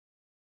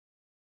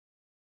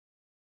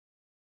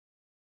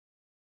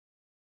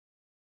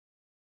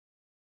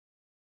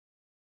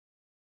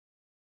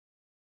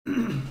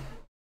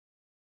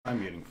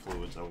I'm getting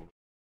fluids. I will.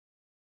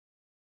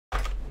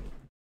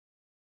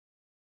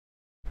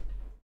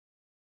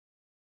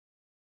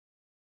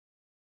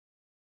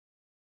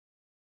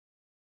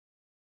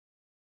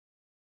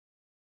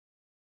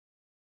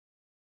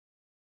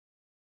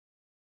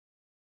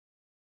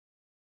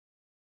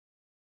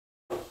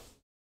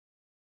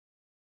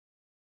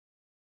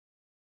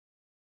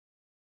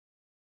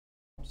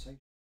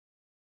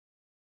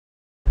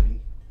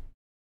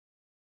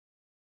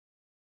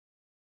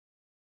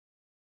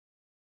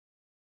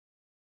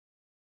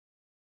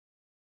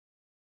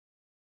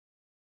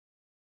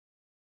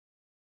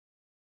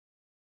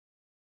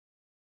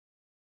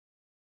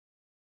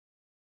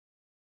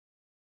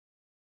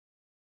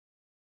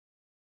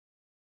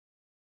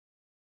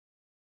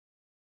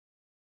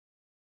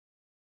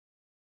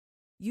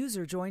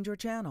 User joined your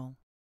channel.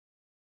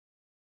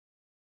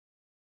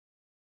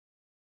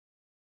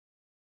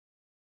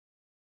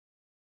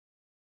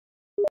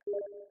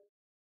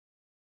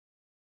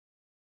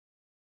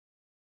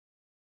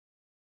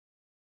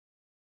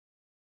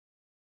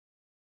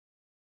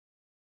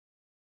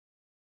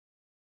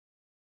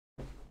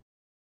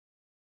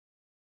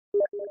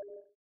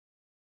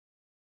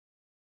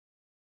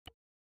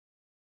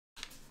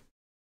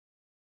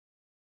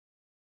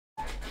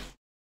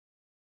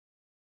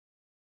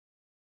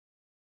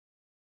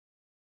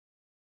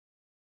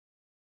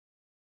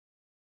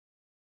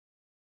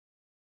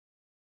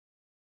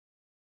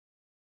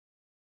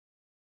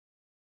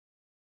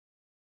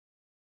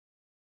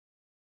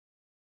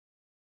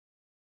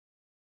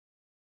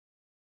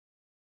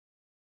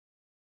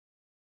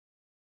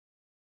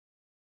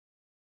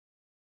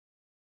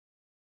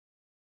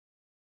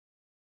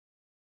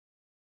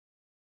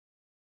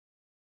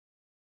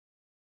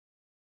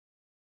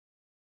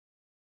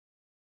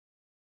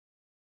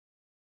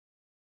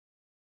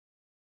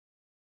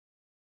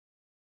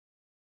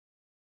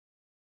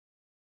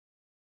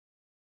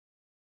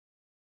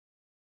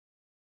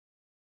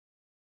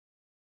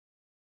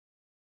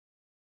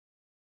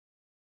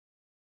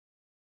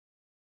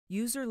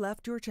 User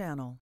left your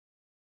channel.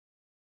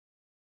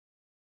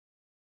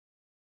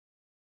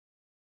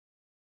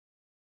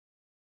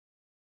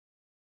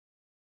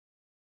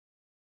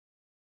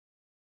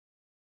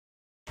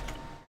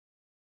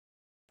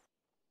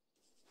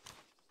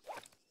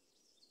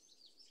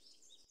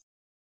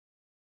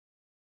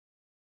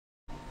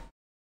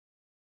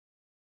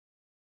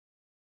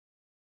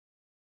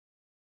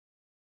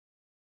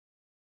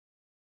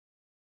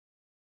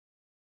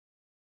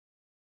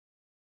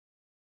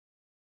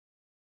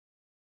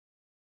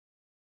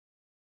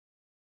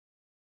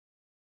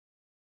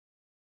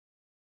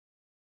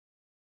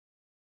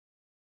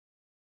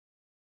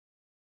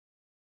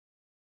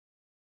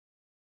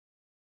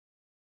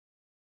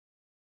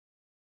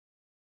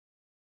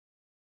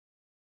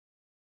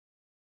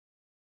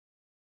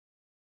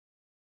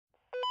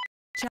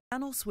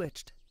 Channel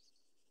switched.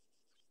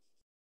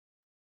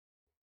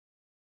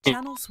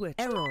 Channel switch.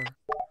 Error.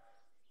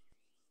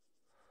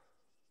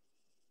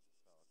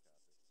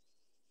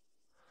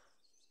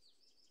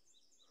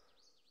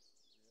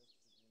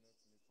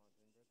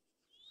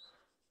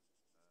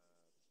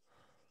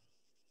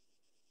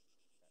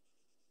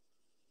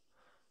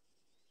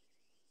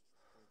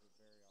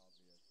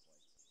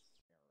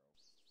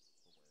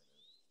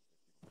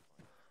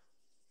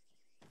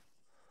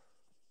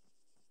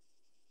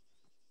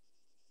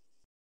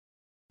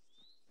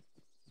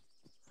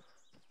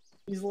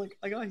 He's like,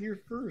 I got here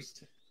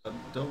first.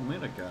 Don't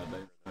mean a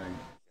goddamn thing.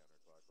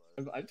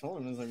 I told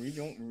him, I was like,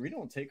 we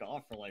don't take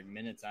off for like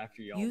minutes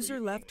after y'all. User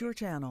left your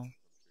channel.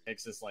 It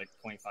takes us like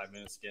 25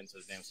 minutes to get into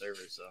the damn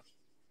server, so.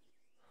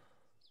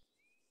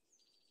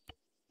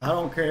 I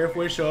don't care if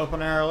we show up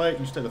an hour late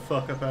and stay the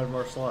fuck up out of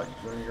our slot.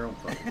 You run your own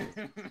fucking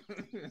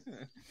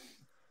business.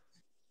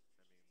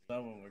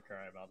 Someone would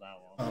cry about that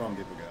one. I don't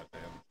give a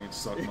goddamn. You can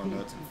suck my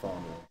nuts and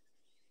fondle.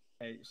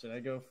 Hey, should I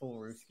go full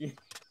Ruski?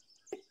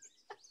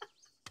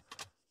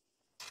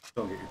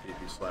 Don't get your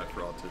PP slapped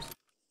for autistic.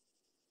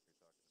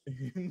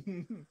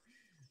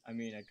 I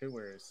mean, I could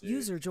wear a suit.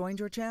 User joined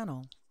your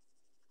channel.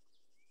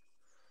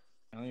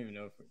 I don't even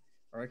know if,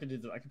 or I could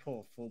do I could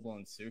pull a full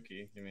blown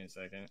Suki. Give me a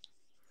second.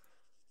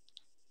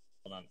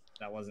 Hold on,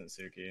 that wasn't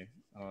Suki.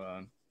 Hold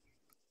on.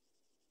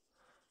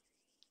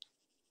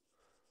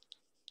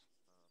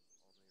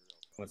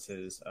 What's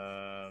his?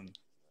 Damn,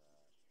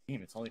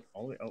 it's all the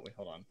way. Oh wait,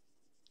 hold on.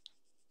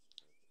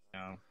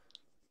 No.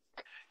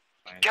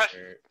 Fine,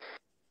 sure.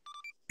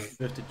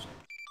 50.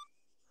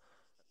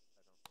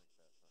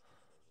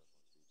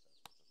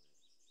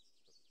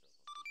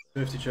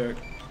 Check.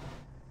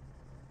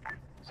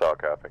 Saw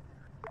copy.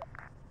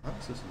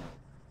 What's this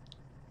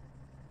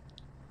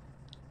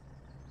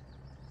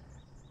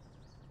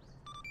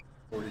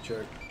one?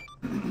 Check.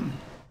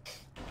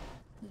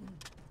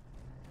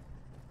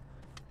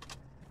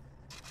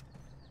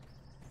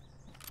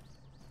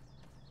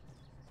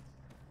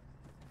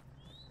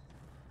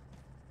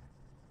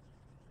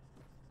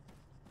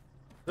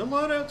 The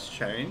loadouts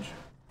change.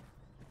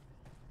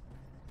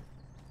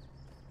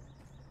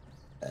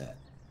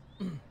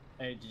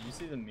 Hey, did you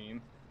see the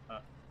meme?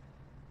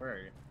 Where are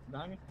you?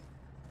 Behind me?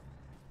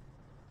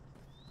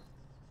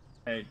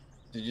 Hey,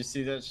 did you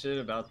see that shit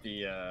about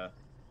the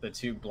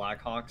two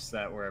Blackhawks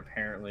that were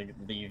apparently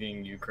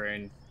leaving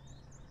Ukraine?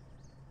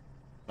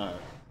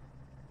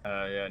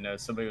 Yeah, no,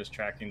 somebody was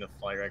tracking the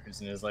flight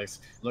records and it was like,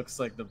 looks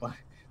like the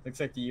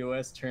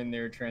U.S. turned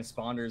their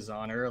transponders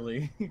on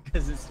early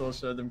because it still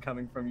showed them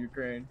coming from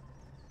Ukraine.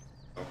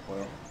 Oh,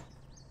 well.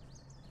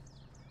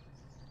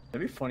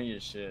 That'd be funny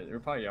as shit. They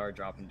probably are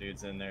dropping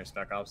dudes in there,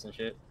 spec ops and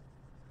shit.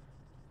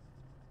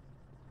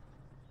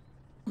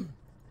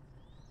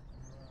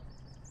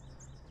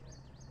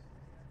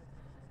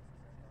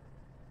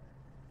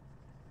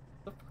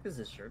 What the fuck is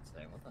this shirt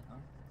saying? What the hell?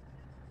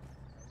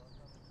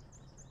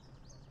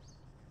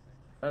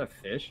 Is that a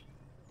fish?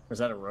 Or is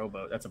that a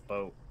rowboat? That's a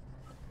boat.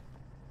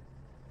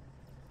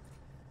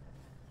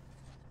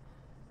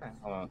 Okay,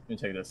 hold on. Let me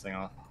take this thing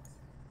off.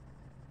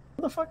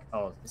 What the fuck?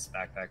 Oh, it's a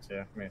backpack too.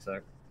 Give me a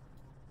sec.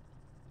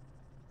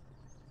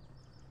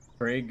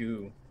 Gray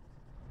goo.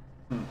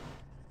 Hmm.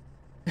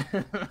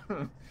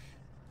 Wild.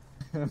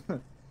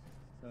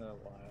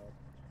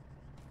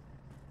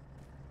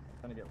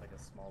 Trying to get like a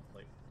small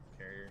plate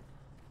carrier.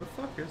 The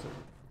fuck is it? Is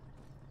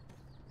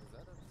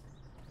that a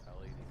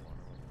LED one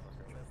or what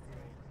the fuck?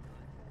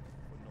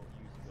 We're not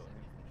using got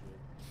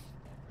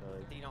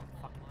anything. You don't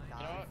fucking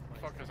die. You know what?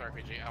 Fuck this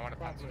RPG. I want to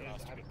find someone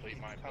else to complete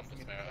my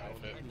purpose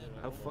outfit.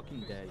 How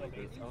fucking dare you?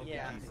 This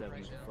Yeah.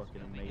 RPG-7 is a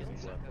fucking amazing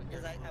weapon.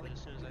 Because I would, we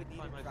would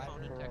need a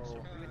driver.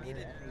 We would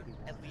need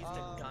at least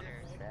a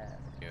gunner.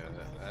 Yeah,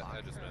 I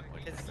just meant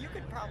like. Because you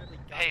could probably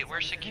gun Hey, we're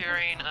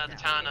securing the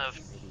town of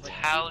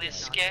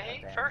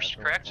Taliskay first,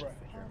 correct?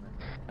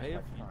 I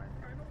have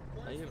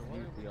used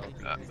the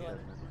RPG-7 as a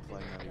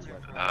primary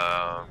weapon.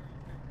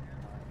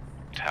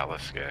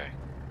 Taliskay.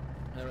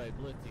 Alright,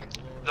 Blitzy.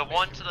 The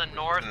one to the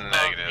north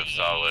Negative, of the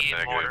solid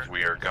border. negative.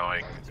 We are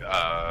going,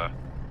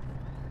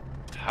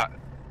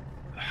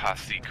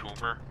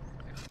 Hasikumer.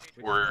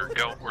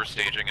 We're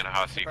staging in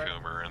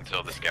Hasikumer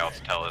until the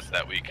scouts tell us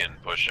that we can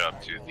push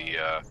up to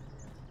the,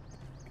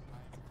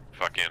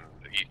 fucking,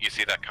 you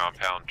see that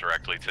compound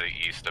directly to the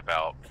east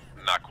about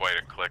not quite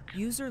a click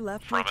User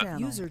left from your it?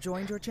 channel. User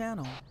joined your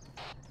channel.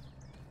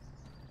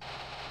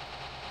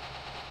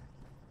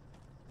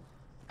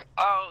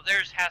 Oh,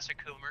 there's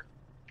Hasikumer.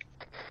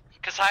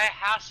 Cause I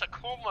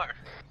Hasikumer.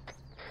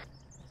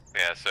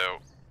 Yeah,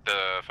 so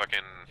the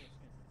fucking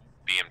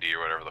BMD or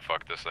whatever the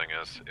fuck this thing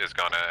is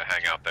gonna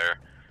hang out there.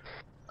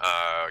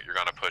 You're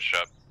gonna push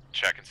up,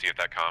 check and see if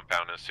that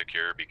compound is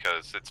secure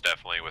because it's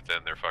definitely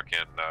within their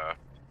fucking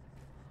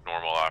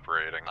normal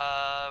operating.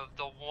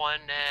 The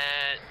one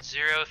at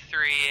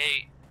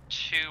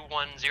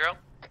 038210.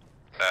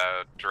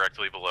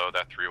 Directly below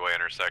that three-way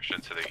intersection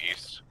to the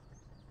east.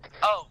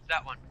 Oh,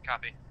 that one.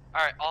 Copy.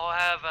 All right, I'll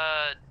have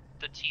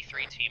the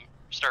T3 team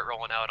start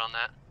rolling out on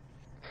that.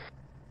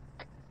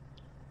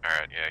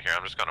 Alright, yeah, here,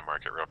 I'm just gonna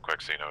mark it real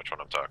quick so you know which one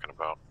I'm talking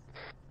about.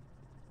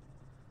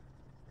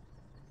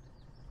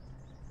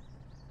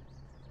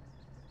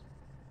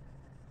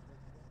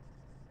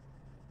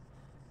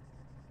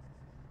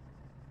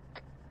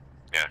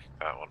 Yeah,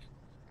 that one.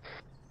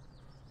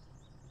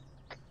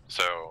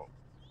 So,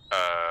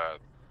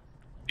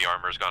 the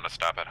armor's gonna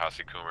stop at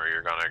Hasikumer.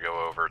 You're gonna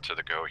go over to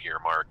the go here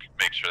mark,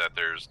 make sure that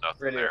there's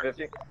nothing there.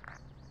 50.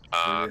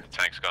 The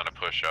tank's gonna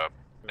push up,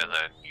 and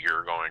then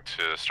you're going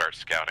to start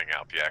scouting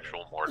out the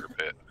actual mortar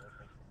pit.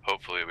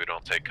 Hopefully we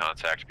don't take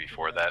contact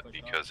before that,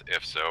 because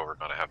if so, we're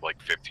gonna have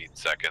like 15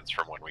 seconds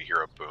from when we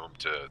hear a boom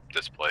to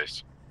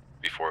displace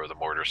before the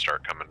mortars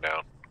start coming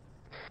down.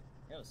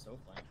 That was so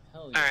fun.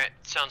 Hell yeah. Alright,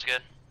 sounds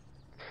good.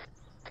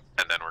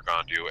 And then we're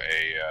gonna do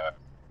a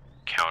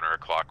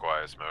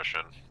counterclockwise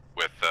motion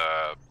with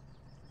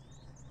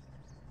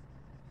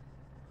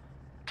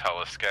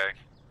Taliskay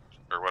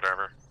or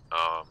whatever.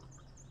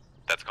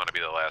 That's gonna be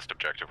the last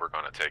objective we're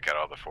gonna take out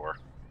of the four.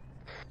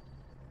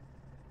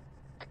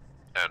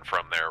 And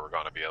from there we're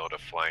gonna be able to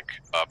flank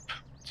up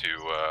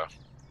to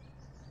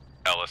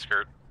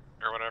Elliskert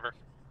or whatever.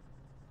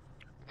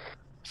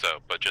 So,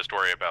 but just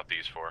worry about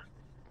these four.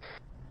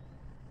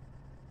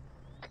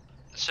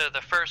 So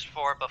the first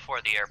four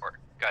before the airport.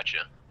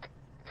 Gotcha.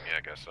 Yeah,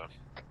 I guess so.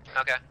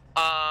 Okay.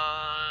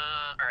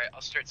 Alright,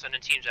 I'll start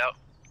sending teams out.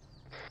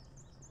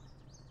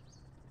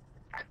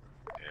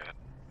 Yeah,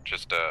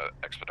 just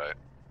expedite.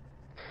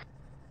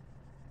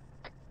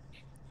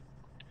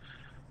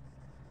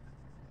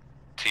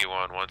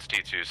 T1, once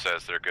T2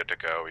 says they're good to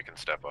go, we can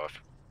step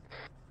off.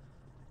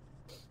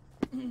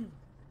 Is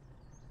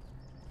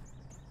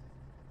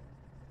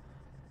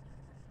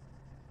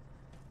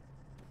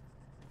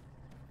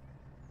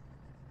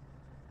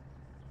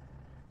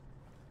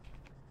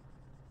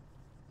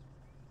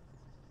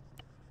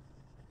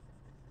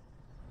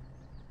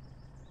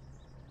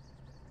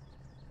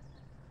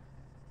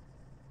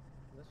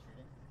that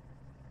shooting?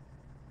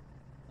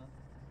 Huh?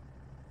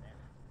 Damn.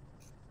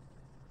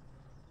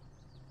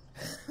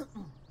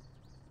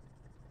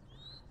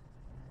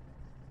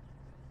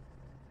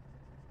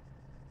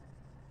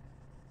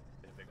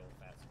 A big old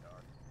fat cigar.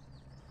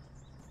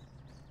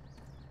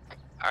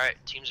 Alright,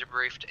 teams are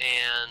briefed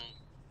and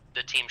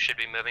The team should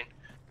be moving.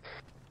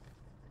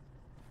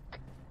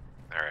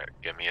 Alright,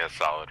 give me a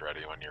solid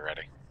ready when you're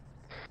ready.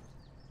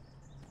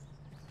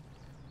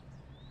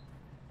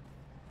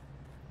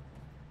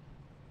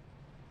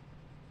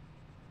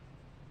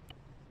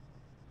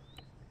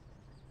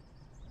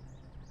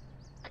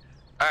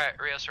 Alright,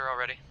 Rios are all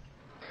ready.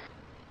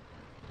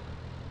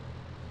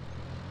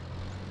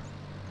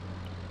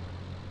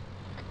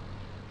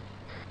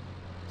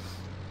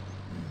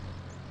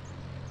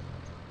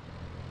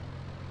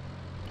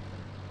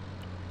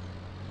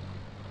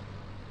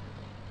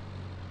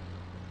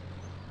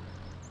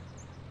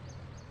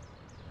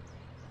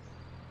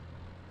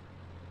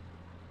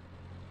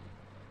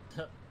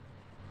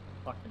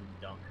 Fucking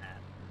dumb hat.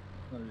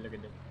 Oh, look at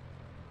it.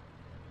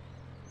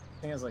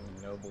 Thing has like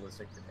no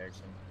ballistic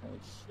protection. Holy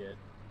shit.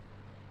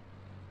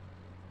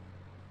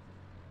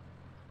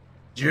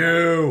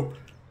 Jew!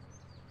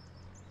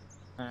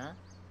 Huh?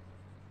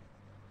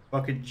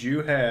 Fucking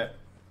Jew hat.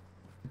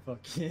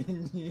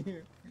 Fucking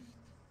you.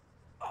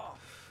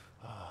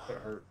 That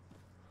hurt.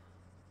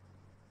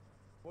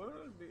 What?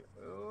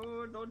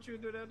 Oh, don't you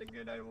do that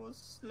again. I will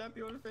slap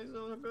you in the face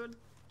so good.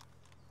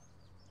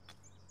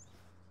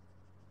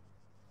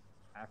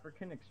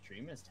 African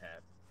extremist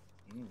hat.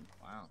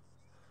 Wow.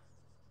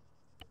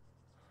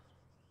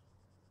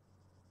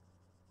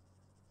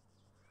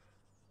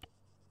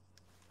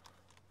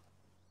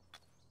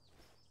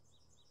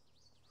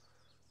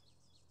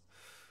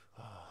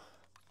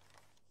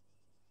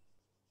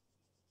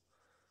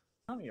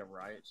 Tell me a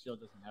riot shield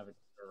doesn't have a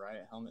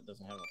riot helmet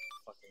doesn't have a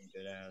fucking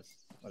good ass.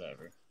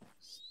 Whatever.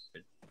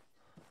 Stupid.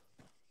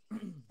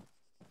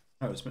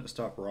 No, it's meant to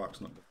stop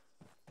rocks, not.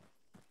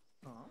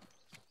 Huh?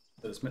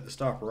 It's meant to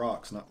stop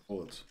rocks, not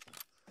bullets.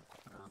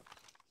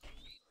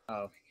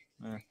 Oh,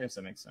 I guess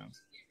that makes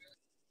sense.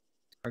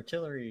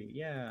 Artillery,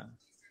 yeah.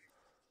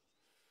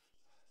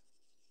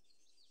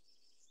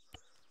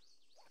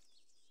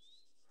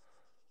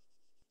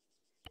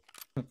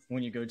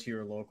 When you go to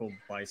your local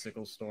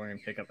bicycle store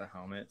and pick up a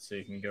helmet so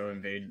you can go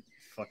invade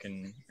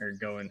fucking, or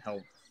go and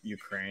help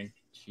Ukraine.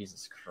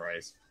 Jesus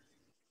Christ.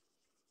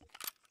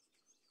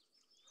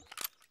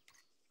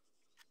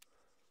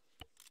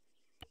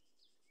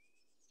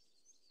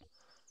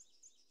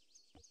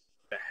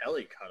 The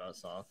heli cut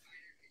us off.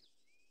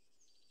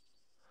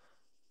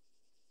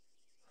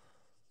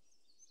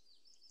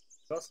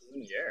 Who else is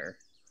in the air?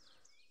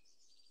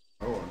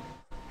 Oh.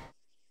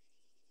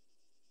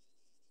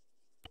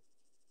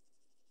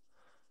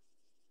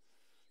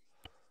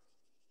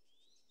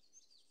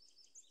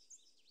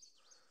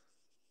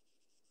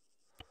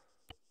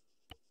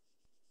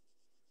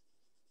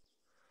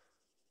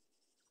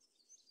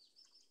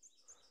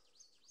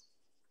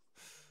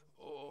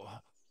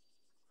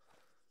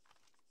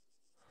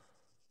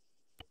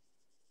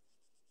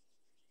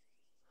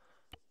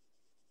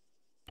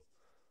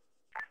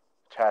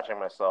 Attaching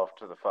myself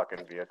to the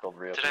fucking vehicle.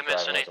 Did I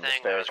miss anything?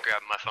 I was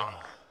grabbing my phone.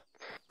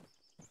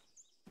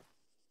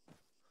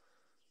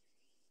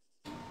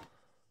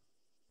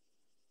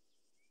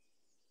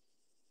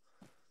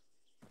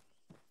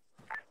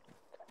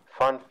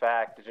 Fun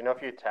fact, did you know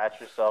if you attach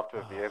yourself to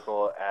a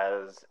vehicle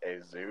as a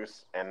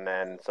Zeus and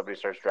then somebody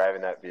starts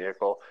driving that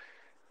vehicle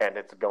and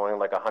it's going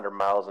like 100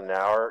 miles an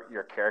hour,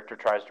 your character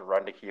tries to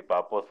run to keep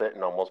up with it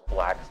and almost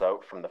blacks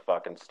out from the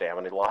fucking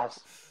stamina loss?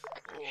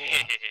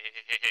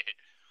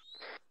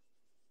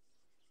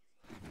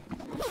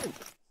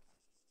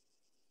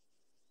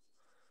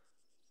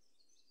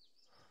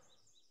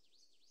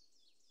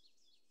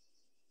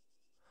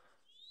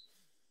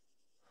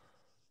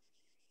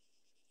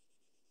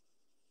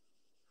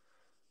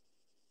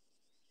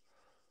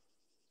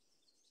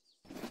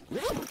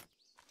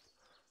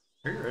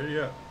 Are you ready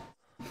yet?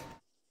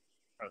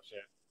 Oh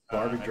shit.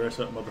 Barbie dress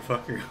up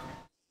motherfucker.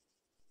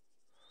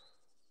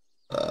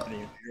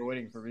 You're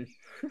waiting for me.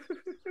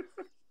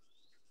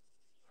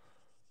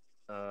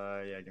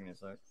 Yeah, give me a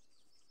sec.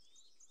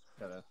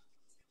 Got a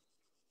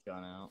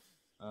gun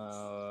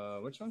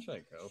out. Which one should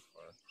I go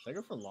for? Should I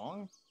go for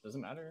long?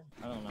 Doesn't matter?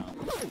 I don't know.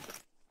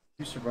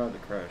 You survived the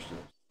crash,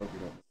 though. Hope you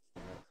don't.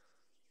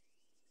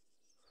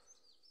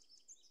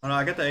 Oh no,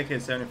 I got the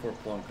AK-74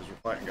 plum because we're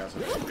fighting guys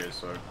at AK,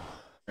 so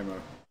I'm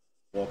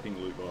walking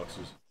loot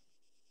boxes.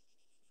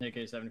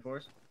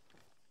 AK-74s?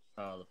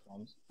 Oh, the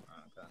plums.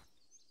 Oh, okay.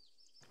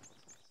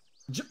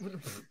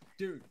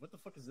 Dude, what the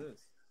fuck is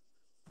this?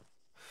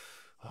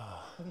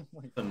 Oh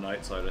my The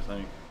night side, I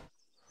think.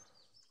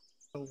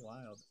 So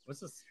wild. What's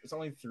this? It's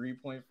only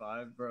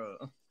 3.5, bro.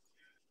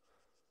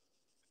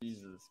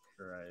 Jesus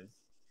Christ.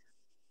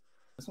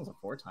 This one's a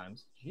 4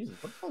 times. Jesus,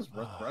 what the hell is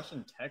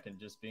Russian tech and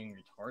just being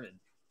retarded?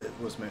 It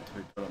was meant to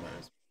be put on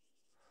that.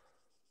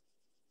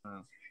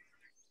 Oh.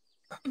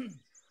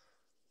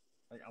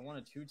 Like, I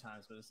wanted 2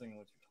 times, but this thing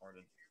looks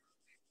retarded.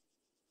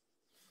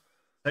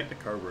 Take the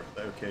Cobra,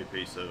 the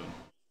OKP7.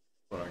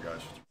 What I got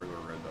is just a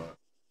regular red dot.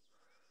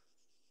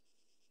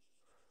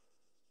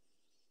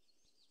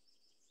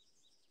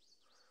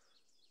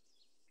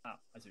 Oh,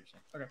 I see what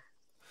you're saying. Okay.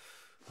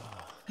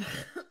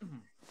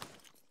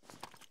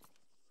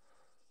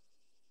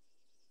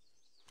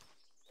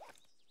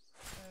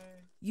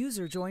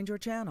 User joined your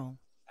channel.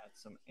 Add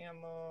some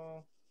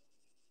ammo.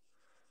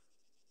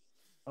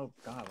 Oh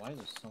god, why is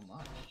there so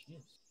much?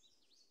 Jeez.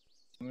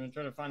 I'm gonna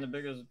try to find the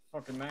biggest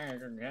fucking mag I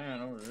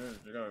can over here.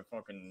 You got a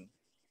fucking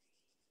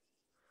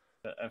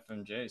the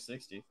FMJ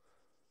 60.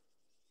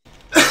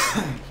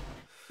 Let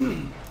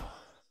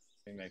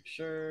me make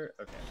sure.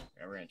 Okay,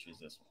 yeah, we're gonna choose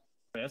this one.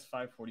 Wait, that's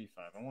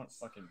 545. I want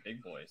fucking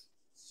big boys.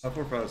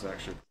 545 is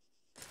actually.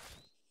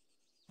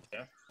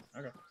 Yeah.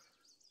 Okay.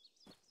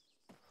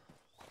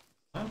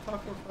 I'm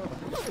 545.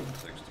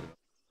 762.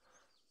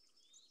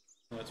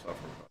 No, that's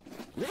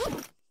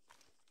 545.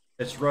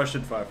 It's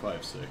Russian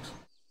 556.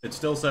 It's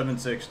still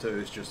 762.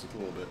 It's just a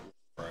little bit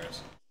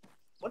price.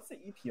 What's the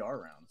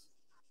EPR rounds?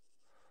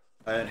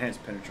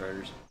 Enhanced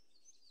penetrators.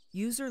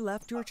 User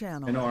left your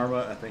channel. In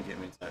Arma, I think it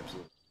means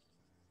absolute.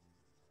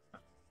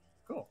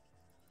 Cool.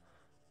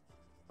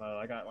 Well,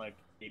 I got like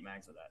 8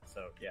 mags of that,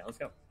 so yeah, let's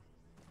go.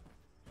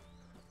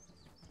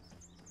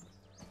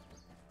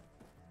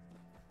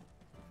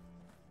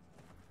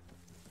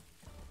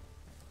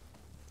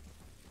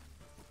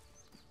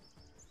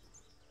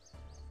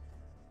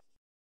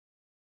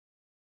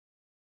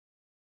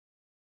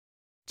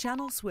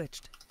 Channel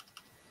switched.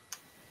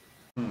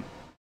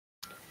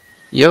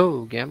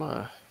 Yo,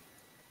 Gamma.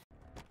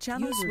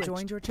 Channel User switched.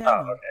 joined your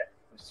channel. Oh, okay.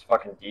 It's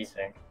fucking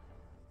desync.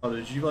 Oh,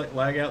 did you like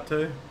lag out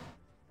too?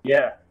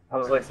 Yeah, I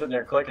was like sitting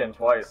there clicking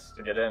twice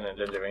to get in and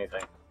didn't do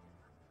anything.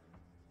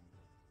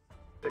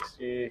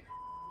 60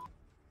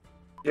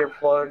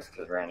 earplugs,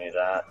 because we're gonna need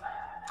that.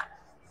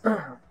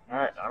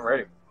 Alright, I'm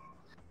ready.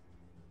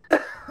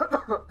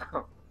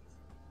 Hold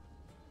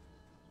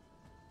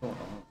on.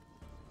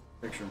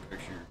 Picture in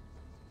picture.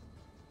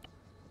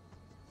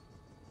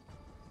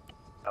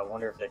 I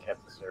wonder if they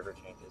kept the server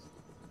changes.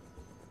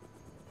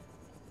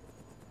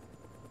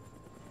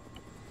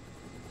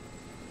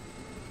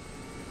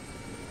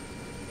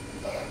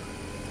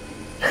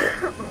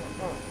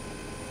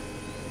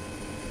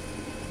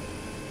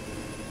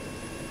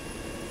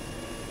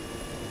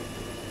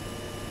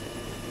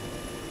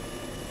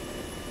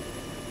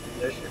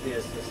 There should be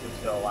a system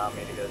to allow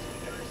me to go to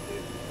spinners,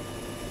 dude.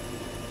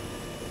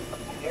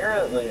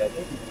 Apparently, I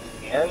think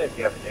you can if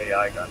you have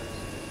AI gunners.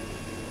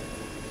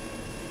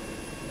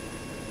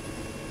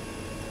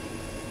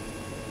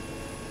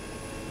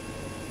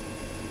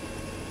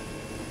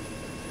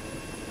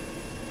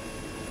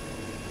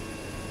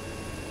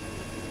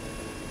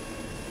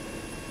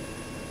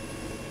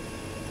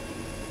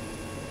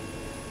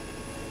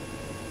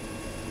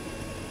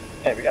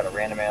 Hey, we got a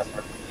random ass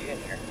RPG in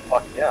here.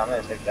 Fuck yeah, I'm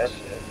gonna take that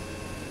shit.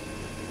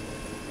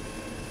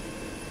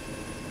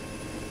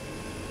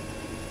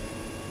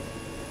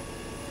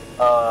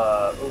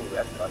 Ooh,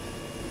 that's sucks.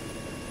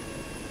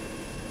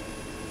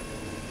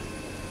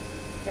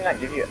 Can I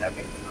give you an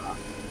epic?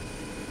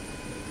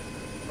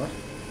 What?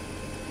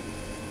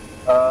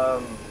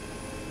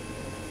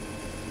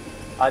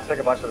 I took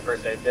a bunch of the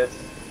first aid kits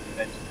and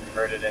then just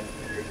converted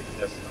into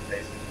just some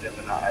basic shit,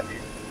 but not heavy.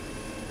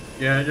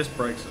 Yeah, it just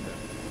breaks it down.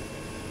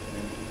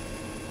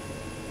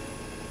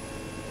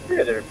 I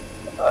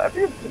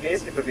figured the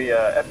basic would be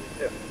epic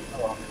too. Oh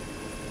well.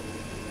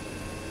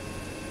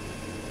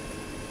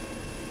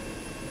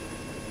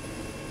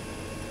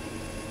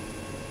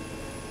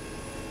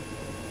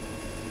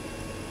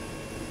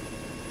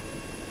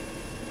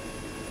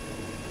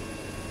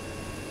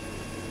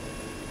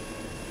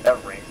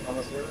 Have ranks on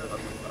the server?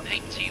 Hey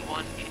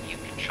T1, can you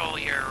control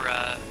your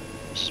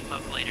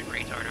smoke-laden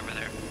retard over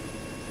there?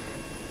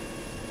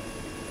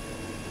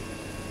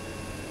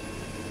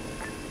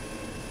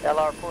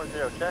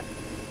 LR40, check.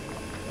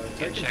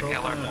 Good check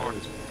LR4.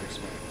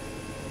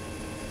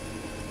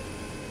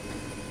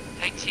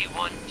 Hey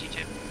T1,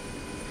 T2.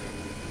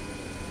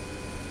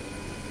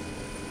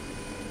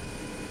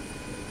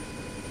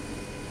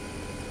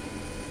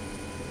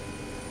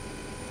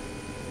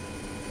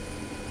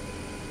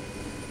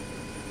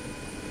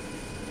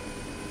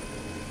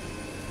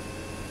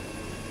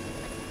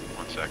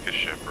 One sec, his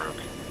ship broke.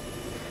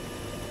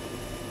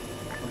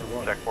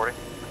 Check 40.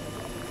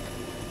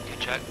 Good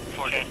check.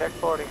 40. Check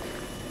 40.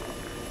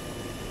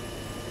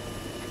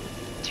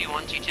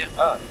 T1, T2.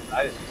 Oh, I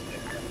just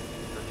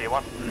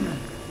T1.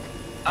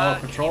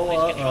 Control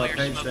your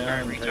page smoke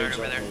down, retard page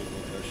over up, there. will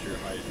adjust your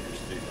height and your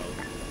speed level.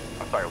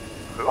 I'm sorry,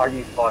 who? Are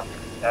you fucking?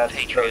 That's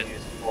Patriot. so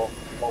useful.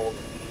 Holy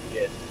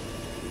shit.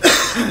 I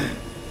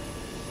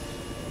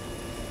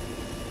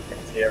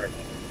can see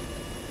everything.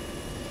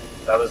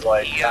 That was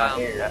like down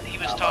here. He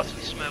was tossing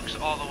smokes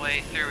all the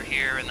way through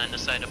here and then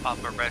decided to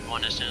pop a red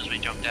one as soon as we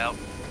jumped out.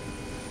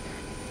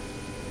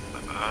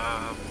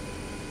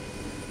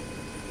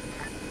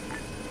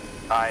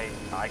 I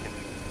can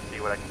see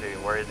what I can do.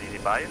 Where is he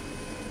by you?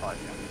 Oh,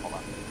 yeah. Hold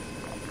on.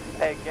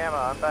 Hey, Gamma,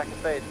 I'm back in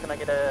base. Can I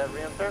get a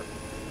reinsert?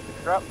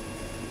 Drop.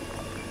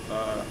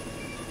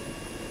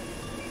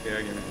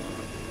 Yeah, give me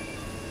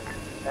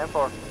one.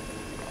 10-4.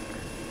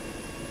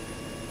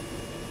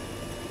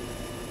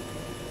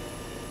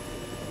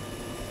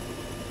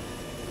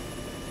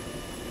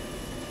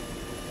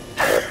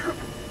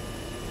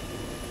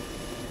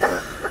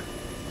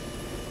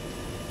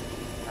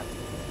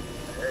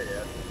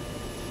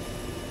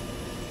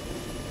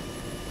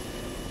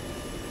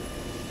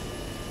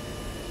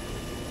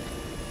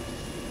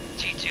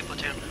 T2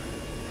 platoon.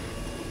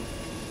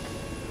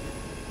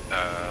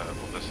 Well,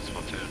 this is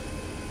platoon.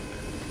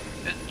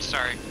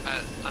 Sorry,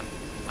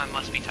 I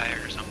must be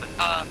tired or something.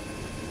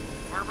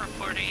 We're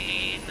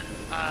reporting,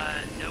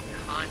 no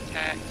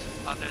contact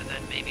other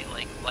than maybe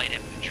like light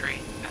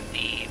infantry at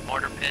the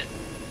mortar pit.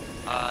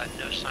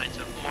 No signs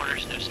of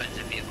mortars, no signs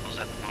of vehicles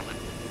at the moment.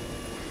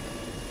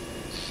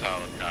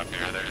 Solid copy.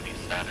 Are there any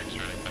statics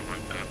or anything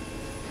like that?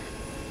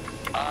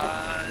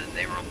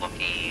 They were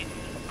looking,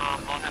 I'll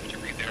have to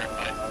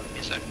re-verify. Give me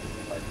a sec.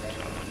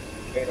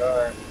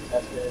 Radar,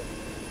 that's good.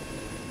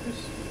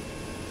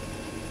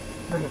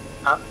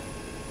 Huh?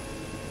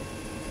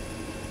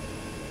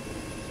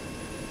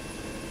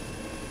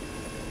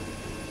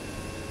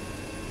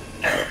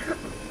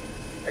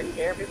 Are you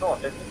hearing people on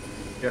 50?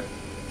 Yeah.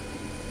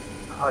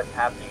 Oh, it's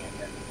happening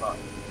again. Fuck.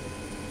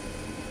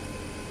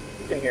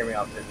 You can hear me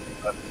on 50,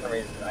 but for some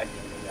reason I can't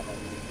hear you.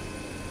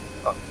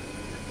 Oh.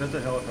 That's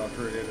a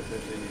helicopter at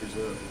 50, use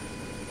it.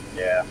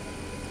 Yeah.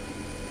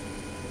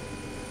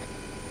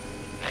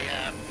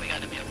 Hey, we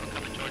got a vehicle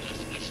coming towards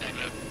us, east side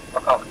road.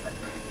 Oh,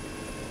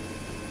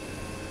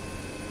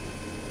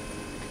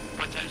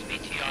 One times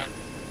BTR.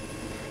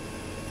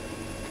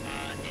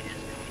 It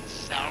is going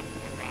south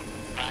from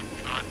Black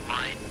John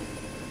line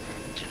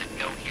to the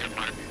go here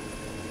mark.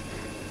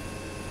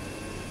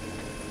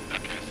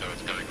 Okay, so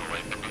it's going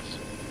away from us.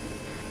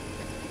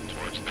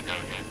 Towards the go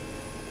here.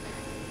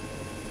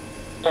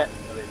 yeah.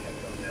 Nobody's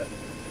gonna go yet.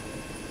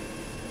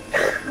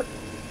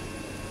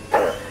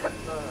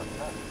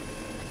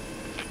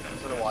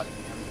 I'm gonna watch him.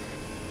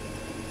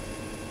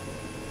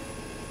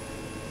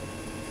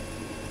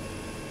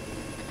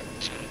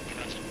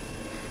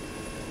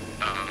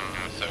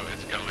 So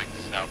it's going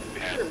south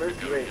past the Remove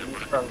go UAVs here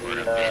mark. from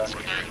the, It's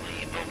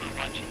currently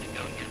overwatching the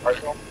go here mark.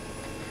 arsenal.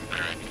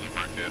 Alright, can you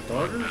mark it?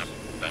 Daughters?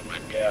 That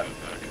might be Yeah.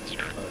 a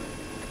concern.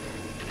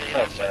 They Oh,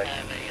 also sorry.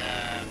 have a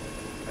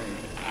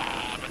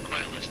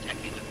recoilless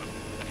technique.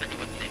 I forget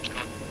what the name's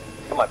called.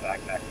 Come on,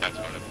 backpack. That's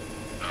what it,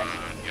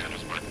 yeah,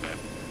 just mark that.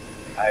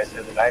 I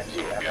said that I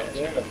see that in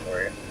the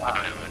inventory.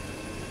 Wow.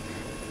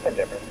 That's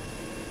different.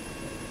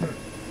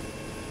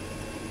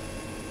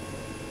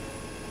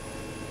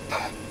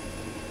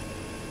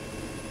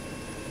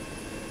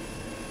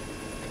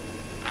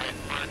 Alright,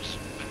 Marks,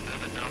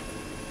 moving now.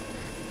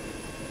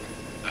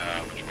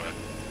 Which way?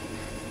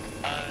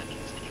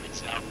 Continuing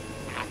south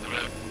along the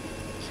road.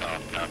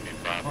 South, copy,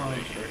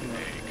 probably a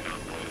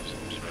convoy of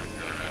some sort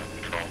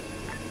patrol.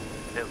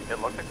 It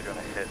looks like they're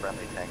gonna hit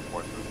friendly tank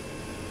forces.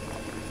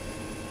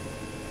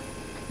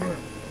 Yeah,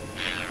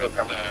 let's,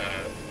 T1,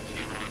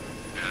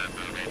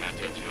 maybe not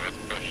T2, let's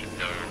push and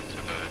go to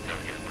the go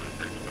here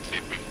marker. Let's see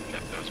if we can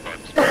get those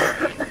bugs.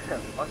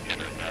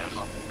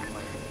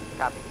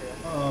 Copy, clear.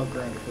 Oh,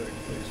 ground effect,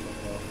 please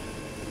fuck off.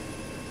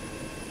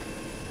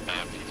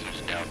 T2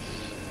 scouts,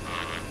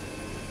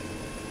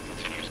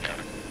 continue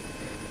scouting.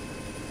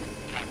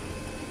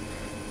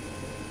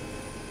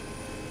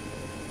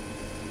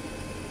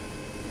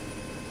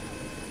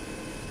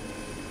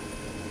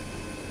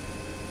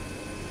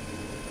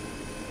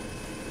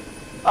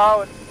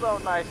 Oh, it's so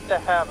nice to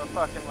have a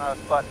fucking mouse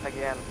button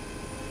again.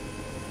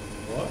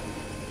 What?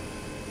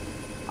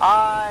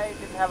 I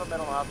didn't have a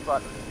middle mouse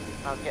button.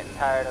 I was getting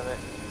tired of it.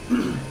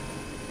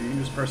 You can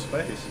just press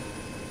space.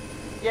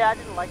 Yeah, I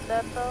didn't like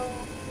that though.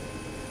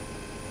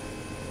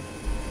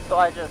 So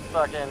I just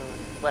fucking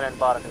went and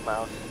bought a new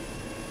mouse.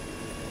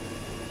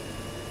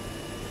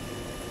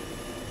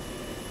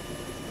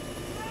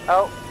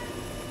 Oh.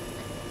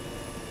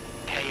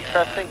 Hey,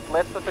 Trusting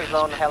Blitz with his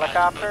own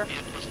helicopter.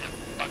 Vehicles have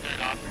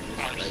buggered off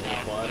far They will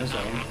south. fly on his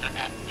own.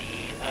 At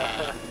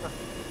the,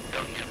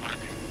 go here mark.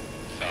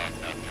 South,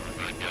 copy, we're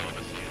going to be able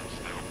to see them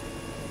still.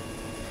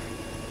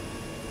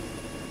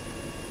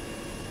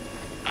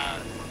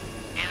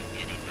 And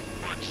getting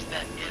reports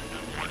that in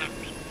the mortar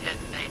pit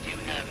they do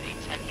have a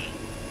techie,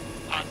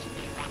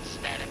 possibly one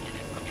static in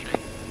infantry.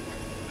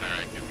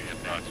 Alright, give me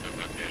approximate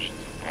locations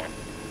of Paul.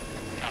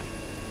 Copy.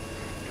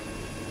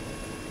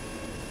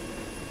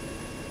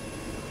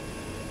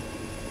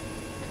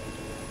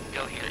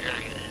 Go here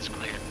area is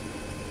clear.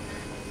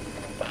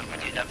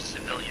 We do have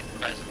civilian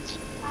presence.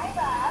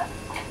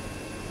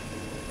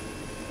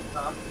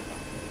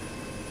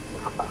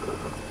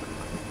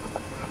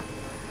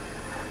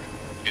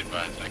 Be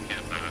advised, I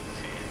cannot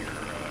see your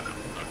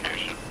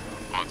location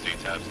on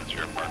C-Tab since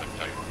you're a part of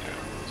Type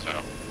 2.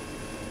 So,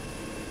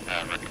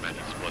 I recommend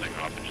you splitting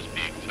off and just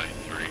being Type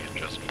 3 and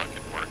just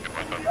fucking working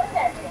with them.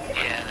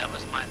 Yeah, that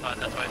was my thought.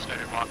 That's why I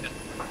started walking.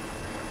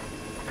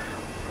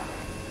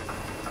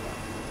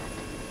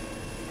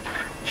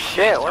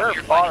 Shit, we're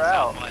far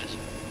out. Southwest.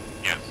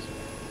 Yes.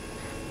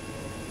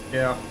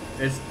 Yeah,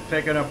 it's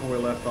picking up where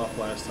we left off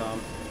last time.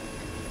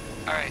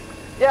 Alright.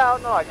 Yeah,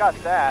 no, I got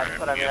that, Alright,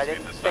 but I mean, I you guys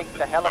didn't need to think stop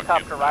the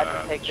helicopter fucking, ride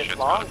would take this shit's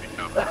long. gonna be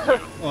coming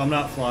soon. Well, I'm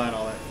not flying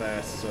all that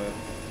fast, so...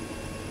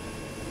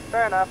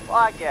 Fair enough. Well,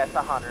 I guess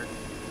 100.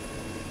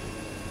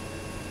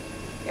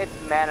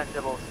 It's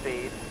manageable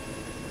speed.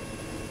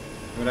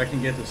 I mean, I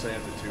can get to Sam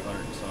to 200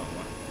 and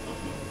something.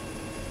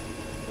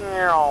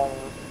 Meow.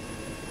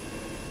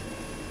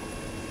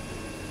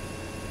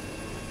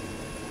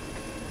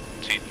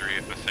 T3,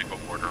 if a single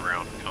mortar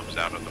round comes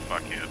out of the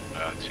fucking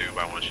tube,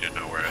 I want you to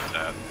know where it's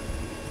at.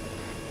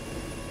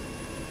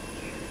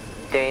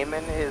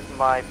 Damon is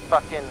my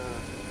fucking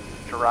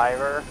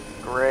driver.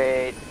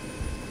 Great.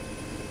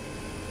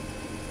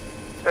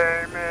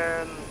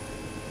 Damon.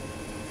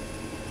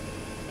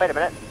 Wait a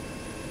minute.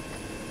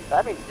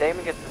 That means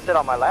Damon gets to sit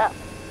on my lap.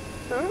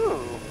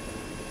 Ooh.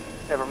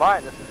 Never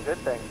mind, this is a good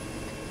thing.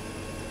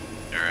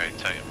 Alright,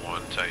 Titan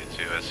 1, Titan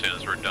 2, as soon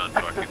as we're done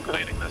fucking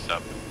cleaning this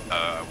up,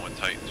 I want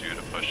Titan 2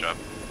 to push up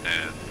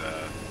and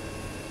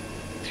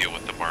deal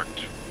with the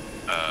marked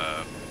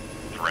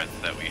threats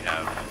that we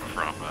have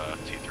from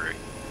T3.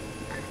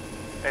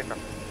 Hey, sir.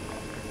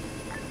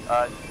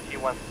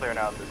 T1's clearing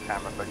out this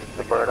camera, so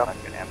just bird up.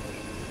 Get ambushed.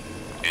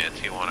 And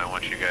T1, I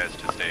want you guys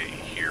to stay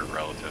here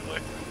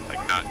relatively.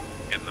 Like, not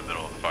in the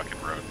middle of the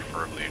fucking road,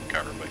 preferably in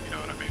cover, but you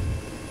know what I mean.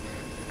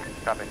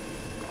 Copy.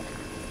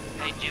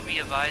 Hey, do be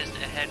advised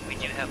ahead, we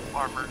do have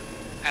armor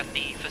at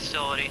the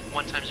facility.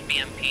 1 times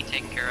BMP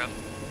taken care of.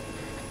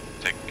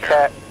 Taken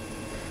care of.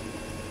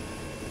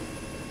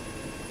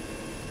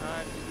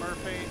 Alright,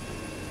 Murphy.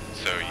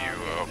 So you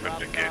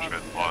opened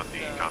engagement on the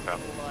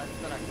compound?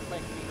 It's gonna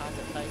click behind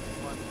the Titan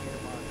 1 gear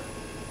marker.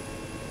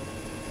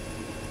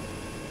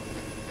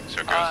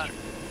 So goes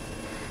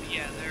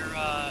Yeah,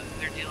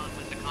 they're dealing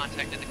with the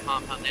contact at the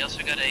compound. They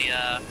also got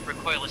a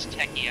recoilless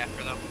techie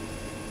after them.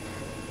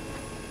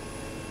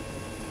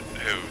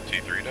 who,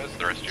 T3 does?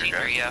 The rest of your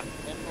guys? T3, yeah.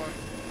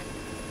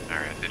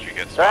 Alright, did you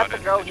get That's spotted?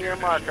 the go here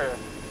marker.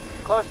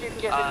 The closer you can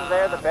get into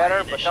there, the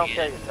better, but don't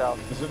kill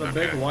yourself. Is it a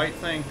big white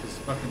thing? Because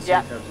fucking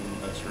Yeah. Seed has them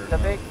in the best room. The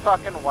big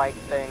fucking white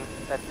thing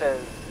that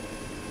says,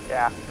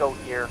 yeah, goat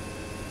gear.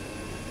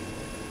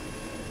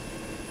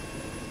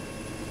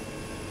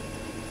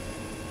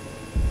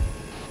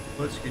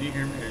 Blitz, can you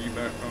hear me? Are you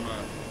back on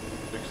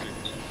 60?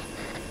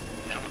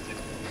 Yeah, I'm on 60.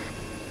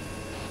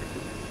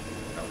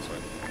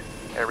 Outside.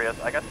 Areas,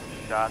 I got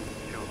some shots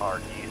to our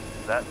east.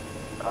 Is that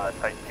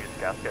Titan 2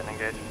 scouts getting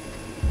engaged?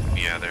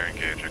 Yeah, they're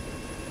engaging.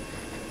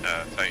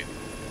 Titan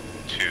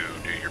 2,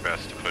 do your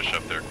best to push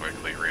up there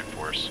quickly,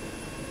 reinforce.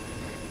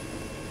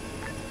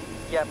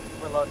 Yep,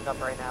 we're loading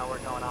up right now. We're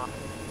going off.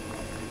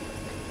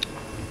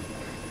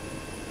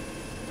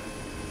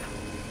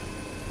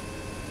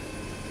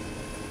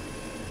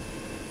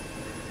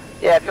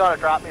 Yeah, if you want to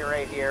drop me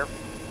right here,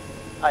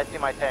 I see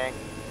my tank.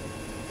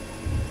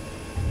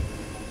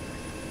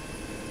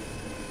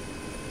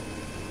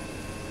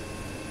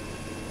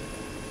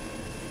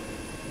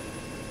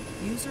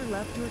 User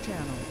left your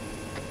channel.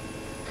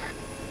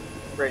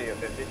 Radio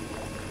 50.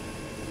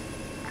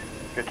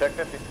 Good check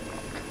 50. I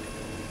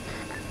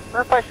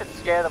wonder if I should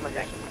scare them and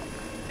just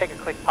take a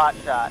quick pot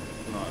shot.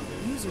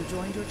 User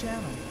joined your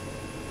channel.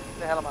 What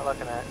the hell am I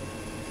looking at?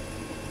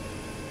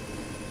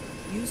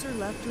 User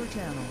left your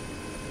channel.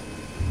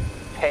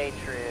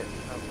 Patriot,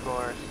 of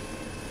course.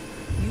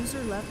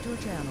 User left your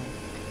channel.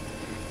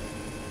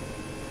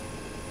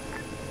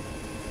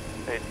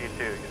 Hey, T2,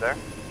 you there?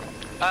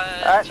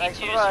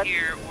 T2's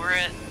here. We're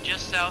at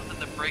just south of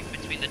the break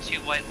between the two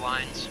white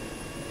lines.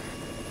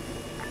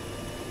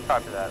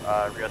 Copy that.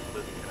 We're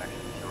losing connection,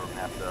 so we're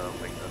gonna have to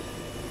wing this.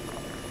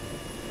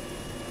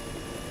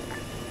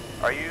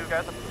 Are you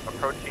guys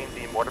approaching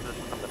the mortar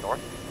position from the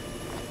north?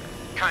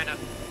 Kinda.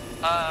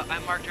 I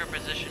marked our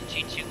position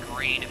T2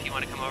 green. If you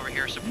want to come over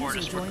here, support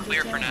us. We're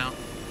clear for now.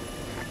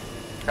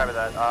 Copy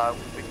that.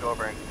 We can go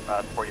over and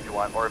support you if you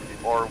want,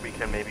 or we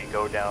can maybe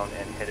go down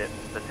and hit it,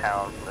 the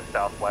town from the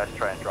southwest,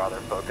 try and draw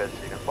their focus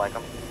so you can flank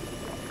them.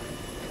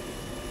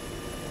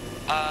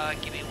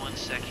 Give me 1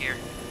 sec here.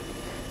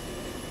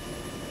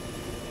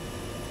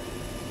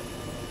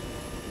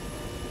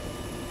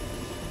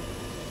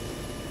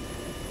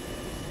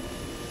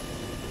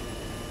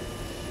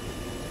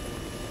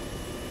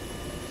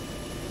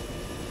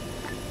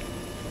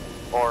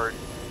 Or,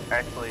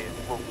 actually,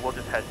 we'll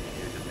just head to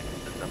you just to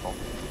keep it simple.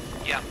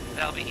 Yeah,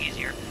 that'll be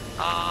easier.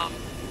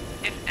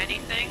 If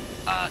anything,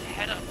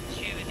 head up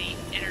to the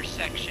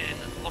intersection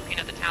looking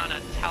at the town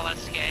of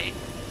Talaskay.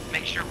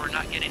 Make sure we're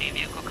not getting any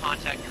vehicle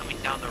contact coming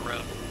down the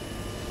road.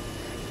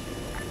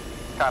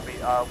 Copy.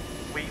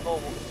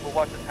 We'll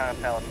watch the town of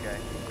Talaskay.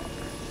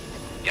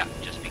 Yeah,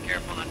 just be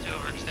careful not to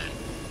overextend.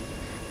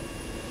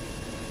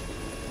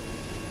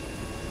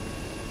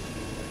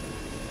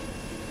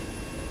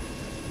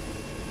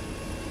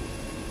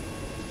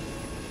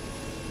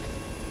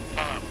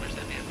 Where's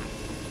that vehicle?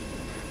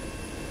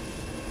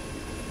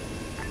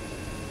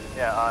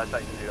 Yeah,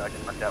 Titan 2, I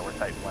just marked out where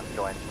Titan 1's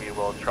going. We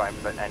will try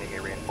and prevent enemy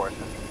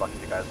reinforcements from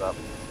fucking you guys up.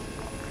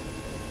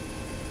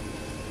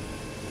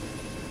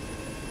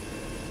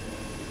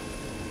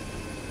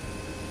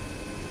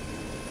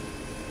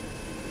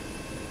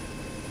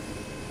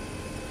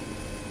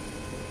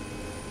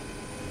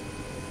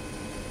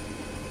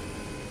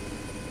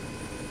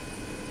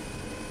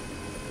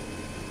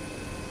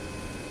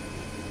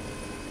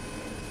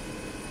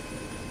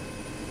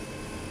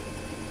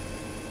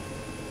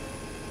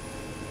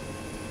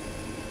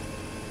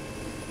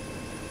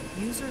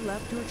 User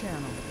left your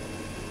channel.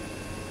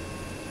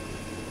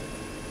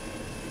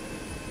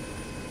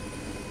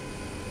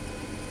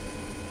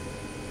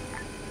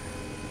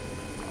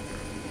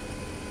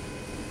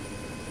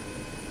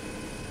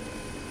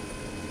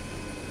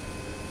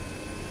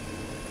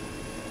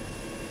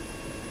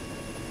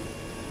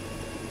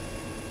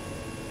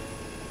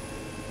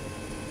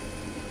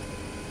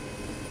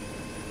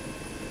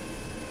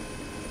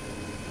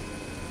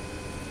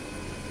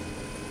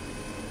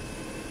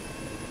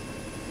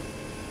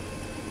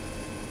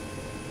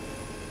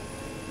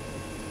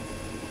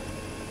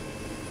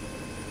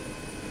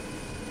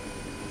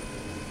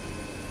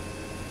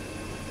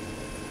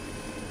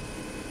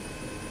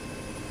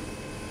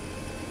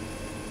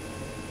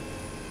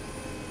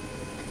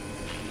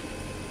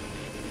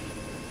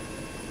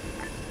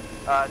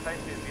 Titan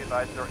 2, be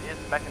advised, there is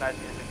mechanized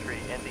infantry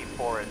in the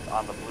forest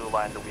on the blue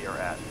line that we are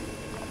at.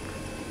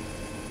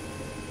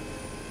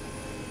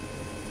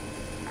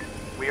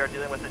 We are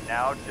dealing with it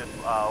now, just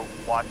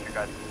watch your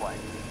guys'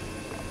 flank.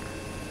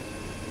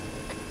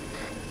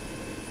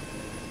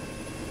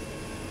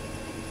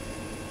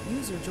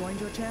 User joined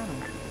your channel.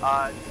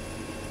 Titan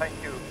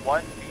 2,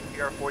 one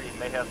BTR-40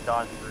 may have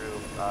gone through,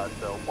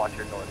 so watch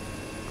your north.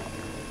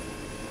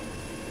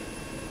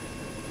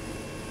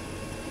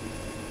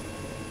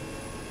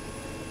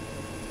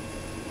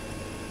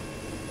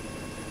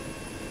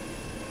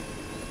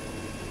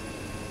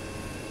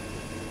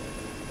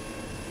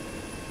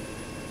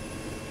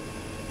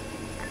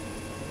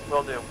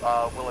 Will do.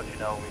 We'll let you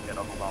know when we get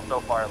overwhelmed. So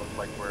far, it looks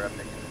like we're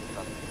making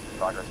some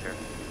progress here.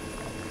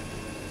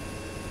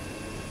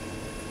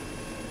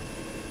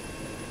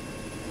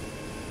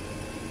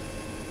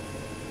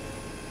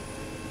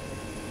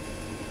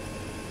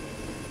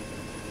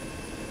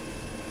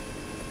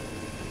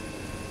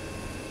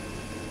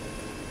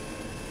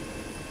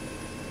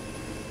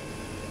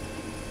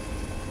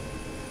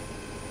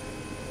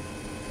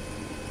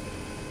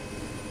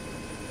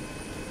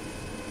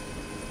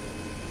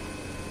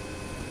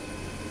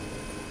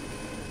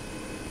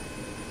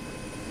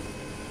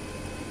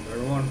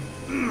 Everyone?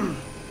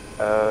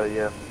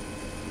 Yeah.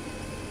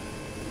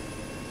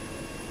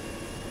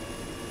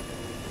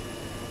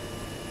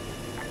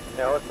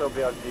 Yeah, let's still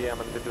be on GM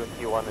and they're doing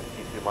T1 and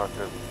T2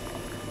 markers.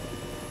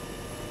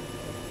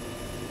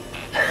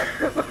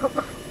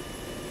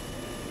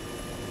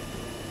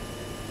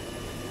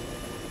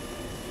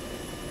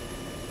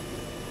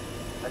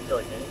 I feel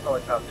like any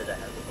helicopter that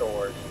has a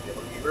door should be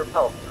able to be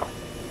repelled.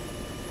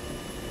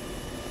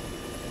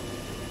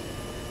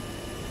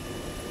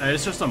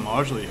 It's just a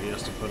module he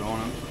has to put on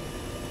it.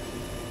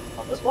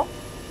 On this one?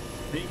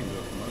 He can do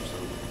it for most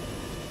of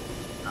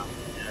it. No.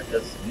 Yeah,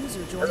 because User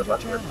there's joined a your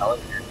bunch of channel.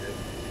 repellent here too.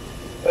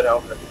 Put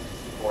out for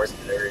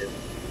forested areas.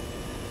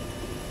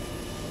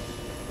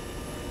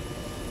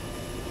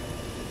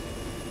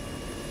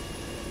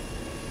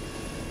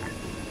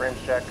 Frames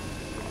check.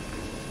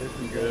 This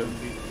is good.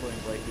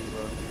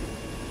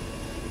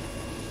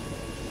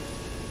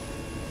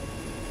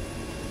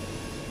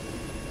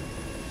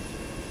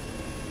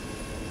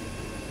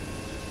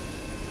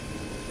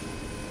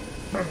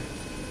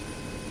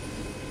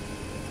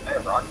 Hey,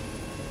 Ron.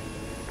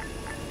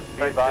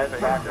 Be advised,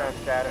 background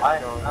status I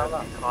showing don't that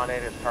know. the Con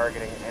 8 is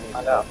targeting any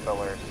I know. smoke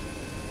fillers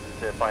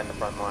to find the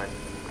front line.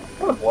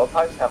 The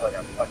blowpipes have like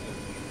a fucking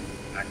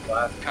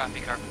backblast.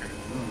 Copy, Carpenter.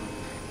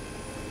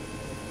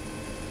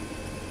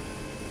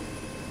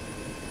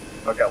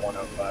 Look at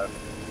 105.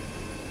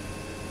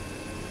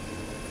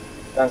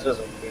 Sounds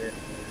just weird.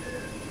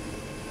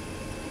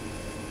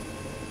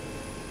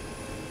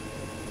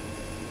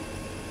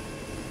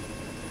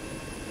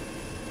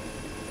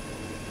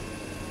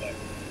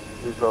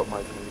 Who's wrote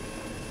my tweet?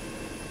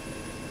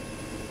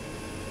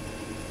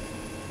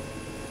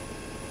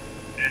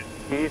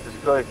 Jesus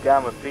Christ,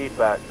 gamma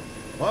feedback.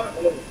 What?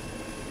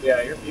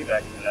 Yeah, your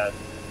feedback to that.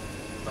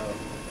 Oh.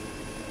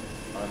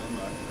 I don't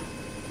know.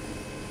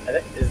 I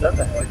think, is that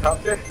the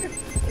helicopter?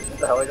 Is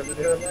the helicopter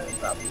doing that?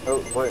 No.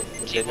 Oh, wait.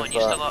 T1,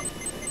 you still up?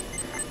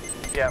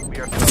 Yeah, we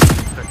are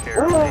still took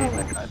care of the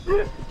mechanized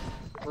shit.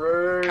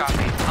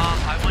 Copy.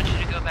 I want you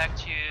to go back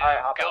to Alright,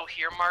 hop go out.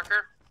 here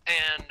marker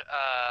and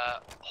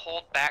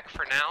hold back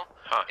for now.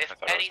 Huh, If I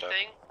thought I was dead.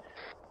 anything,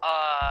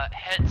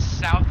 head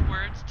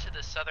southwards to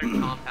the southern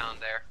compound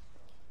there.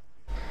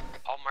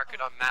 I'll mark it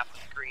on map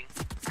with green.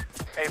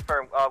 Hey,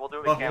 firm, we'll do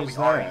what we What can. was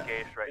We are that?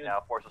 engaged right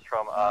now. Forces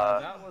from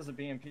that was a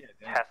BMP, I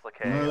think. Tesla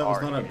K No, that was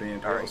are not a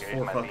engaged- BMP, are that was engaged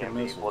 4 by fucking BMP.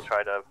 missiles. We'll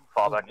try to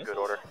fall Oh, back in good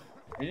missiles? order.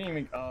 We didn't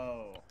even.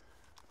 Oh.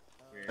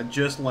 I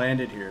just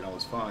landed here and I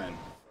was fine.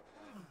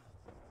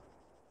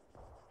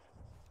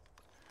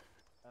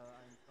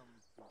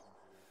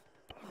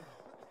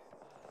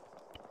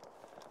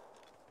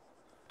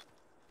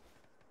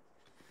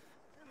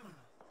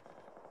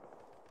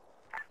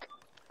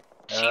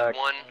 T1,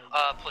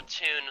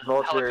 platoon,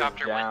 Vulture is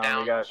helicopter went down. down.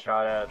 We got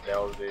shot at the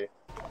LZ.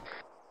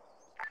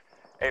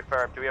 Hey,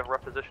 firm, do we have a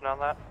rough position on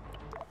that?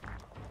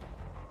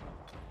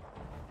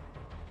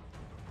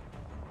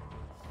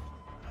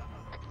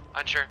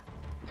 Unsure.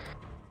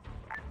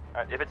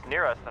 Alright, if it's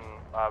near us, then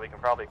we can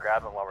probably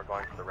grab them while we're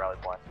going to the rally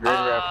point. Grid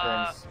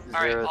reference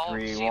Alright, I'll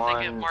see if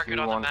they can mark it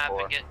on the map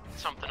 03114. and get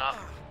something up.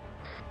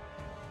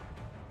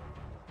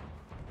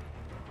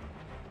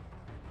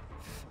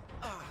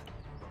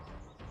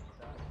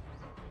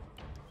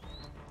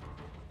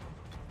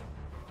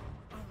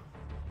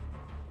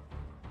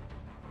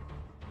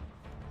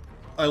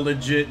 I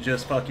legit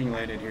just fucking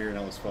landed here and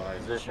I was fine.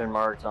 Position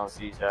marks on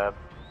C-tab.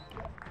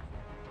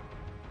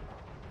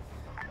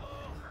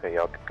 Hey,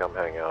 y'all can come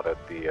hang out at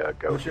the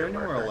Go Was there Here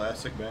anywhere marker.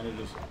 elastic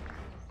bandages?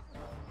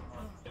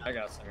 I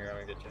got some here. I'm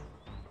gonna get you.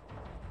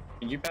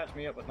 Can you patch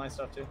me up with my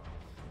stuff too?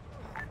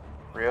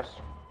 Rios?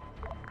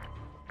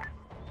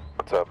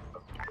 What's up?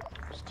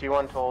 Was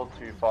T1 told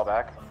to fall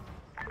back?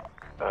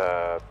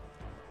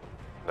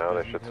 No,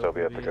 they should still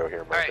be at the Go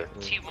Here marker. Alright,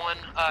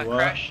 T1, What?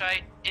 crash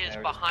site is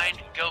behind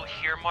go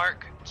here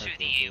mark. to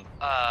the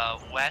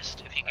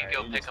west. If you could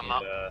go pick them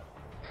up.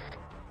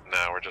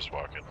 No, we're just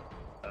walking.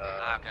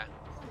 Okay.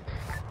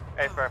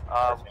 Hey, fair.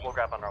 We'll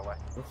grab on our way.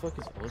 What the fuck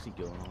is Ozzy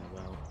going on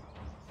about?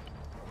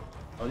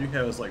 All you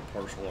have is like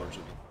partial arms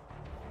of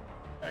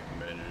back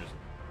advantages.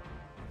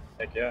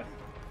 Heck yeah.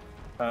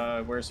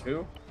 Where's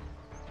who?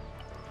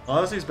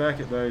 Ozzy's back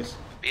at base.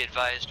 Be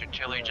advised,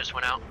 artillery just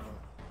went out.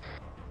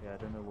 Yeah, I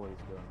don't know what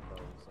he's going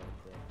about.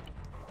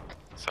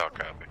 It's So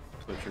copy.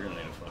 But you're gonna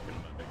need a fucking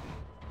medic.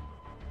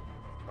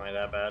 Am I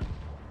that bad?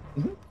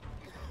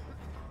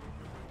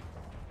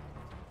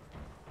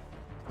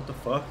 What the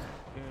fuck?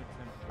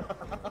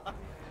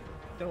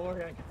 Don't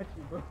worry, I got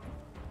you, bro.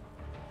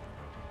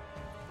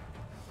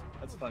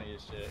 That's funny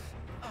as shit.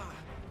 I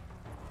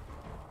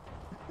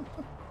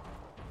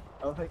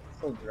don't think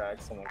still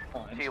drag someone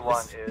conscious.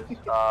 T1 is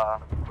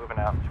moving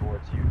out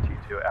towards you,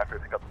 T2, after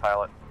we pick up the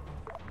pilot.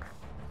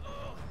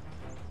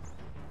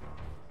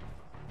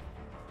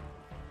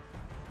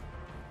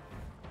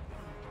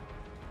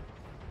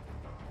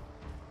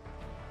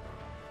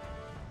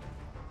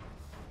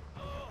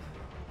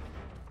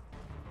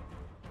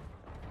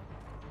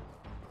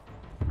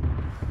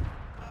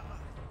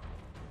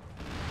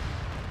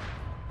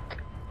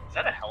 Is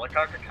that a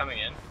helicopter coming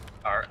in?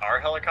 Our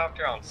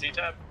helicopter on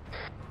C-Tab?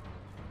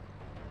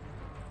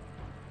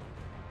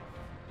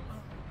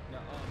 No,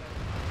 oh no.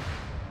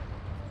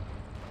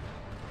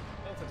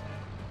 That's a tank.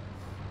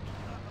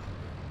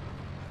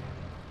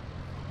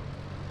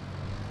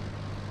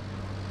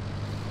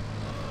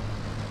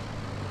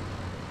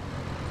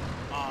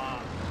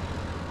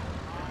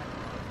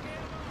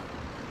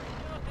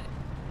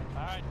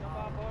 Alright, come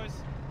on, boys.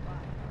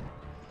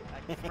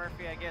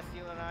 Murphy, I guess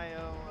you and I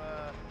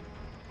owe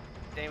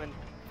Damon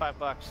 $5.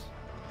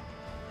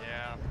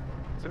 Yeah.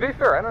 To be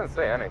fair, I didn't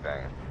say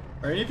anything.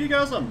 Are any of you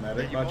guys on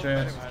medic by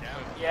chance?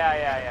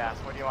 Yeah.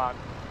 What do you want?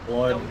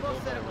 Blood.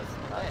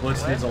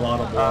 Blitz needs a lot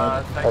of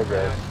blood.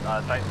 Okay.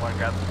 Titan 1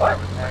 grab the fire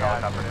with the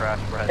helicopter crash.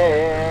 We're heading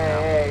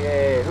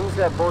Hey, who's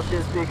that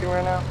bullshit speaking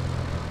right now?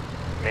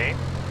 Me?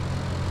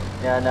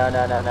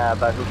 No,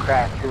 but who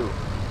crashed who?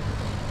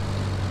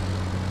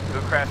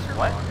 Who crashed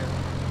what?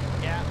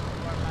 Yeah,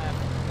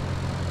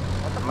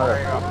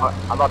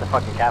 I'm about to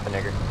fucking cap a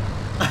nigger.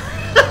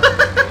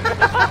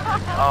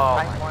 Oh,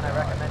 One, I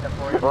recommend a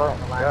 40. Well,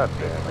 God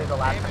Basically the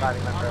last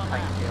surviving member of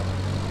Titan Shield.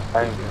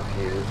 I'm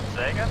confused.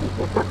 say again?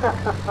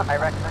 I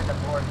recommend a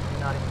 4. Do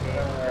not engage.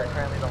 You're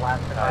currently the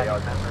last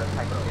surviving member of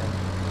Titan Shield.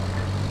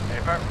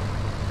 Hey, fair.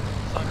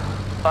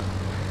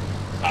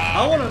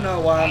 I want to know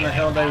why in the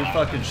hell they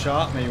fucking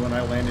shot me when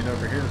I landed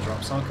over here to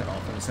drop sunken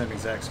off in the same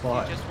exact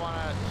spot. You just want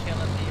to chill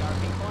at the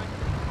RP point?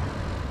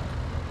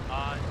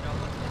 No,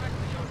 let's go back to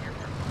the show here.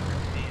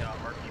 The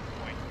RP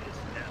point is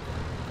death.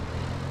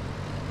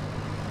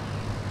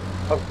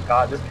 Oh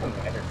god, this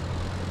commander's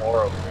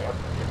horrible.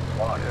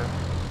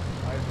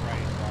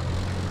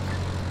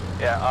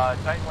 Yeah,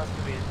 Titan wants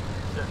to be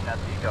sitting at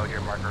the go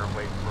here marker and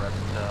wait for us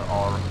to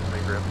all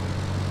regroup.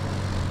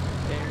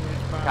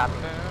 Copy.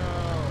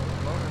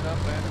 Loaded up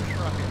and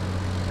trucking.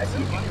 I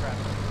see.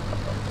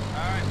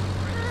 Alright, let's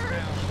bring this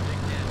down. Big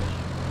damage.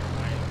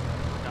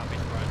 Not be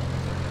surprised.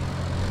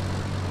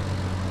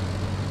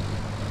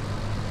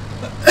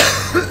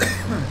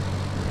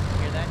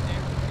 Hear that, dude?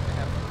 We're gonna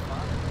have some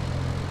fun.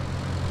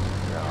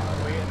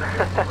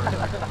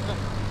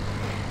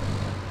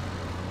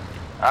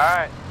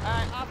 Alright.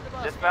 Alright, off the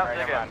bus.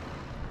 Dismount again.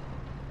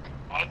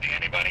 Ozzy,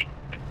 anybody?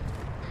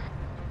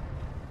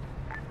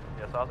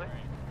 Yes, Ozzy?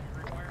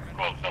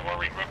 Cool, so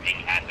we're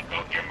regrouping at the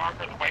go here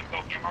marker, the white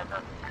go here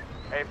marker.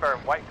 Hey, firm,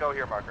 white go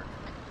here marker.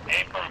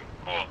 Hey, firm,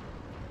 cool.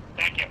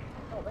 Thank you.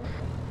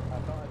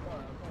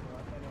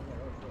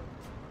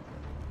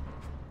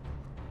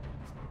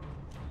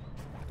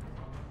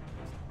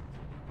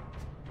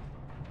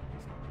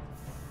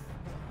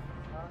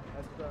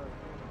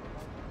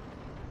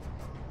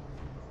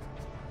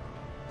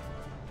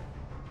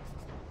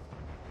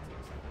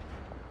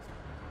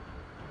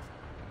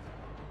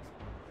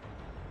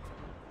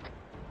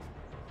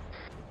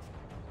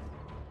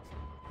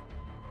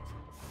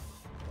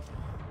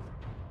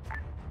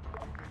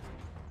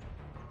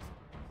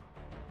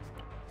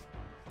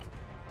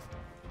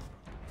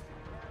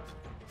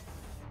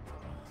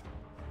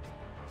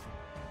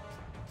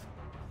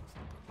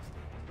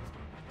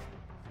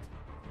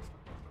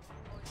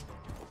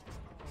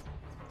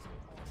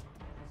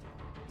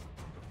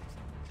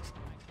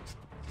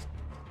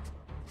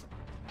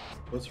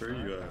 What's where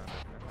you at?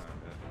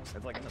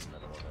 It's like in the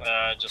middle of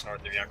it. Just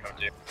north of Yonkon,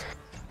 too.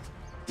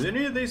 Do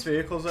any of these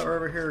vehicles that are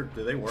over here,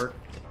 do they work?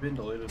 They've been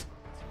deleted.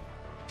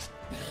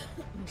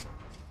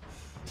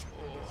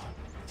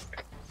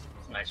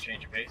 It's a nice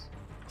change of pace.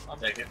 I'll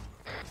take it.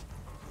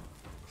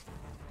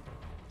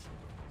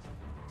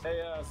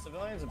 Hey,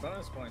 civilians and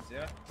bonus points,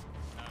 yeah?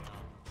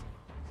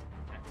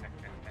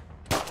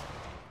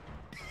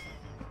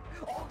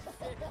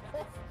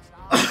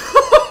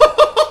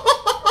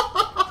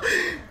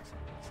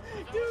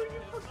 Dude,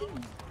 you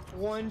fucking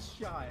one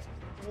shot,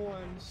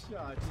 just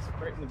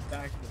right in the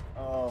back of the.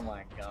 Oh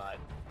my god.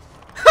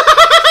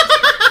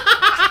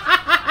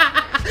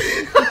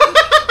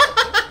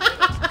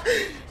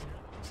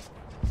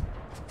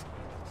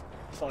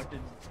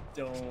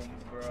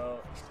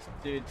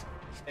 Dude,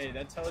 hey,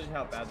 that tells you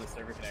how bad the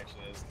server connection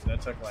is.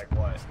 That took like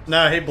what?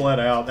 Nah, he bled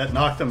out. That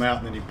knocked him out,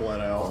 and then he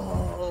bled out.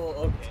 Oh,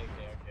 okay.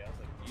 I was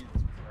like,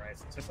 Jesus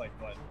Christ. It took like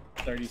what,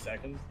 30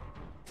 seconds?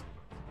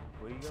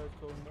 What are you guys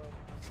talking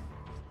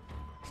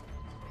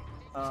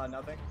about?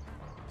 Nothing.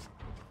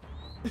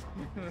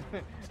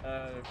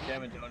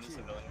 Gamma Jones is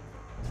civilian.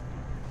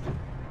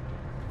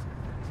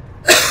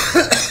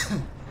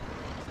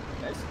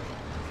 Nice.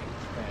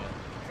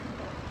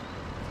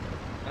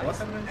 What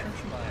kind of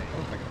infection?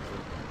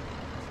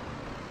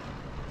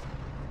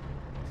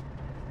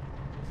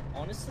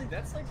 Honestly,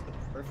 that's like the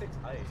perfect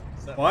height.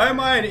 Why am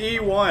I an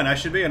E1? I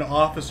should be an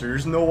officer.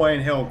 There's no way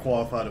in hell I'm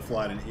qualified to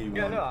fly an E1.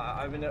 Yeah, no,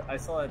 I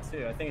saw that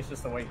too. I think it's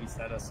just the way he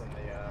set us in the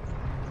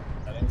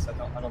settings. I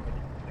don't think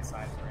he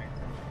signed for rank.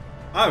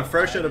 I'm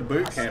fresh out of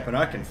boot camp and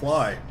I can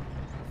fly.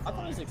 I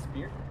thought it was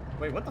experienced.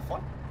 Wait, what the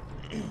fuck?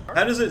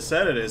 How does it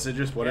set it? Is it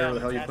just whatever the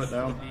hell you put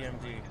down?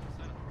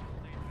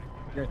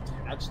 You're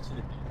attached to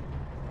the BMD.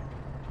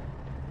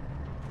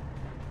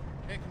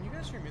 Hey, can you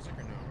guys hear music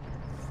or no?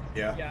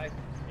 Yeah.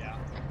 Yeah.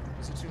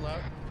 Is it too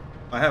loud?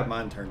 I have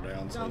mine turned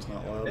down, so it's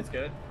not loud. It's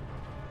good.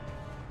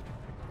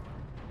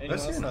 Did I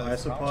see an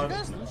isopod? Did you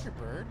guys lose your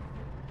bird?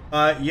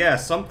 Yeah,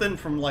 something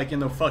from like in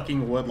the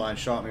fucking woodline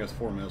shot me with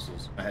 4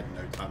 missiles. I had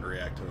no time to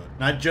react to it.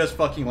 And I just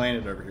fucking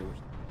landed over here, which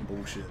is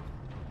bullshit.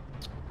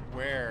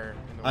 Where?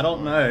 In the I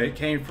don't know. It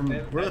came from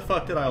where the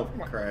fuck did I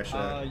crash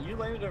at? You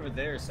landed over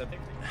there, so I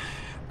think.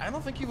 I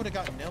don't think you would have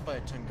gotten nailed by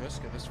a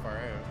Tunguska this far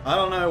out. I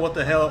don't know what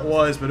the hell it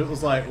was, but it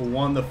was like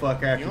one the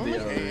fuck after the only the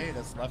other. AA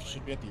that's left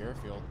should be at the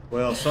airfield.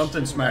 Well,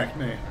 something smacked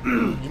me.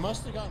 You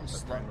must have gotten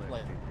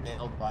like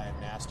nailed by a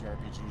nasty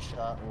RPG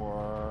shot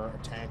or a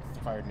tank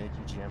fired an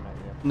AQGM at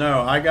you. No,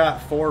 I got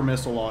 4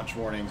 missile launch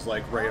warnings,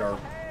 like radar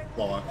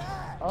launch.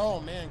 Oh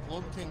man,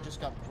 Globe King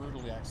just got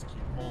brutally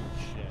executed. Holy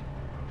shit.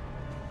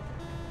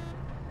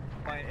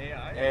 By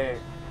AI? Hey,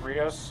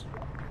 Rios.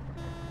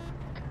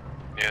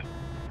 Yeah.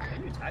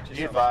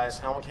 Be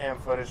advised, helmet cam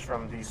footage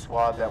from the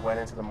squad that went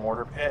into the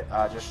mortar pit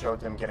just showed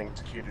them getting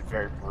executed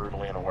very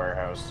brutally in a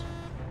warehouse.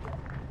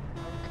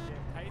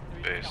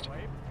 Based.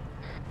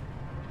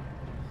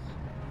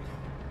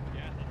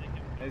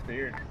 It's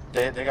weird.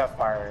 They got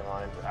firing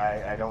lines.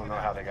 I don't know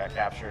how they got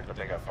captured, but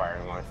they got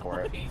firing line for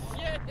it.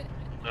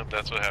 Nope,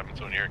 that's what happens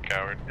when you're a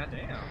coward.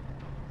 Goddamn.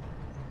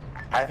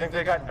 I think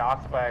they got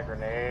knocked by a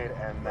grenade,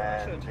 and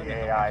then the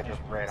AI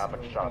just ran up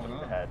and shot them in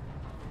the head.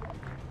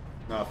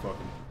 Nah,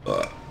 fucking.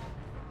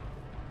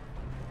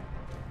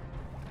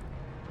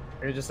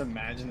 Or just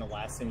imagine the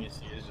last thing you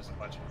see is just a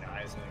bunch of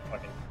guys in a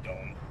fucking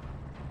dome.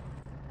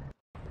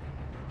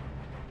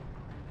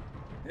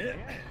 Yeah,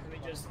 let me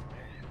just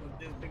put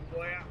this big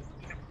boy out.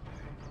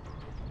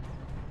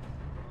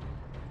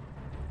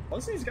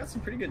 Honestly, he's got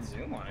some pretty good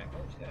zoom on it.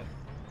 Oh shit.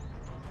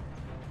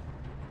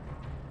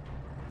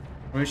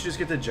 We should just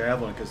get the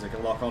javelin because they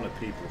can lock onto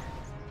people.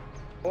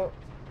 Well,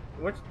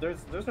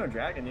 there's no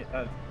dragon.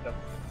 The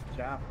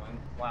javelin.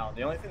 Wow,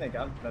 the only thing they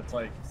got that's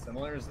like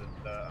similar is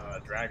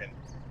the dragon.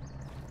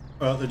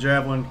 Well, the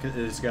javelin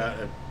has got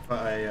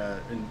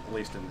at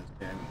least in this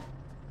game,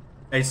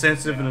 a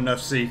sensitive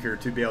enough seeker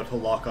to be able to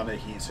lock on a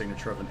heat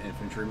signature of an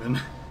infantryman.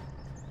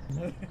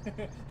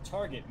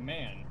 Target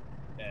man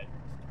dead.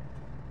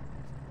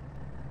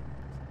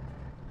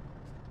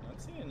 I'm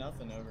seeing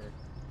nothing over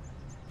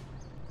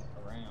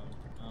around.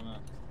 I don't know.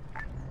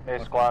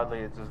 Hey, squad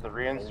leads, is the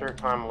reinsert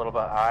time a little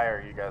bit high, or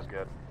are you guys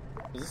good?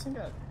 Does this thing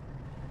got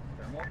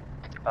thermal?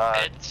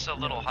 It's a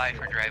little high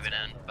for driving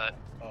in, but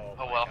oh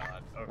well.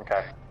 God.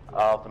 Okay.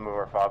 I'll have to move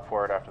our fog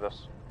forward after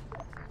this.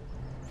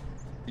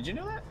 Did you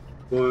know that?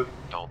 What?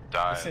 Don't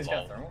die. This thing's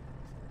got thermal?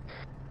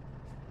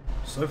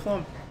 So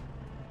fun.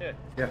 Yeah.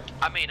 Yeah.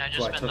 I mean, I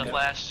just spent the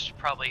last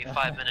probably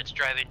 5 minutes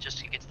driving just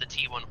to get to the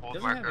T1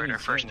 hold marker in our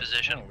first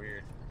position. It's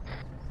weird.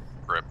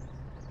 Rip.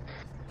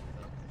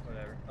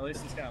 Whatever. At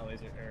least it's got a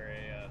laser or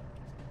a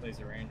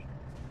laser range.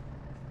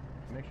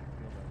 Makes you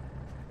feel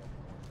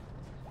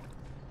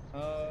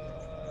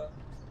better.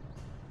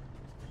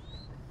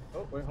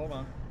 Oh wait, hold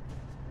on.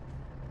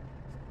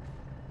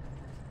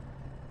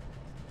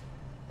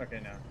 Okay,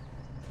 now.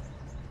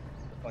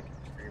 The fucking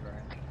tree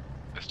branch.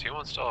 Is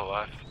T1 still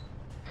alive?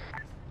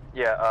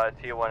 Yeah,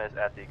 T1 is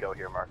at the go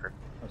here marker.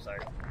 I'm sorry.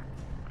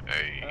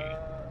 Hey.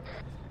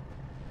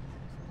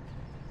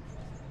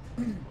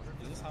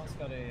 Does this house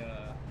got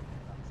a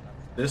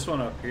This one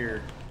up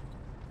here.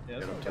 Yeah,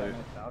 this one's got a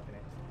nice balcony.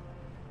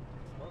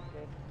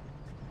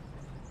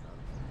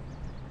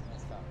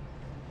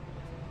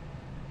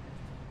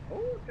 Oh,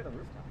 it's got a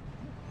rooftop.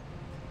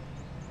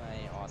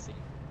 Hey, Aussie.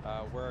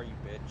 Where are you,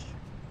 bitch?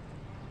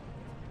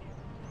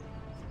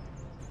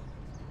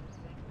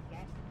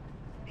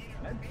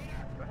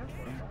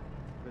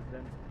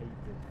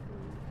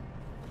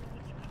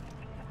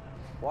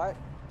 What?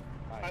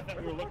 I thought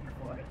we were looking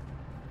for it.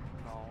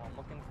 No, I'm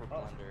looking for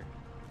Blender.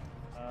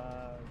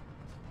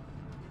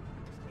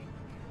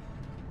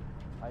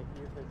 I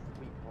hear his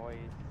sweet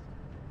voice.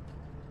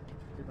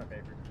 He's my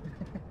favorite.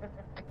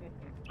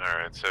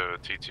 Alright, so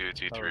T2,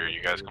 T3, are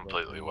you guys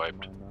completely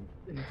wiped?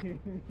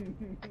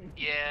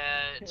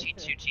 Yeah,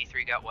 T2,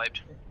 T3 got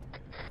wiped.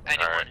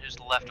 Anyone who's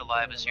left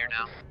alive is here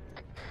now.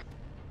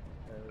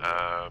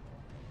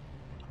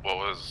 What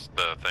was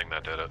the thing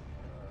that did it?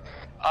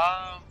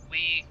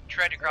 We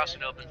tried to cross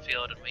an open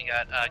field and we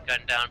got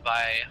gunned down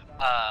by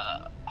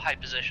high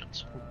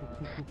positions.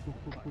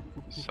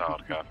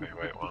 Solid copy.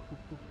 Wait one.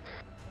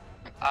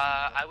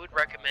 I would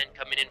recommend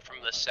coming in from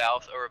the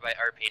south over by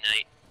RP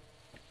Knight.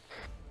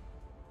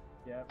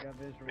 Yeah, I've got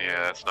visual.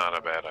 Yeah, it's not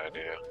a bad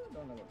idea.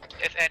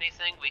 If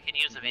anything, we can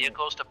use the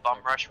vehicles to bum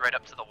rush right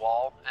up to the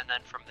wall and then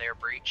from there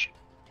breach.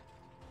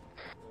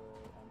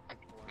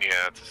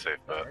 Yeah, it's a safe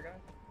bet.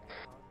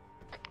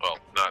 Well,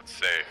 not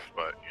safe,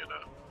 but you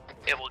know.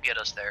 It will get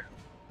us there.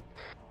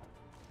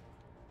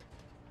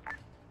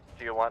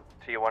 Do you want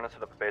T1 to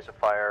set up a base of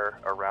fire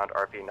around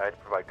RP Knight to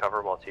provide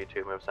cover while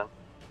T2 moves in?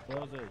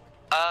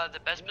 The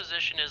best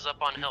position is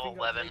up on Hill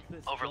 11,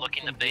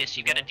 overlooking the base.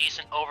 You get a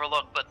decent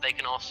overlook, but they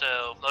can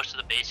also, most of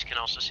the base can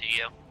also see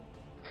you.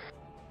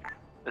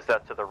 Is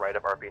that to the right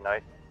of RP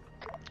Knight?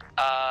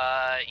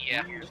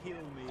 Yeah.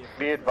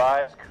 Be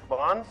advised,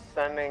 Bond's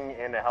sending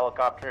in a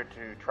helicopter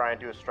to try and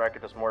do a strike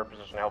at this mortar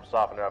position to help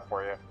soften it up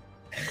for you.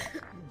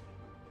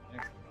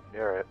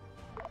 You're right.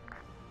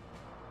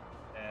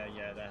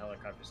 Yeah, that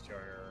helicopter's to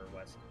our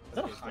west. Is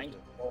that a hind?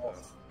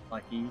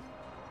 Lucky.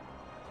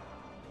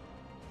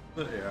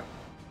 Yeah.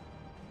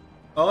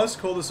 Oh, that's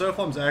cool. The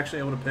SOFOM's actually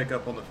able to pick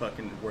up on the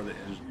fucking where the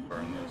engines are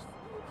in this.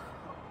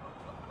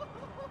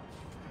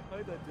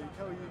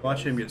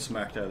 Watch him get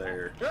smacked out of the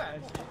air.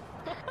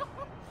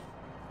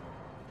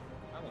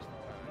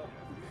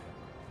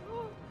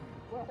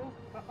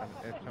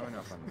 It's showing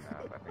up on the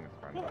map. I think it's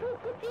friendly.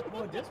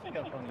 Well, it does pick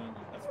up on the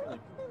engine. That's really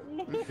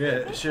cool.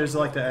 Yeah, it shows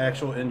like the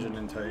actual engine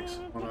intakes.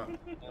 Hold on.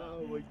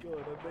 Oh my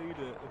god, I made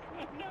it.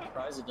 I'm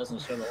surprised it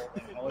doesn't show the whole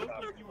thing.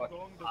 Helicopter fucking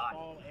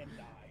hot.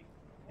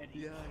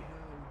 Yeah, I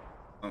know.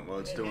 Oh, well,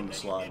 it's doing the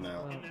slide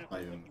now.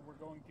 Not even. We're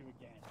going to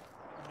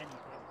again.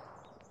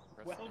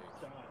 Well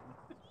done.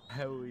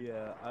 Hell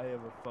yeah, I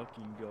am a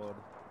fucking god.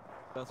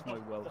 That's my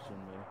Welsh in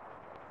me.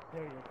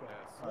 There you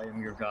go. I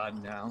am your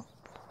god now.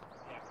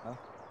 Huh?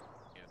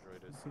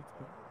 Android is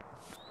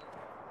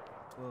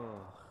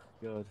oh,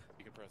 god.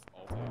 You can press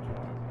Alt H and it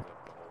opens up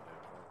the whole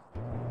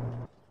damn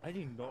thing. I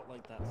do not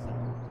like that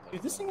sound.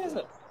 Dude, this thing has a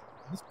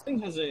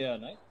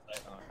night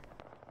sight on it.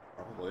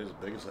 Probably as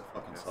big as that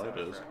fucking site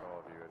is. All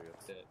of you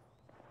idiots.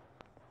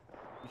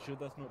 You sure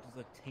that's not just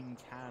a tin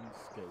can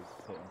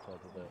scope put on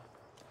top of it?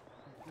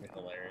 It's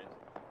hilarious.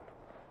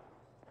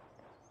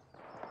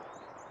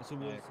 So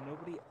was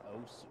nobody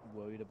else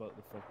worried about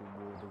the fucking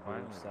wall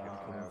sound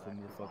coming from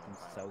the fucking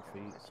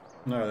southeast?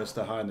 No, that's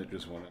the hind that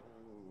just won it.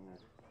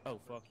 Oh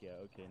fuck yeah,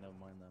 okay, never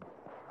mind then.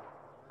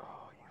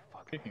 Oh, you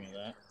fucking Speaking of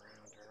that.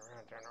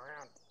 Turn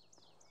around.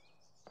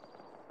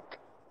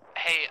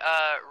 Hey,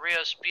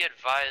 Rios, be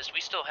advised, we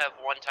still have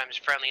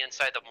 1x friendly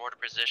inside the mortar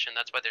position.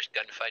 That's why there's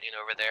gunfighting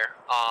over there.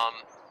 Oh.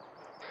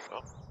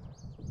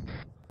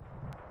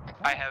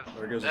 I have.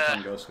 There goes the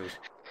Tunguskis.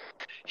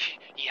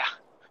 Yeah.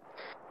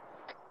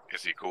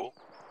 Is he cool?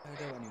 I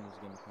doubt anyone's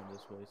gonna come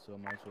this way, so I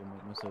might as well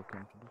make myself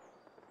comfortable.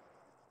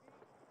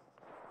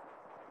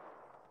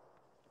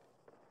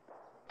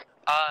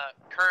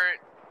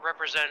 Current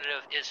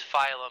representative is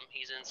Phylum.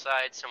 He's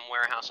inside some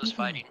warehouses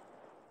fighting.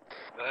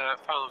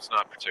 Phylum's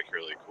not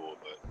particularly cool,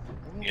 but,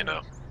 you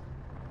know.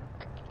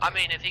 I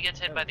mean, if he gets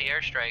hit by the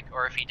airstrike,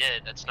 or if he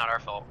did, that's not our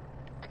fault.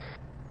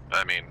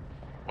 I mean,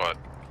 what?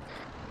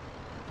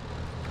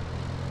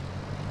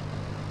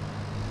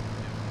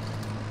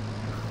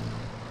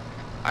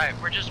 Alright,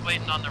 we're just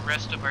waiting on the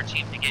rest of our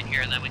team to get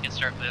here, and then we can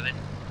start moving.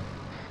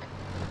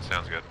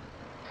 Sounds good.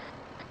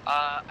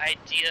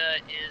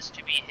 Idea is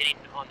to be hitting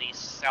on the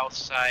south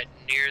side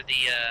near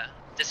the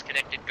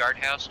disconnected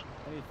guardhouse.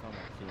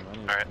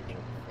 Alright.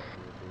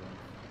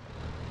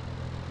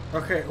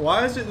 Okay,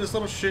 why is it this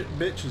little shit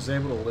bitch is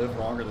able to live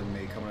longer than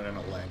me coming in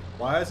a lane?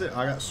 Why is it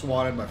I got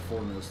swatted by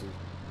 4 missiles?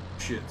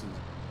 Shit is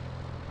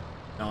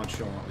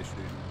nonchalantly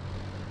shooting.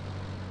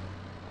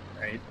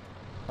 Right.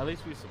 At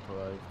least we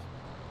survived.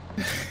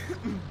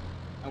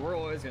 And we're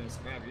always gonna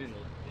survive usually.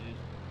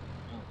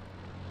 Oh.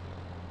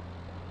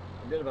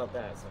 I'm good about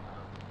that somehow.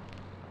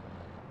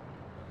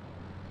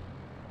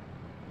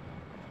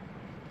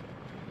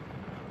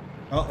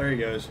 Oh, there he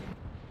goes.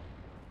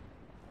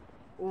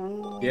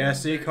 Ooh. Yeah,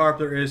 see, Carp,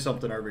 there is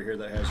something over here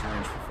that has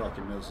range for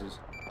fucking missiles.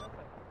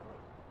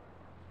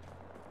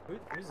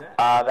 Who's that?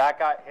 That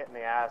got hit in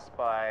the ass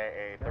by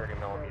a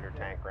 30mm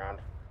tank round.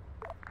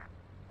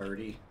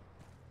 30.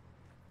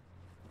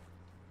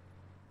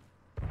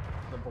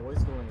 The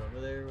boys going over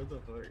there? What the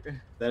fuck?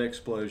 That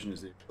explosion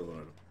is the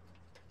equivalent of.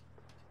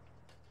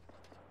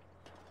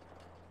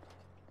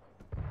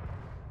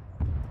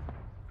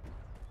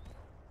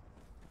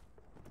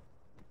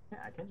 Yeah,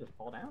 I can just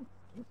fall down.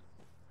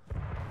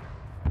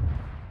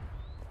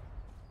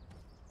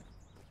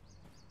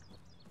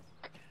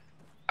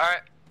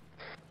 Alright.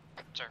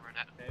 Sorry, we're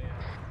not. Hey, are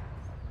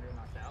you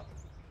knocked out?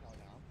 Oh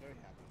no, I'm very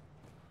happy.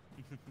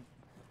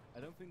 I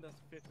don't think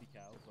that's 50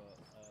 cow, but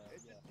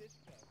yeah.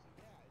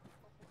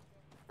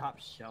 Stop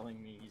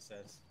shelling me, he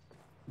says.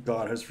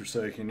 God has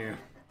forsaken you.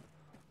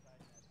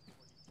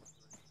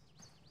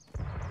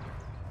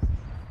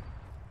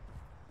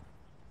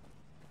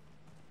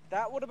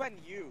 That would have been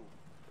you.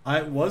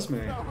 It was me.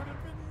 That would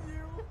have been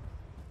you.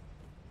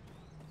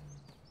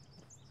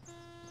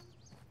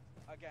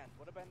 Again,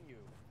 would have been you.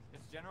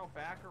 It's General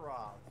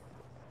Bakarov.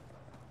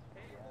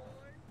 Hey,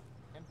 boy.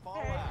 And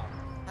Fallout.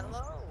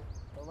 Hello.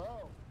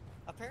 Hello.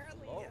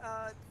 Apparently,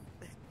 Hello.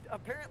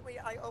 apparently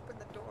I opened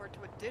the door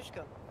to a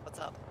dishka. What's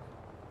up?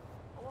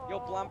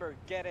 Yo, Blumber,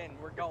 get in.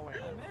 We're going.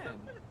 I'm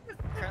in.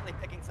 Currently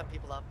picking some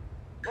people up.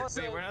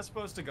 Wait, we're not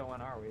supposed to go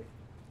in, are we?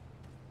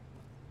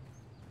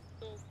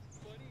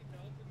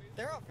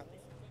 They're all friendly.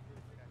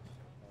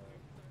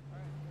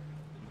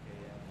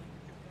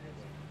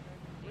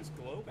 Where's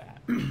Globe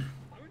at?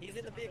 He's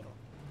in the vehicle.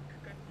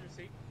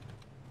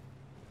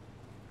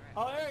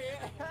 Oh, there he is!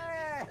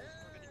 Hey! We're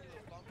gonna do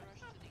a bum rush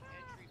to the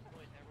entry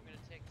point, and we're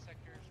gonna take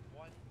sectors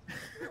 1.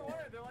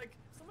 They're like,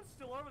 someone's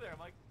still over there. I'm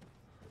like,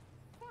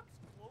 where the fuck's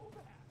Globe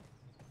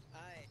at?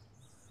 Alright,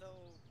 so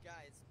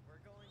guys,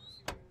 we're going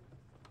to.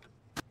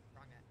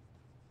 Wrong net.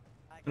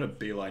 I'm gonna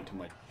beeline to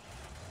my.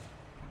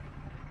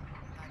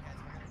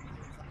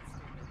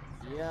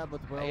 Yeah,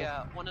 but well. Hey,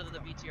 one of the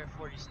BTR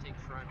 40s take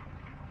front.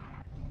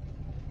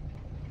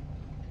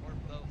 Or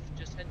both.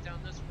 Just head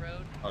down this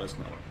road. Oh, that's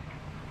not it.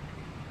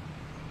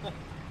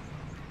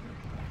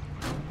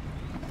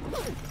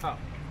 Oh,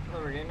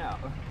 what are we getting out?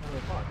 What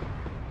the fuck?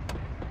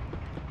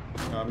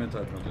 I'm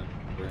inside front end.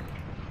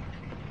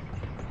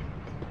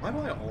 Why do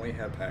I only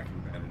have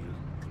packing bandages?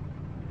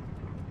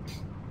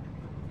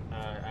 I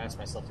ask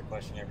myself the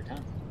question every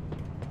time.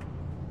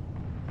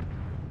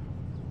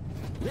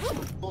 A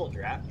little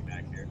drafty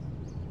back here.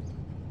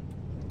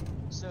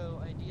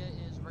 So, idea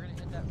is we're gonna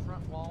hit that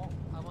front wall.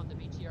 I want the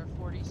BTR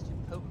 40s to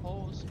poke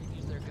holes and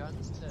use their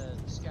guns to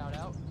scout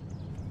out.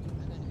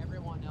 And then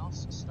everyone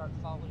else start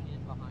following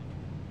in behind.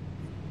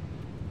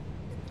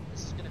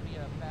 This is gonna be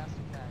a fast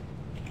attack.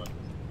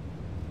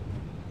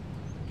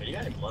 Are you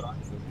got any blood on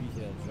you? So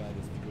BTR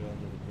drivers figure out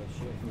the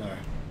pressure.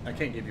 No, I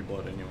can't give you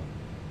blood anyway.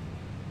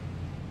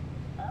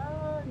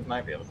 You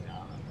might be able to. I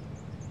don't know.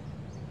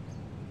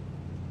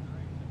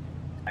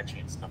 I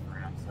changed stuff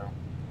around, so.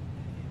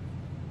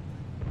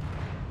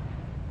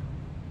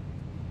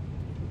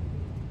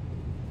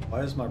 Why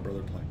is my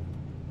brother playing?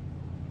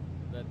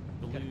 That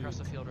blue Get across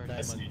the field right now.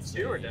 Destiny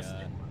 2 or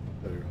Destiny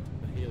 1? Who?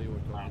 The hill you were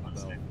talking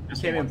about. You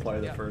can't even play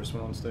the first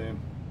one on Steam.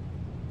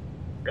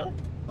 Really?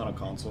 Not on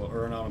console,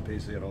 or not on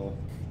PC at all.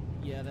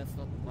 Yeah, that's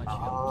not much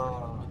help,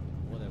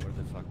 but whatever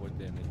the fuck, we're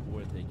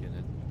taking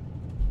it.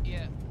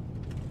 Yeah.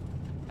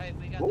 Hey,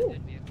 we got the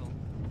dead vehicle.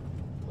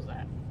 What was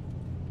that?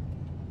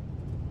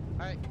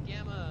 Alright,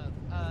 Gamma,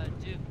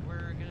 Duke,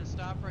 we're gonna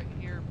stop right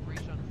here,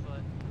 breach on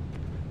foot.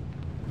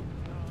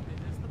 Is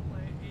this the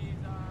place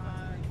he's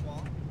on?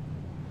 Wall.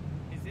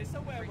 Is this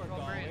where Breach we're wall,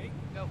 going? Brandon,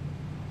 go.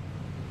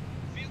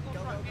 Vehicle Go,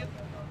 front, go, go, vehicle.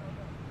 go, go,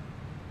 go.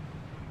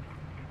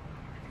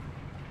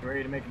 You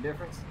ready to make a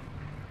difference?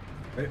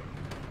 Hey,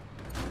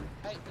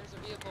 Hey, there's a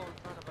vehicle in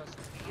front of us.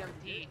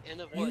 EMP in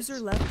the woods.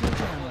 User left your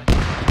channel.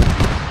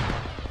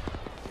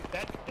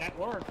 That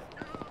worked.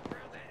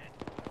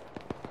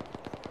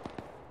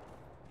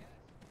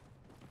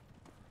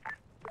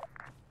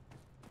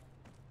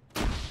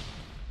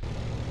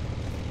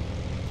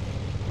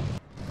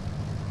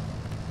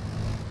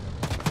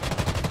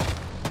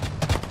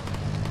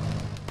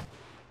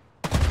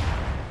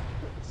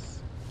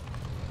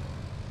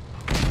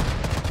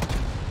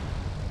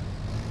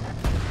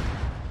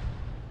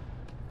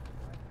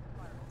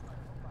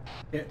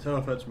 can't tell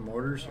if that's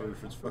mortars or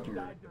if it's fucking.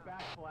 Died to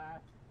backflash.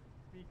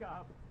 Speak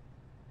up.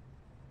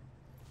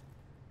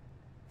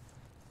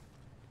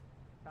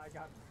 I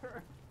got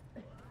burned.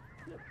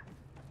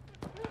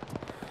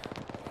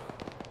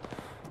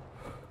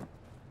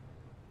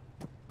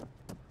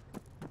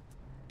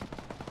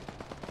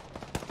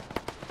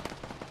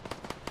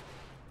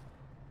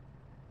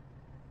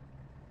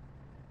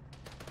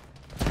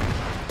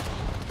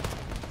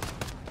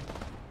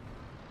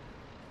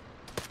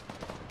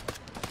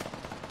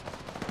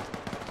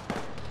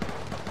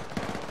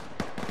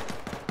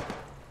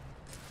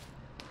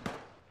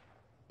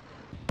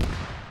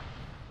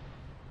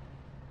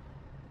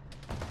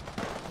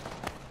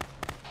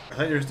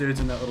 I think there's dudes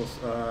in that little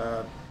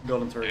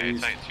building to our Hey,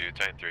 east. Titan 2,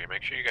 Titan 3,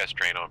 make sure you guys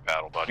train on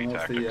battle buddy Off the,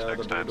 tactics the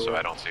next time blue so door.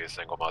 I don't see a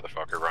single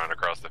motherfucker run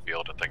across the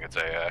field and think it's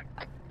AI.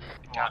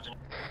 Gotcha.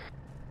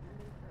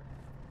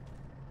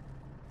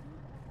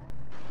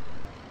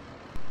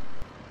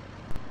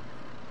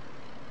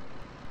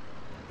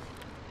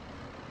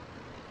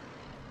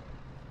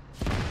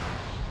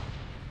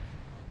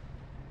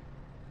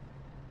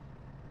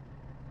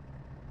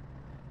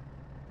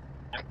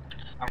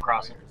 I'm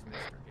crossing.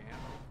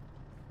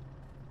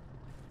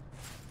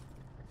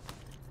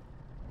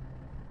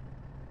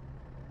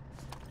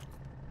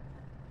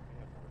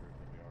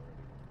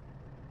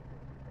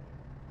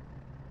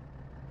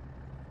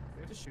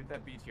 We have to shoot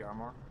that BTR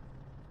more.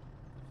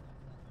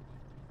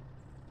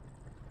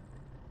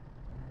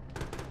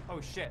 Oh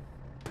shit.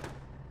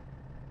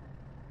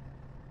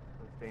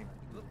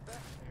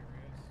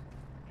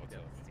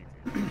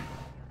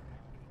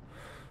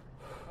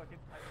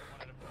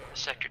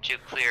 Sector 2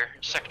 clear.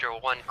 Sector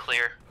 1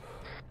 clear.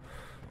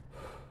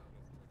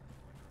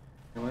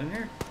 Go in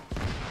here? I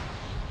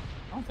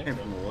don't think Came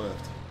so. from the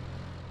left.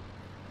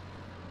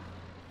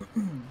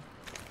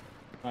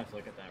 I have to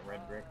look at that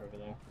red brick over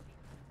there.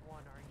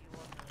 One, are you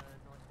on the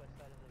northwest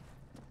side of the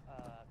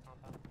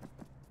compound?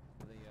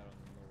 They are on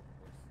the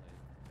northwest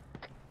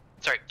side.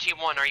 Sorry,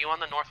 T1, are you on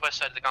the northwest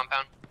side of the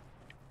compound?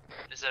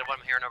 Is that what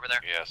I'm hearing over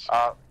there? Yes.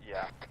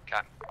 Yeah.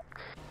 Okay.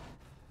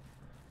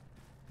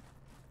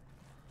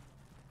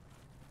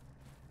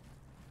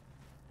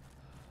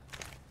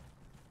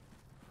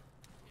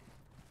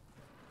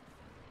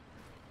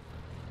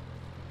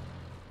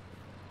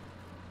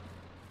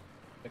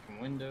 Checking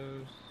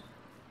windows.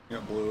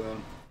 Got blue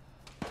in.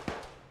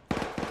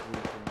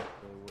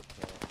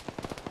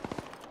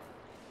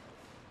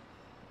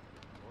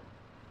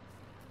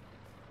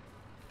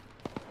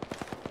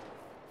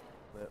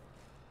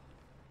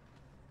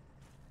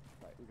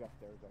 Right, we got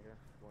stairs right here.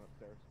 Going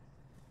upstairs.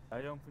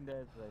 I don't think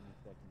there's any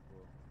second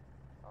floor.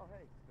 Oh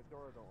hey, the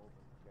door don't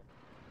open. Okay.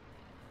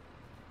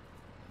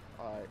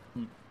 Alright.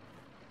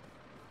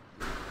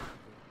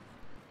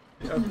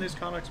 You open these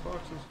Connex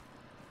boxes?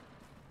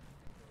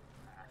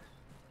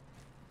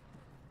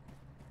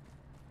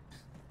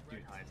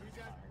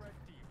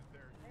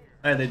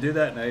 Hey, they do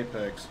that in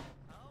Apex.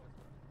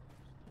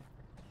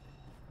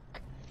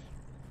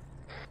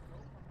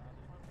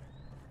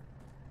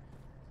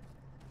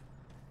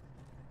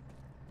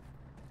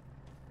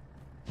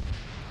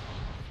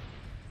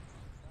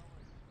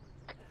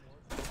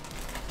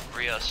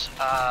 Rios,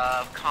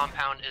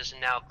 compound is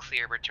now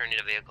clear, returning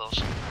to vehicles.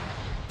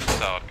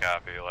 Solid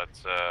copy.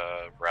 Let's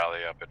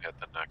rally up and hit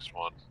the next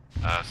one.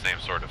 Same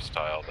sort of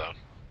style though.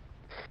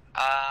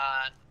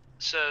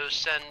 So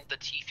send the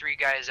T3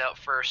 guys out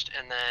first,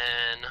 and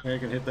then Yeah, you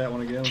can hit that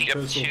one again.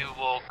 T2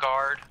 will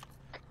guard.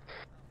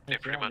 Yeah,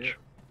 pretty much.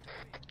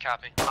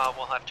 Copy.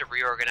 We'll have to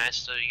reorganize,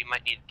 so you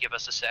might need to give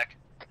us a sec.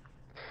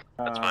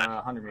 That's fine.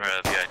 The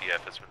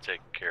IDF has been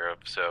taken care of,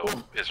 so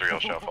Israel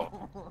shall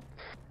fall.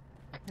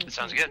 That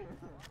sounds good.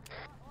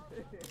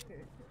 Good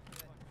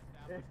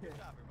job,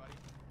 everybody.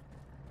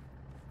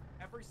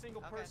 Every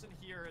single person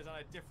here is on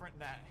a different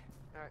net.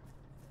 Alright.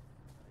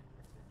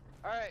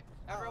 Alright,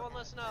 everyone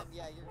listen up.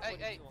 Yeah, you're hey,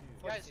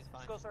 guys, is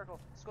fine. Skull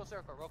circle,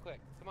 real quick.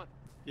 Come on.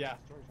 Yeah.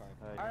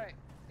 Alright,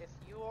 if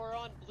you are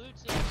on blue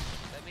team,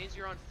 that means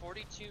you're on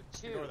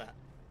 42-2. Ignore that.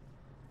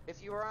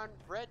 If you are on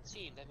red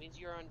team, that means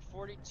you're on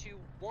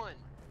 42-1.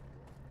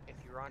 If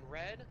you're on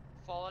red,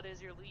 Fallout is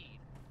your lead.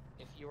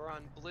 If you are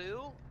on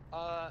blue,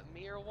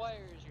 me or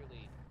Wire is your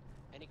lead.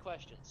 Any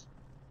questions?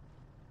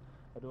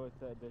 How do I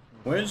set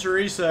additional? When's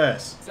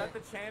recess? Set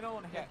the channel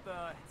and hit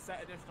the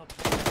set additional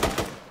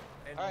channel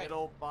in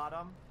middle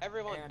bottom.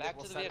 Everyone, and back it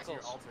will to the set it to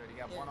your vehicles. alternator.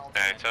 You have one And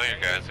I tell you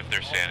guys, if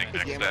they're standing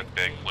next to that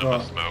big plume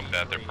of smoke,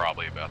 that they're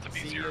probably about to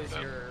be Z zero is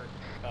them. your,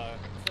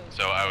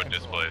 So I would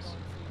displace.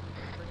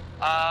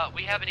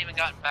 We haven't even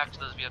gotten back to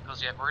those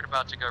vehicles yet. We're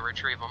about to go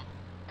retrieve them.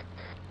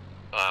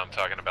 I'm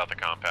talking about the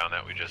compound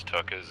that we just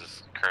took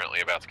is currently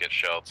about to get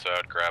shelled, so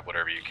I'd grab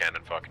whatever you can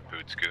and fucking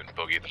boot scoot and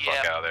boogie the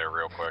fuck out of there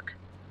real quick.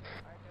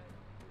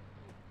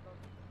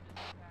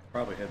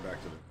 Probably head back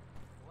to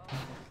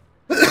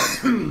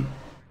the...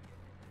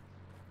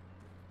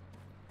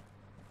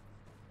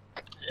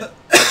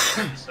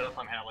 So if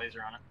I'm had a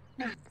laser on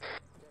it.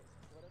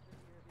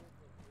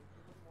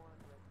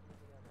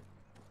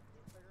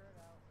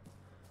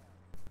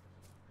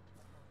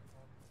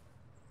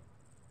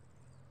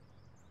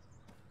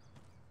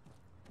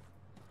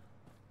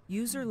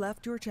 User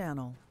left your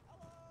channel.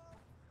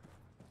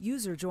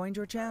 User joined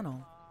your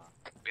channel.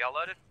 We all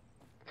loaded?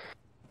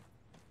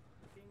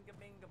 Binga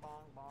binga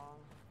bong bong.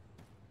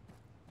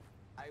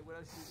 I will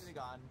shoot the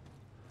gun.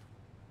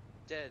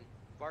 Dead.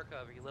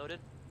 Barkov, are you loaded?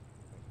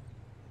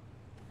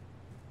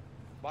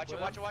 Watch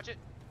it, watch it, watch it.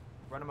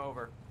 Run him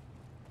over.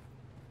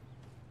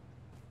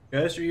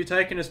 Guys, are you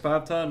taking this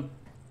 5-ton?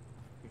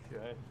 You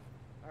should.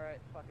 Alright,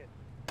 fuck it.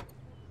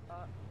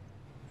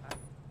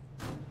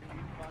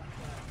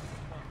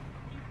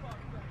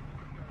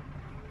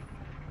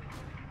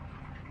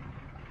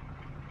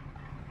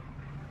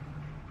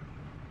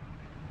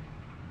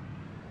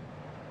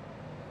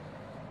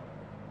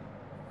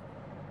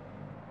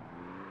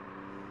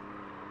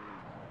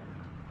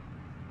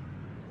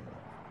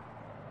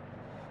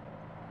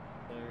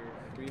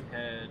 We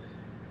head.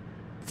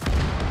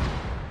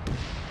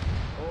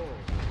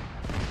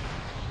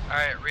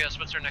 Alright, Rios,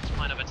 what's our next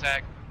plan of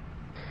attack?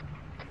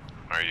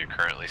 Are you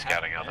currently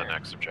scouting out the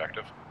next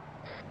objective?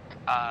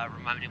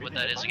 Remind me what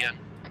that is again.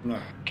 No.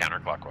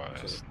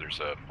 Counterclockwise. There's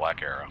a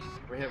black arrow.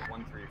 We have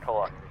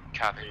 1-3.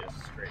 Copy.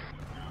 Straight.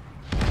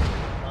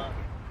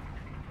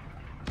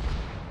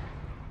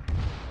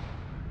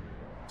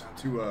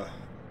 To,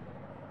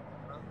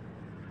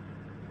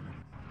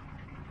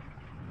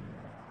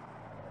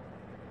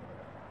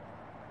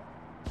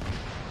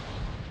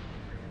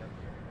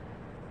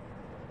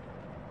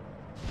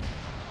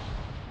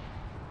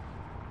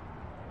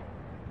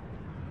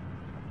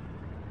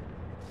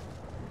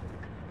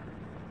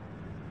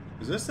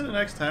 this in the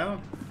next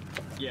town?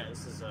 Yeah,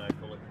 this is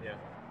cool. Yeah.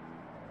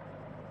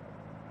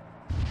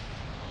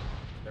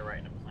 They're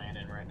writing a plan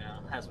in right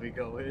now as we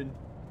go in.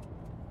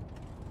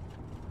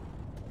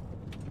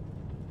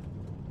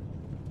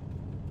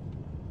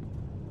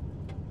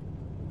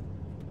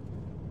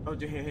 Oh,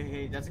 dude,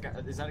 hey, that's a guy.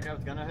 Is that a guy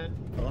with a gun ahead?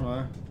 I don't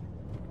know.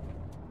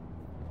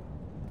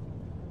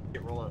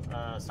 Get roll up.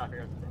 Stop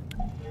here.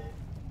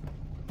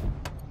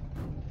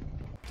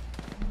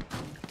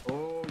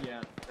 Oh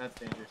yeah, that's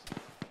dangerous.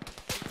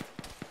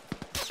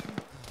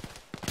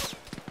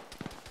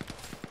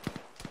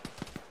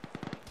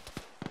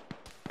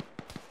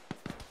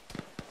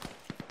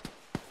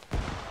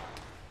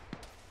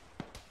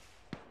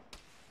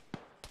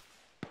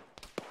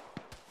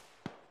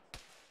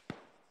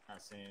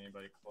 Not seeing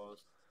anybody close.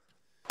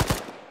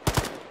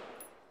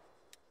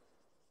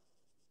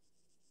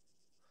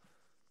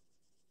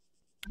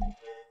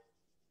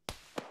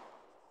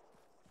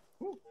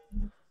 Ooh.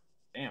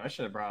 Damn, I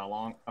should have brought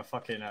along a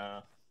fucking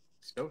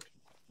scope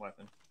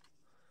weapon.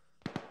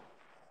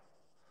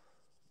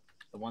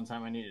 The one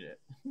time I needed it.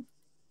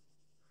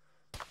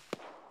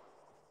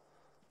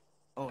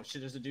 Oh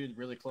shit, there's a dude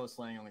really close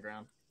laying on the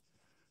ground.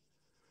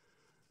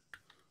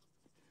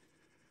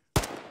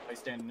 He's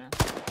standing there.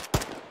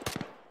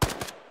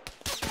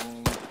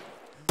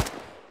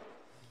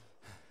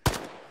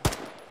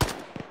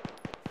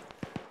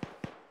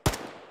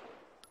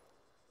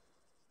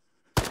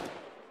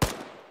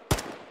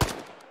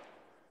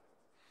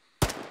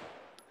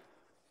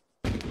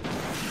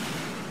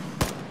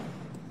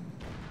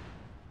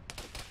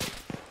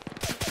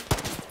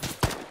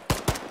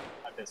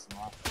 I pissed him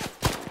off.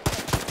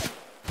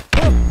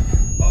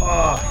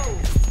 Oh!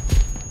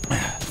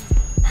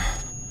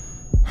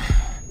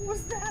 What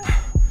was that?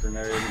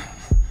 Grenade.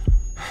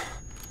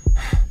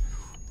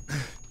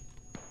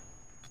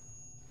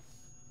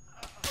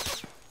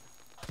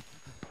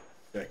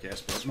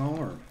 Jackass broke my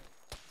arm.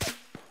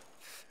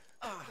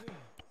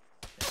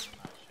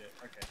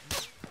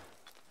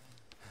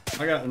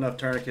 I got enough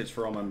tourniquets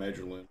for all my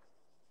major limbs.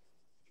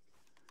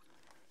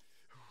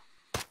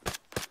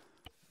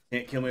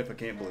 Can't kill me if I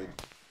can't bleed.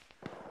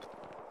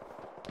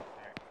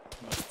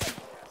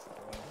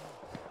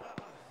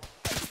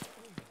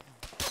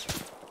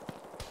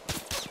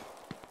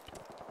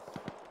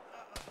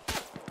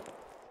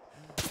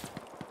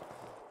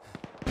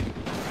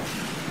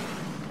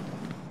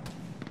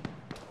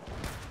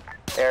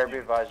 Air, be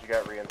advised you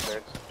got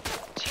reinserts.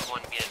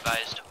 T1 be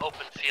advised.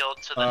 Open field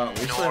to the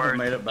We still haven't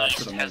made it back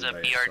to northeast the has a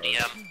main base,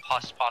 BRDM,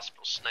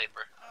 possible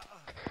sniper.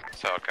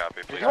 Solid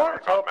copy. Do you want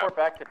to teleport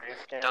back to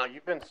base camp?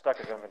 You've been stuck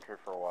as infantry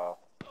for a while.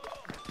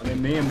 I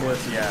mean, me and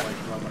Blitz have been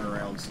like roaming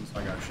around since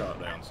I got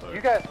shot down, so.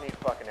 You guys need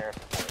fucking air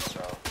support,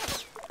 so.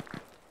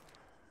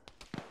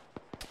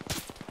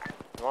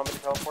 You want me to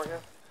teleport you?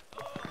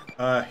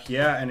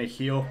 Yeah, and a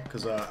heal,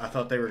 because I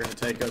thought they were going to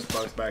take us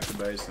both back to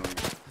base, and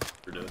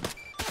we did.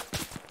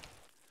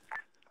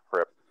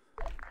 Rip.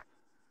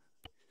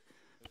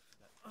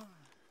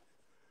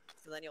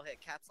 So then you'll hit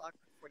caps lock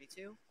for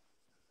 42,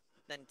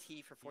 then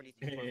T for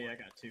 42. Hey, I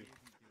got two.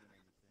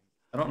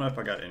 I don't know if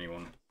I got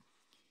anyone.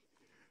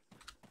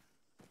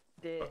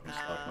 Did,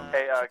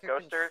 hey,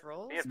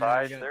 Ghoster, be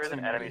advised, there is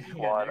an enemy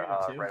squad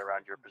right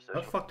around your position.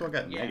 How the fuck do I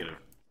got negative?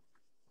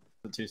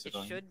 The two It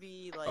should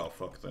be like. Oh,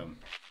 fuck them.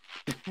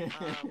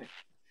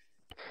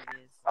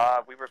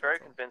 We were very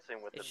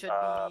convincing with It the should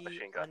be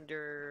machine gun.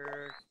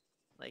 under,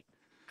 like,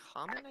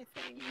 common, I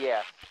think?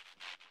 Yes.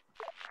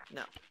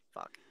 No.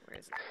 Fuck. Where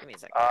is it? Give me a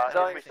second.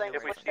 So if we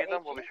see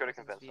them, we'll be sure to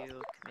convince them.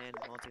 View, command,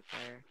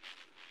 multiplayer.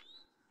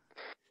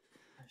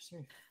 There's so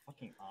many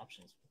fucking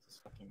options with this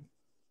fucking.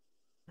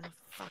 Oh,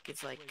 fuck,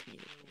 it's like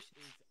communications.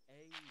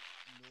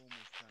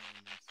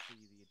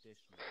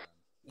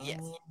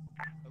 Yes.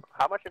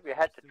 How much have you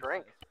had to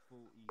drink?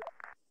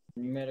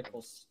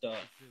 Medical stuff.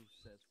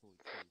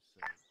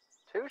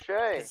 Touche.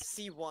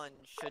 C1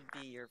 should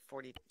be your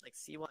 40. Like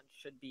C1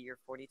 should be your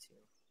 42.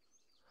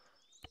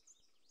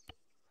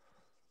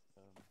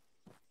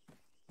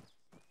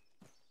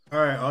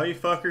 Alright, all you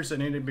fuckers that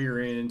need to be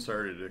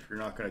reinserted, if you're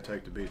not going to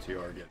take the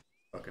BTR, get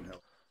fucking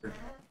help. Ready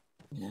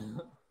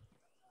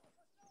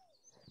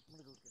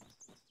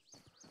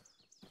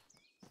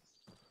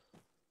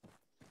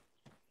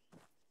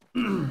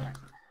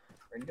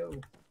to go.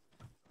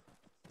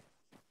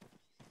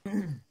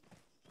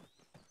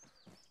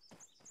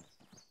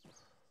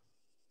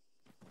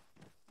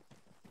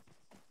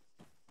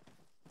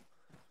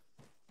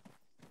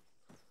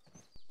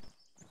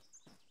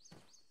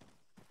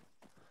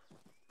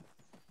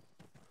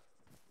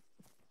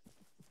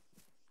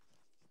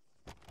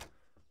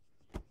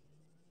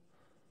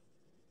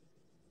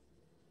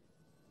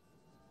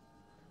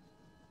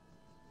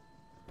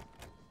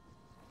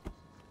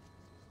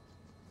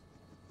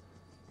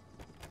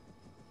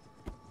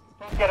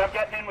 I'm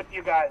getting in with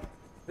you guys.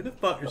 Who the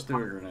fuck just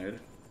threw a grenade?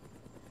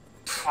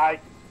 I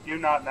do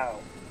not know.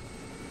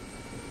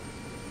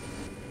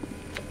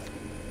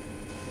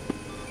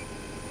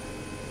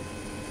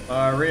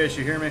 Rios,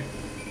 you hear me?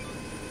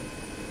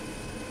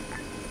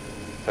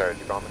 Sorry,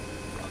 you call me?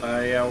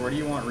 Yeah, where do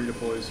you want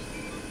redeploys?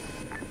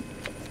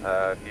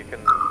 If you can,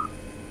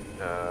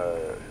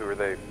 who are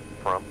they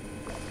from?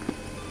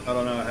 I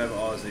don't know, I have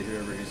Ozzy,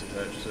 whoever he's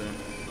attached to.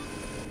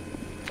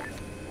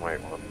 Wait,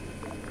 what?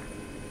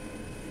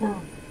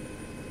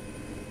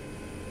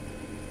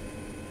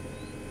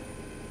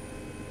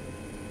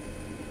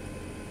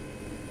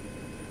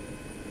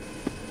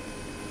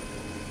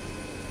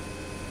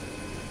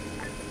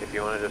 If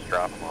you want to just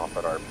drop them off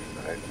at RP,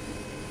 right?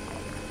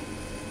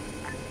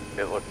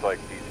 It looks like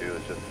D2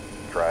 is just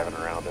driving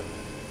around in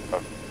a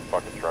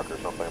fucking truck or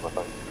something with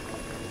them.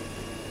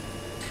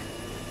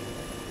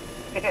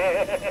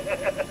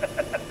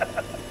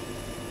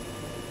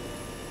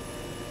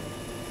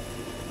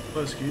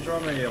 Plus, can you draw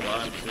me a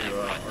line to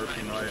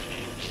RP Night?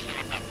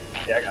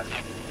 Yeah, I got you.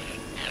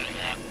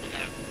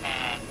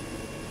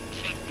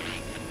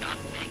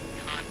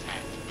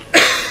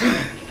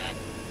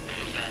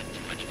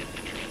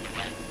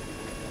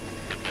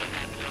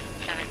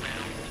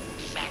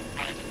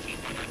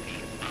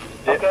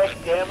 Okay,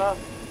 Gamma,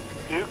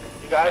 Duke,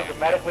 you guys are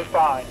medically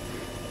fine.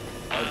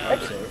 I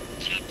hope so.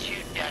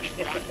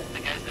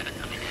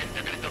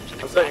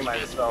 I'm setting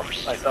myself to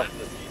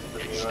the east for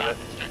the unit.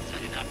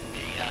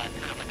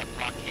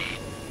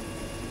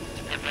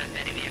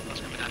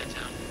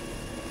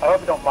 I hope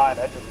you don't mind,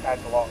 I just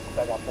tagged along because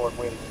I got bored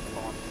waiting to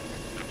spawn.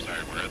 I'm sorry,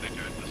 where are they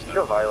doing this stuff?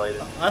 You're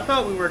violated. I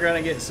thought we were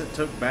gonna get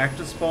took back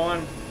to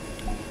spawn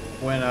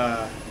when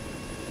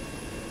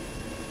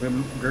we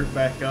grouped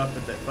back up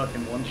at that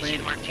fucking one thing,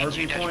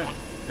 RV point.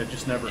 That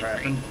just never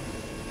happened.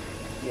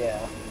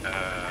 Yeah.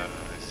 I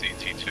see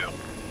T2.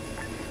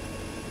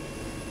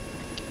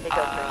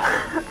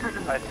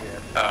 I see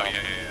it. Oh,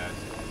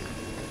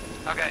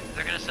 yeah. Okay,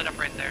 they're gonna set up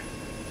right there.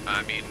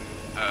 I mean,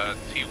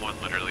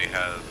 T1 literally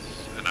has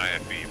an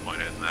IFB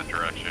pointed in that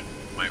direction.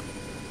 Might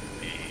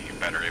be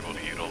better able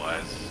to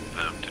utilize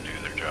them to do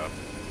their job.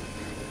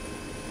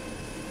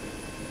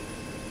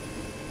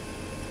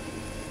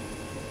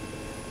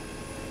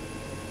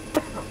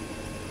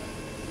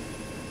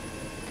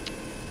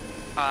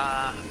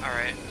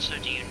 Alright, so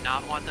do you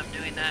not want them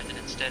doing that and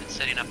instead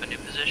setting up a new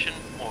position,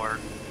 or?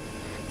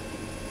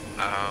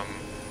 I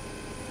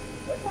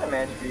can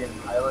imagine being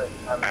a pilot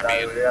having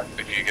diarrhea.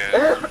 If you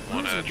guys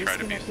want to try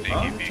to be sneaky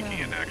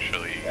peeky and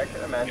actually, I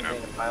can imagine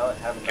being a pilot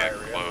having get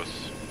diarrhea.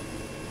 close,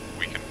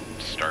 we can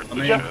start the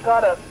You shift.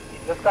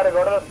 just gotta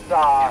go to the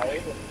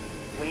side,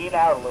 lean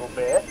out a little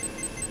bit.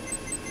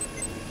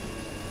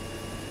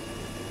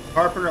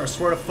 Carpenter, I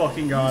swear to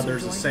fucking God,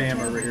 there's a Sam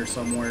over here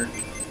somewhere.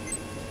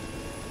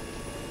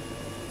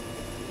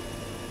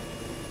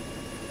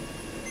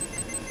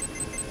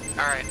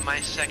 Alright, my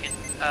second,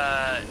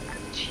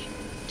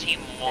 team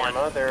 1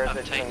 Gamma, there is of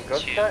a Titan 2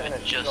 Tunguska and a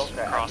just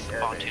Tunguska across the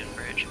air pontoon base.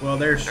 bridge. Well,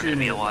 they're gonna shooting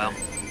be a at while. me.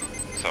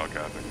 Cell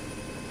copy.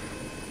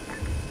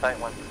 Titan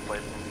 1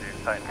 displacement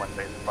to Titan 1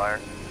 base of fire.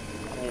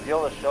 Can you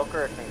deal with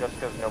Shulker?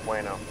 Tunguska's no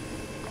bueno.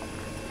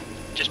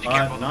 Just be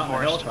careful of the not in a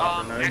forest.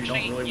 helicopter, no, you don't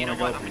Actually, really you know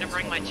wanna what? go I'm gonna for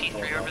bring my this one in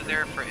a T3 over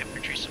there for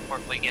infantry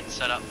support while you get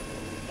set up.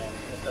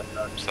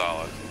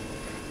 Solid.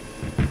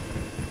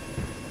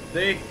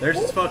 See? There's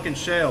his fucking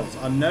shells.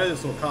 I know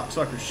this little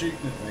cocksucker's shooting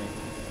at me.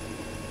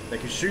 They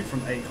can shoot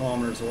from 8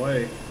 kilometers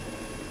away.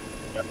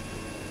 Yep.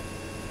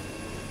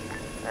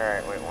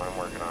 Alright, wait, one, I'm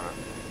working on it.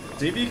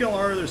 See if you can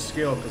lower their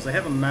skill, because they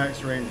have a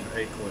max range of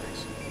 8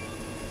 clicks.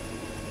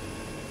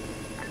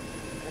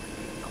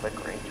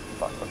 Click range?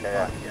 Fuck, okay,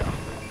 yeah. Yeah.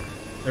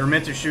 They were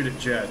meant to shoot at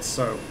jets,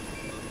 so...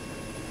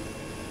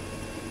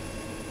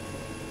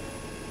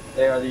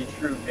 They are the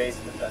true base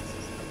defense system.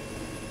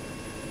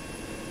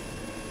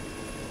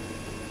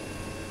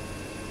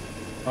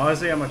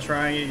 Honestly, I'm gonna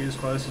try and get you as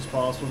close as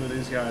possible to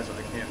these guys, but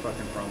I can't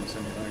fucking promise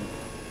anything.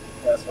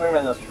 Yeah, swing them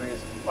in those trees.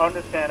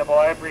 Understandable,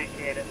 I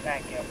appreciate it,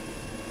 thank you.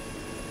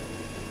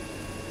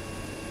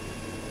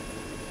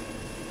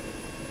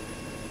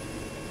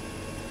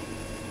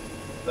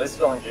 Are they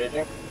still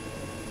engaging?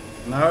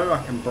 No,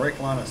 I can break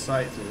line of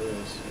sight through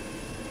this.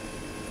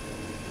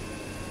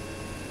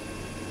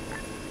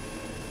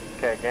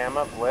 Okay,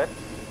 Gamma, Blitz,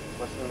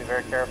 listen to me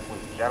very carefully.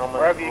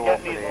 Gentlemen, Wherever you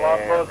get me is a lot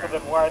closer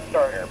than where I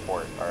started.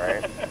 Airport,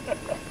 alright?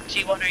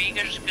 T1, are you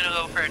guys just gonna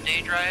go for a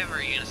day drive, or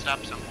are you gonna stop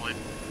at some point?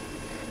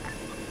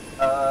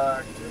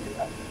 We're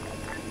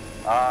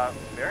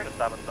gonna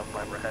stop at some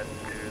point. We're heading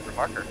to the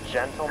marker.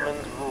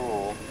 Gentlemen's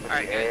rule for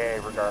the AA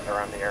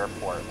around the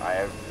airport. I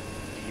have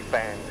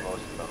defanged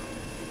most of them.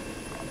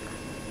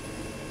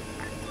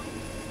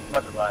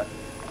 Much obliged.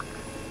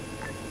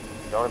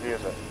 Don't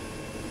abuse it.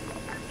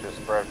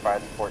 Just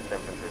provide support to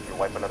infantry. If you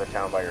wipe another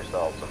town by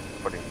yourselves, I'm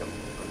putting them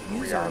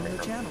User on rearming your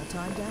them. channel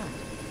timed out.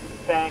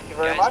 Thank you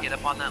very Guys, much. get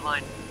up on that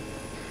line.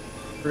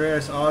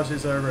 Chris,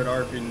 Ozzy's over at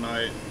RP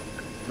tonight,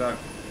 about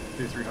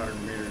 200-300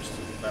 meters to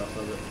the south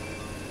of it.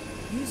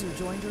 User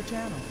joined your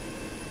channel.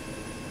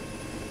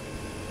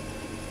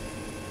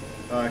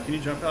 Can you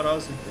jump out,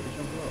 Ozzy? Can you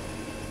jump out?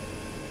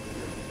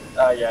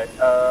 Yeah, yeah,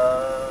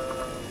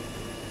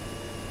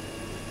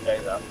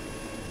 he's out.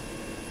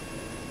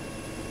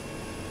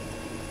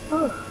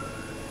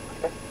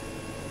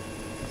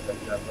 It's a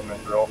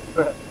gentleman's rule.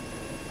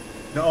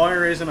 The only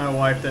reason I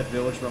wiped that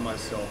village by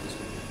myself is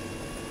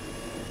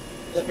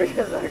Just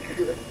because I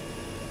agree with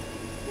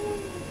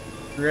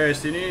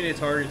Grace, do you need any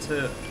targets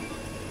hit?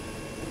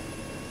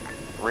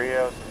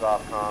 Rios is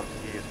off comms.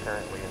 He is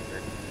currently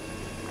injured.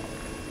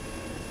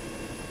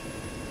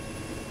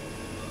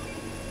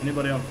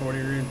 Anybody on 40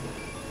 Reed?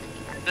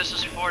 This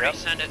is 40,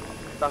 send it.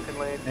 Duncan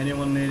lead.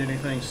 Anyone need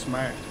anything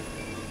smacked?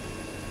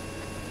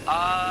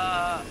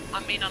 I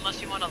mean,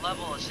 unless you want to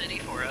level a city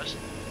for us.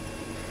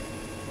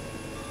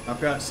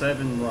 I've got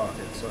 7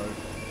 rockets, so...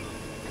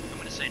 I'm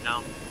gonna say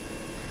no.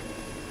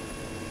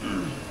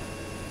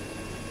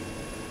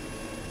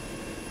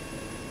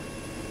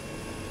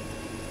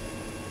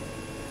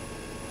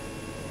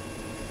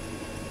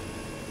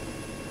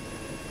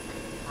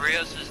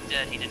 Rios is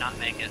dead, he did not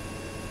make it.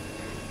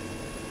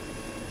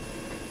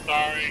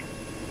 Sorry.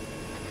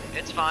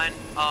 It's fine.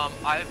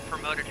 I've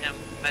promoted him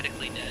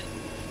medically dead.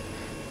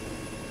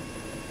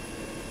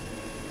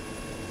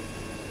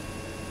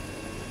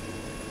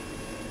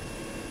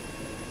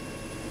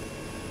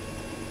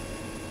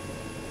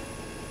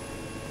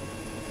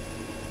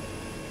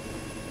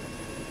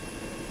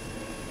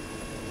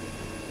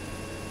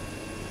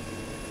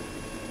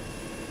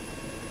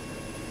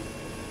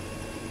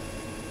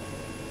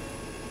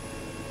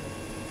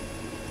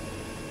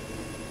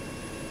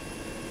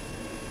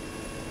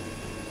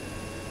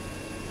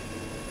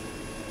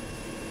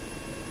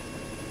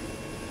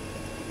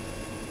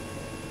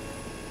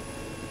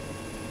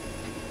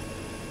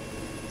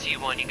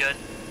 T1, you good?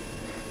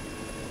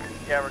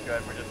 Yeah, we're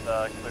good. We're just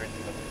clearing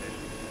some vegetation.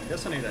 I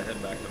guess I need to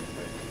head back to the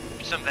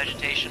base. Some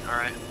vegetation,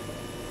 alright.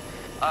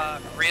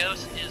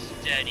 Rios is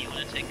dead. You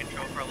want to take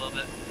control for a little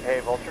bit? Hey,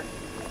 Vulture.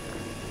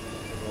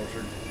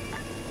 Vulture.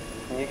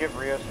 Can you give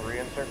Rios a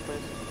reinsert,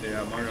 please?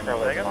 Yeah, I'm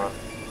Rios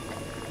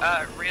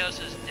Rios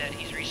is dead.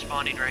 He's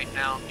respawning right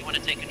now. You want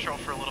to take control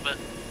for a little bit?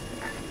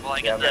 While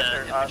I get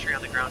the infantry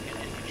on the ground in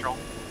control.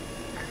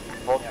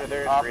 Vulture,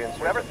 there's reinsert.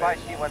 Whenever by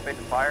T1 base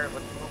of fire,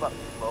 let's move up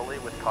slowly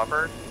with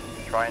cover.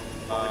 Try and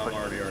slowly push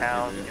through the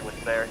town, see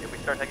what's there. If we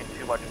start taking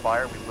too much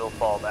fire, we will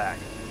fall back.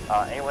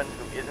 Anyone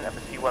who isn't at the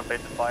T1 base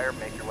of fire,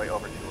 make your way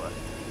over to us.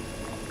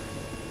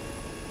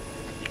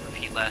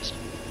 Repeat last.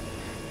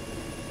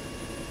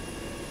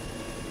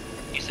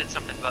 You said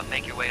something about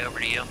make your way over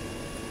to you.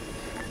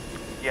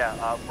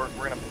 Yeah, we're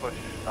gonna push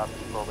up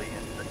slowly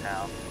into the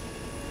town,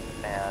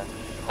 and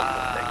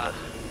hopefully take this.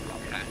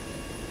 Okay.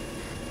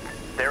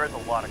 There is a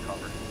lot of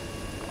cover.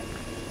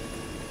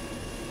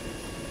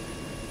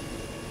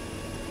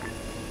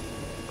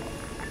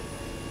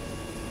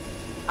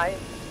 I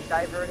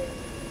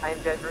am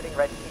diverting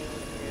red team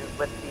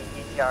with the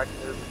DTR to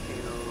move to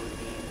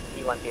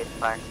the E1 base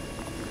fire.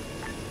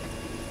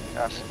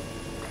 Gotcha.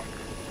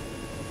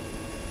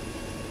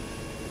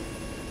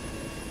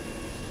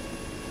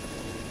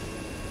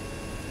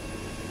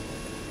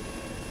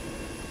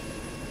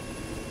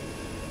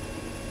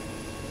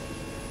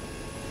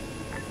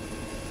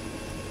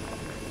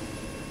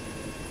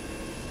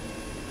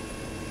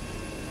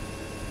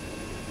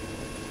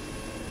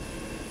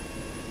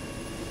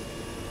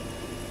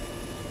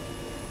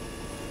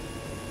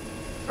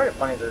 Pretty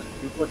funny, there's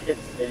duplicate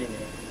city names.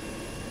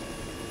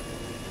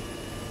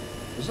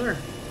 Is there?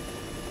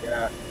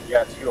 Yeah, you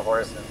got 2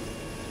 horses.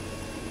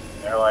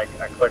 They're like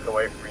a click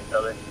away from each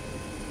other.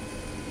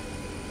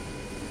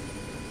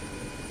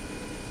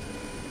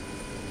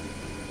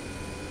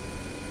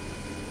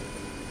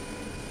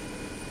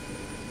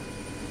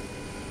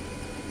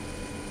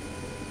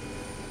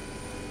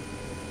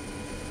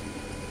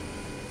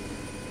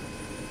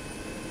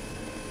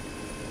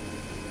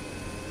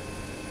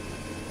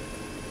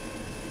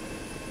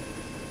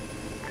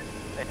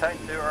 Hey,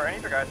 Titan 2, are any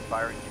of your guys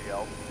firing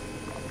GL?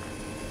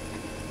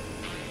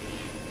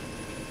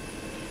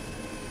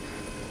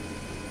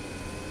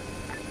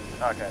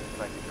 Okay,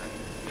 thank you,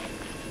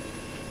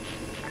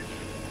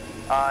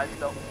 sir.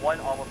 The one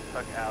almost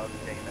took out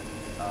Damon,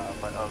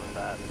 but other than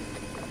that.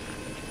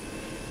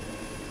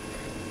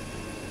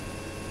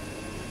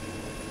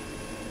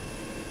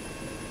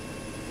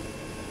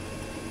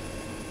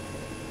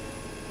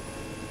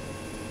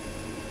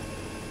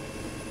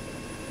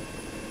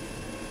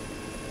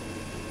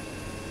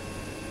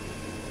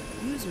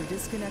 User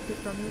disconnected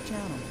from your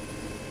channel.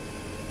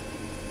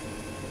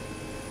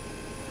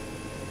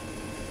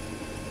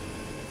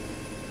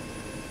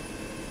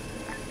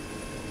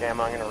 Cam,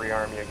 I'm gonna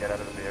rearm you. Get out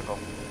of the vehicle.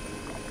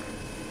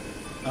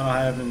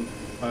 I haven't.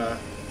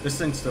 This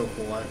thing's still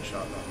full. I haven't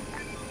shot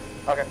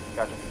on. Okay,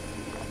 gotcha.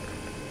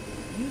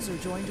 User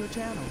joined your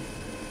channel.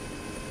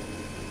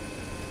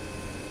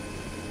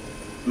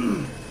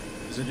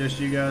 Is it just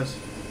you guys?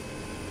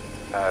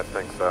 I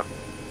think so.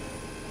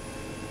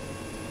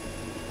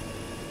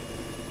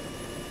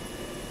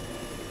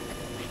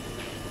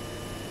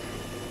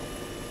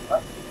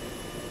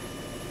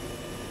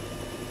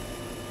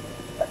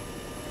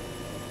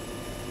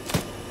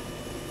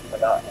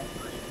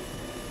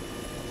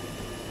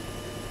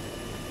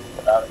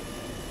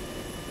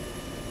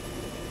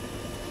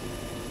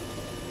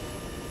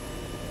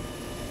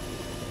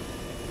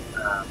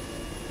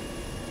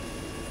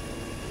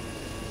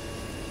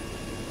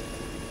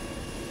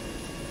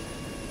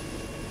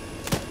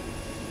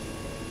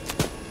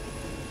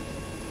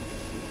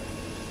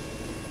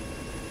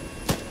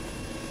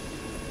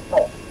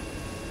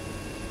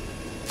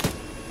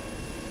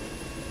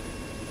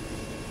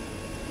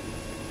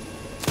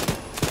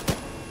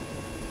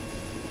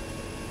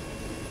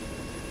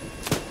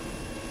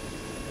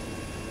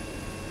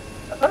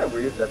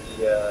 believe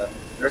that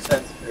your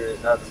sensor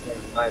is not the same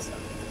as my sensor,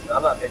 so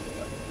I'm not picking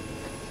up.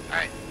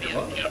 Alright,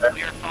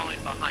 we are falling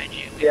behind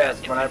you. We Yes,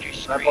 got when I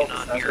infantry pull screen the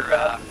on sensor your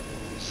tab,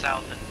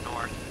 south and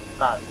north.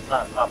 it's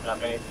not popping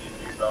up anything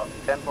to you, so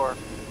 10-4.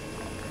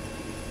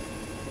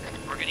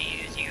 We're gonna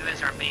use you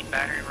as our main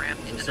battery ramp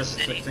into the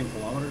city. 16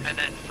 kilometers? And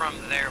then from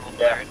there we'll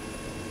clear it.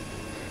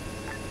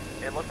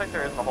 It looks like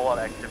there isn't a whole lot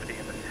of activity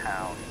in the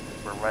town.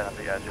 We're right on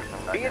the edge of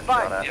some. Be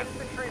advised,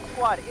 infantry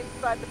squad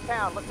inside the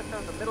town. Looks like they're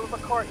in the middle of a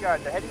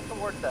courtyard. They're heading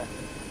towards us.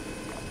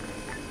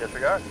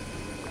 Disregard.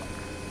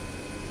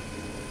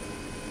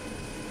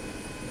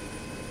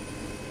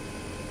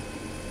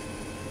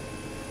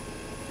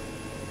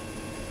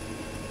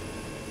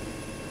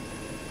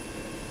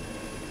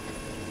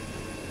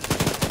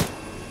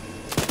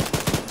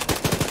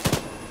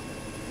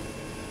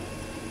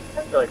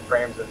 I feel like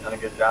Frames has done a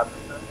good job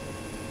this time.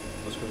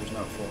 That's because there's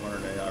not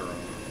 400 AI running.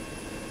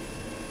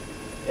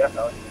 Yeah,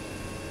 probably.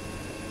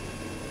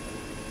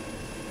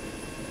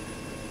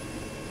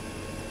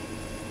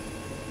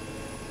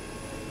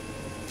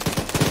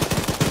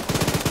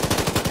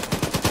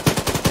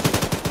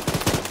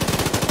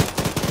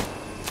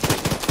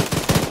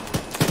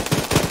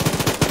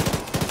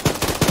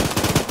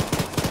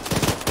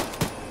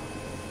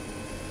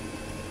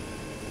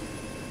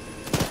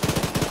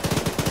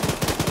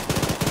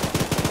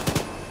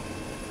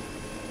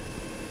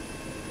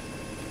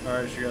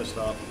 Alright, so you gotta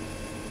stop.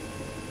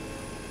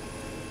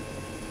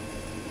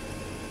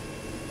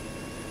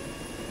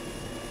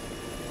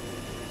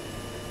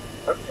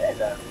 Okay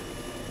then.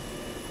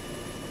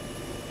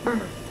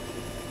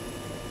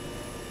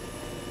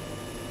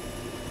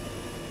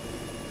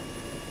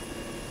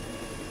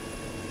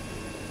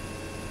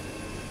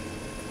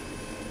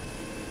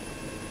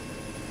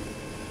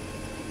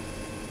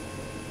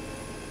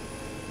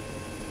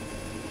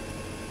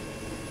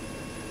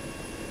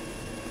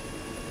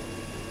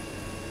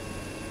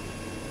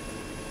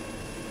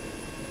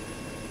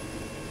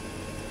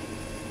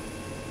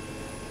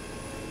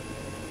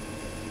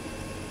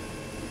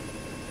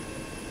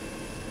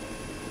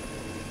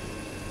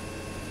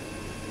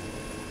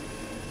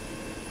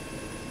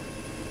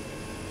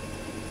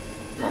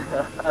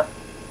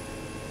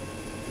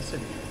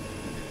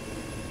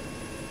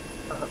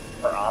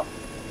 Or off.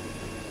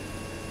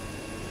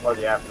 Or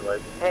the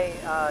afterlife. Hey,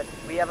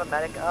 we have a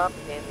medic up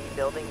in the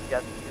building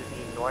just to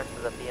the north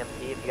of the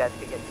BMP. If you guys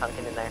could get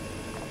sunken in there.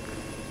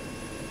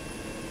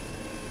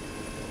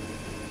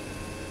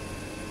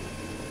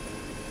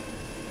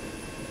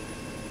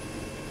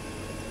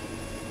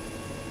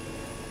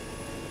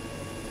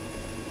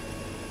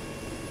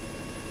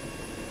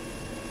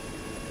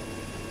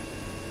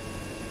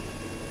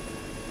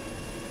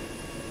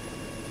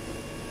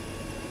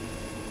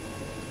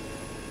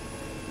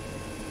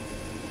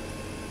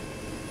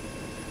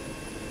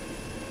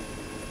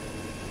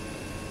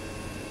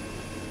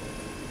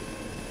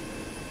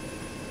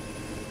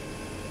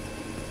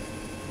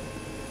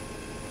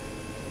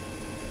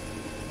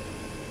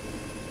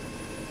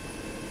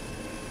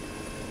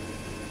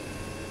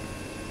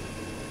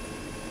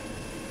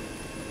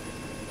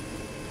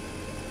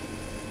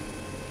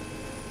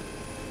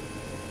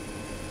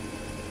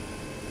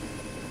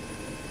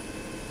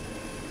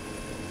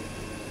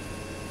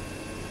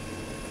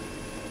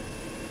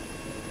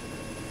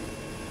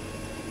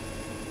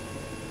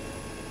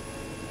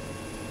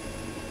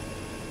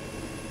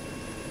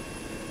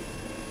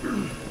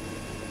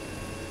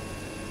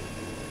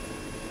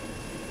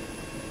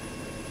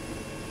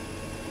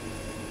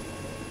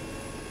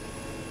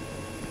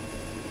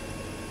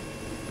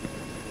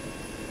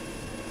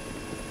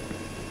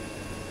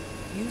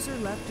 User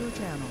left your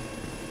channel.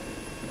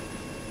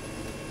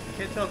 I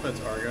can't tell if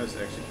that's Argos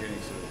executing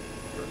some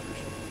workers.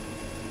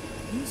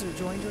 User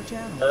joined your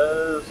channel.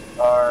 Those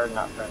are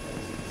not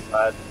friendlies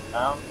inside the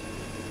town.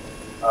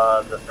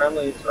 The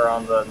friendlies are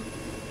on the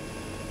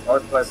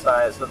northwest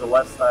side, so the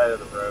left side of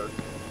the road.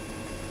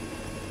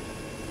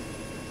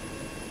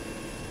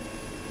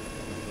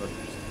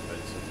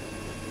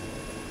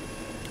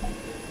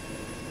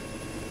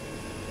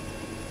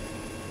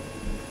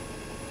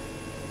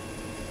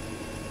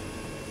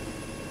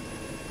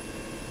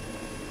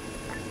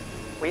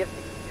 We have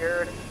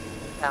secured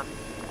town.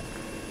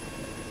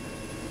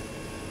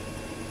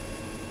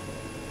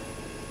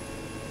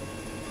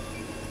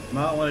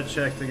 Might want to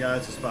check the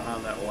guys that's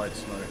behind that white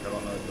smoke. I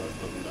don't know if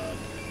both of them died.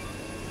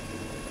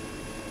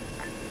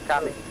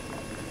 Copy.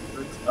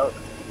 Good smoke.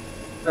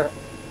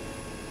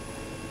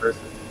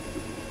 Versus.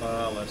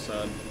 Left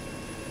side.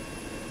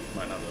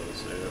 Might not be able to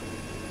see it.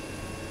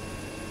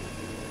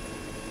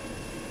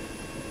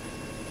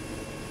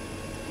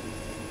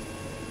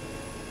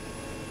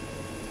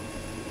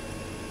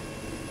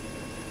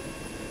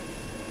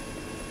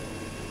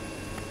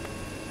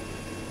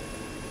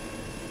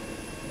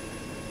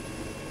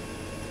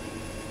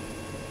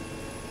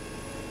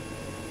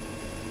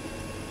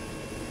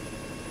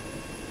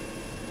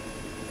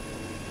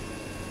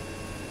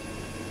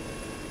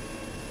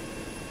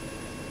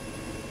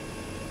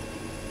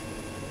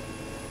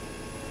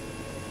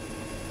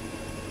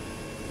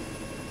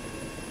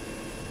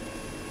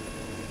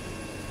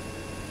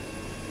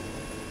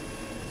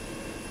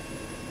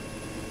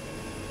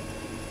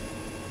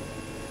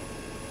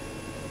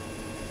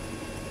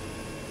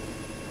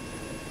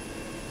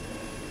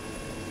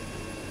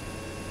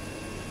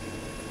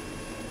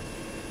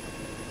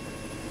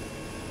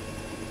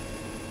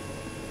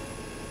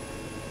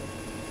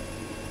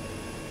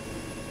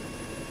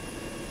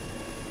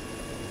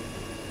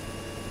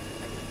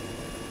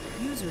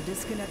 User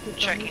disconnected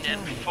from Checking your in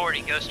channel.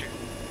 40, Ghoster.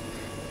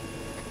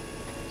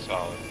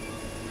 Solid.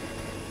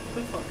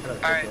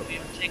 Alright,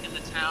 we've taken the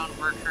town.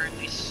 We're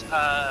currently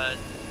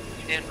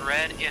in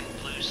red and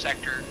blue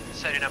sector,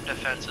 setting up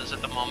defenses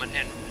at the moment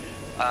and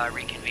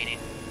reconvening.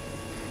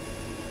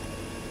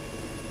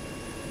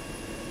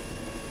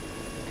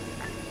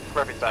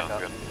 Murphy's back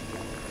Sounds up.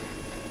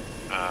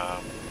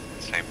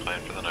 good. Same plan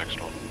for the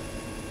next one.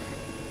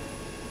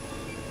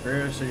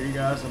 Chris, are you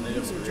guys on the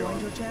User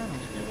joined your channel.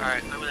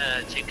 Alright, I'm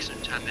gonna take some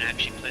time and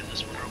actually play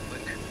this one real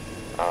quick.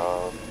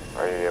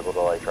 Are you able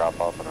to like drop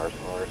off an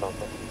arsenal or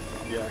something?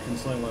 Yeah, I can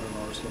sling load an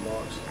arsenal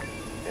box.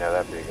 Yeah,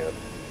 that'd be good.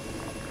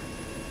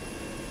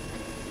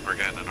 We're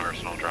getting an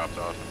arsenal dropped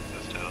off in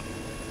this town.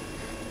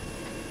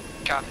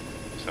 Copy.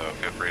 So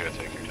feel free to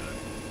take your time.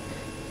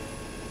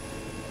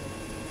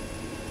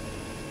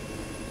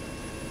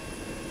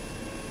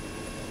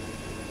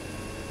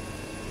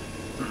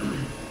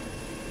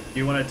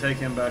 You want to take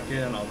him back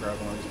in? I'll grab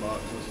one of these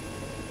boxes.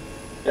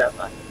 Yeah,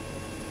 fine.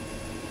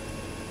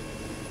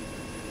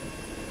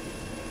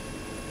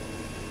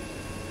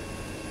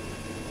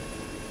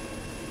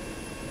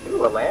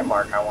 Ooh, a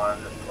landmark I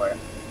wanted to display.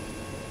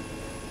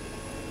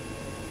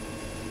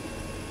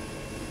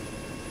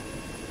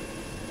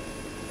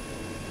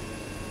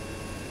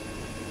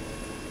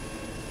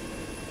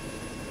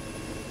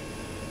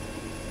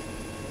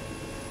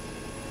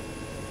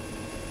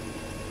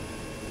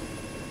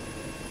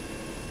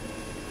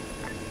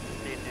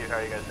 D2, how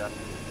are you guys doing?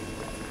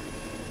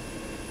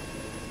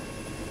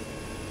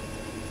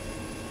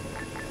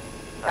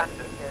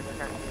 We're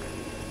currently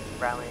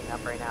rallying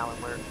up right now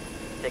and we're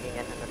digging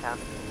into the town.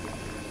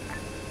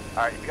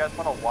 Alright, if you guys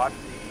want to watch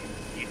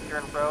the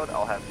eastern road,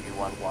 I'll have you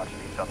one watch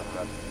the southern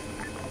road.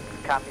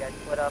 Copy, I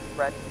split up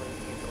red and blue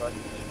teams to look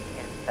east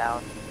and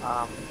south,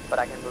 but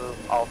I can move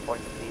all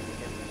forces to east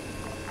too.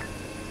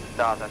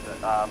 No, that's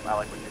it. I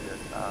like what you did.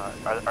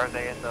 Are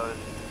they in those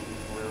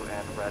blue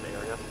and red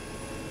areas?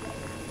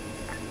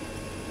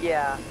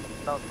 Yeah,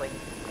 mostly.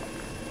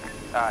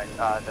 Alright,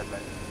 that's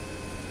it.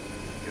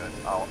 Good.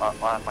 I'll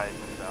have my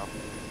so.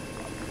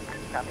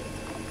 Copy.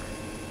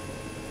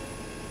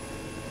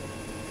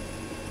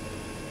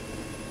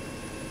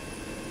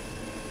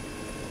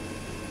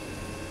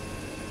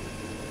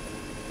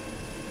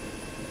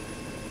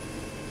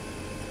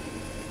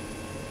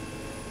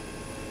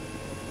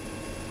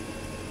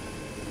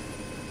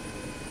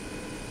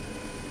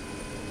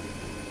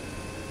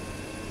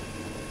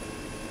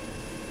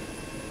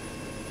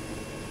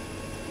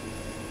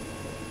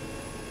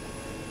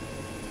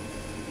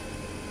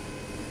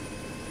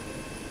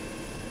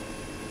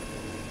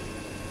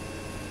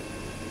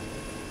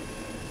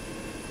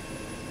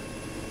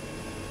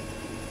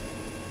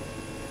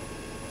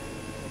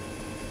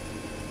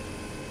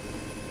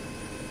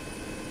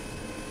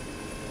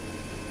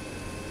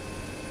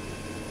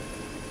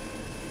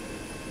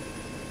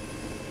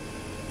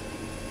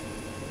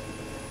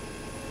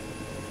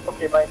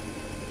 Okay, bye.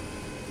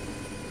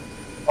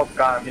 Oh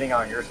god, I'm getting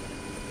on your side.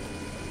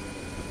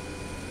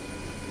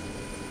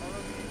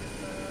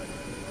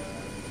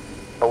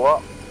 Oh,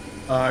 what?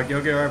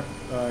 Go get our,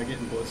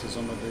 getting blitzes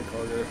on my big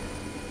cargo.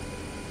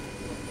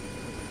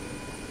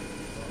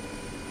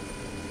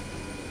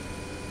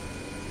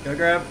 Go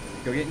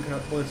getting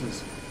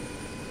blitzes.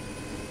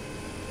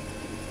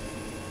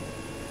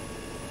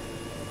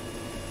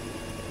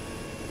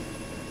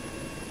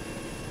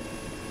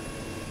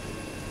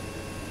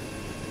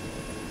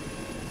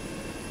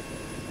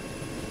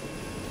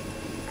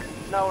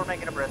 No, we're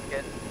making a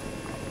brisket.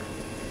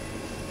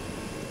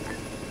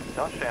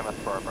 Don't shame us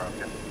for our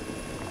broken.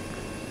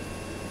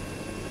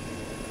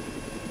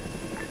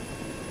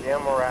 The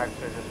ammo racks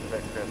are just a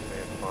bit crispy,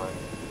 it's fine.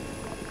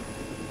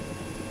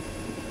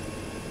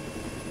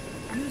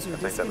 User I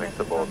think that makes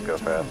the disconnected bullets from go your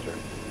channel. faster.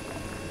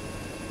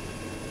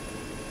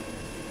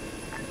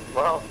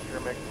 Well, sure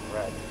makes them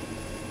red.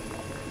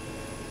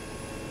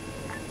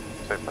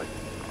 Same thing.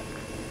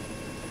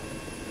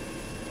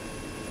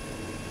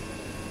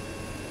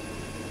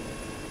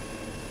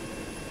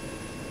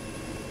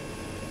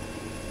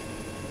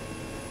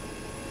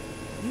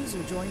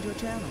 User joined your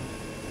channel.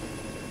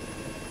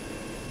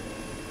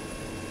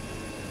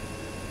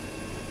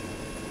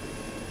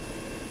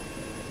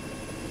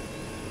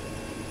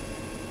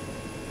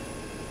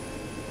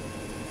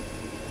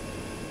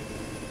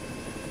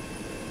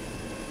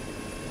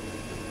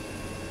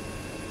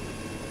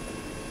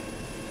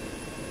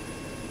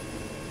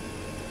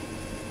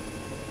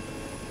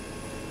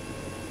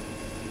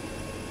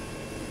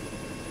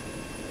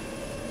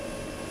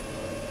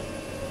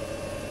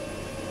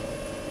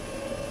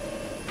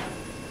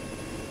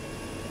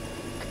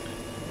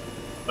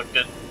 Look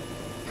good.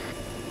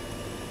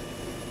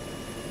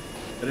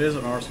 It is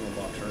an arsenal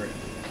box, right?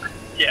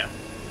 Yeah.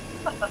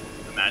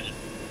 Imagine.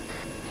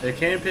 It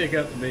can pick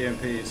up the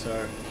BMP,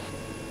 so...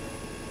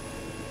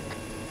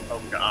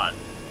 Oh god.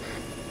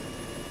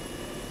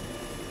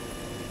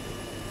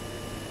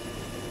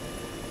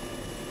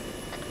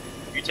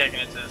 You taking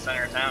it to the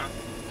center of town?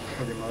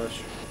 Pretty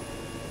much.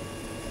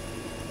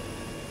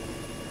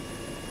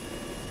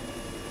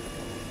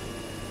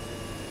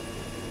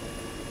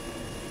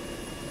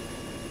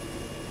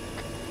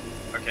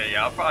 Okay,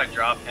 yeah, I'll probably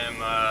drop him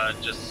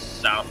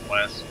just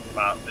southwest,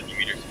 about 50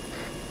 meters.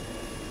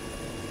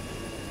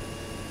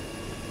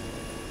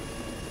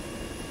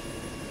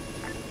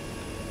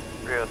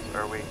 Rios,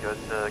 are we good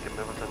to get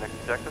moving to the next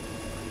objective?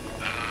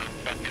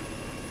 Fucking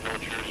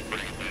vultures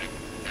bringing back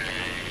a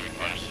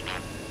arsenal,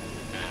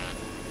 and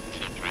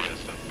T3 has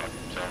to fuck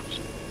themselves.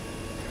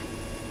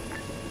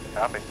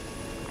 Copy.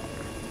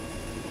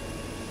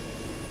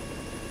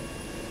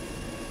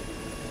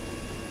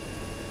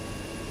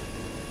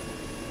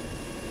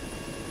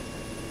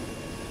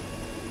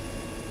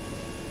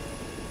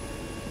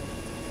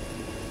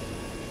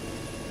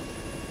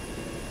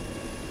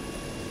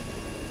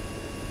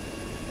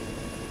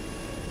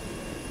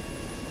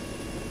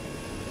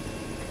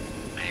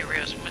 Hey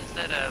Rios, when's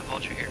that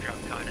vulture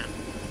airdrop coming in?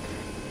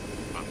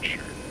 I'm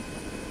sure.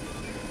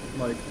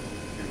 Like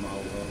 2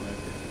 miles out,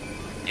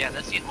 maybe. Yeah,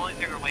 that's the only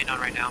thing we're waiting on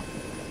right now.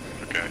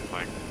 Okay,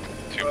 like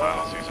 2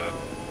 miles, he said.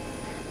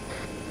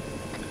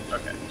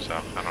 Okay.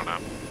 So, I don't know.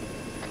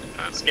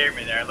 It scared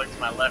me there. I looked to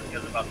my left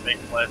because of a big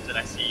cliff, and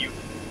I see you.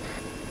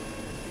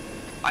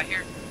 I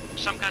hear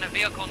some kind of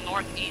vehicle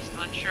northeast,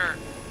 unsure.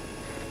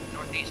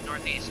 Northeast,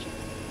 northeast.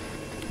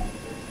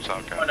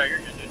 South Oh no, you're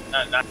good, dude.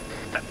 Not that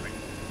way.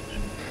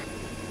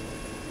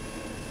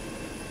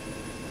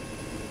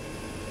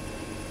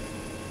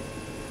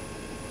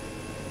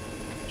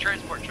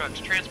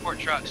 Transport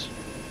trucks.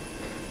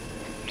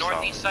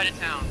 Northeast side of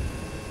town.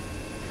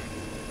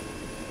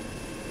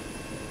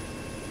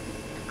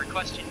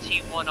 Requesting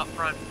T1 up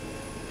front.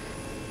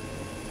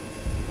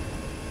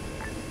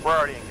 We're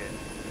already engaged.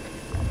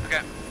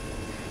 Okay.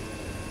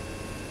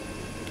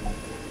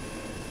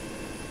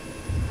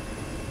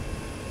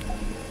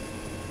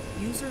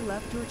 User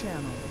left your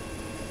channel.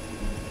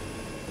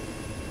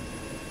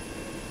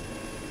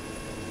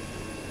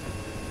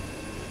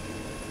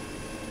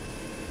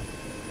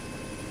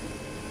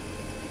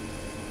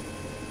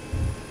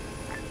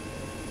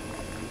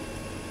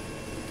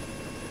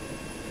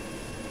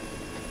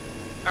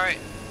 All right.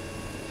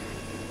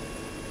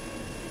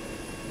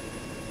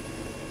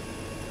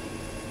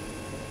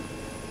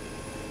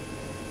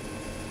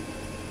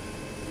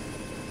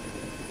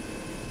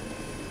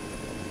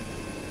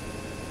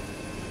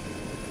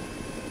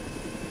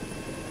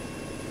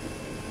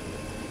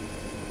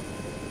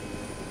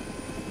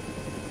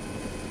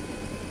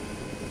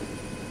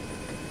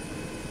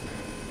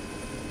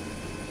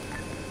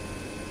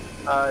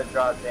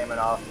 Draw Damon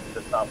off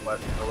to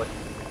southwest village.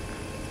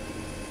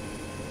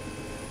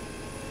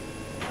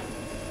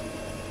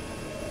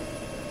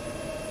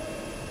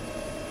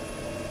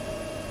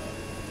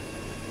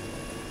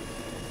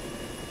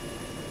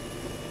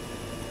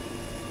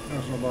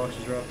 Personal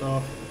boxes dropped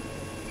off.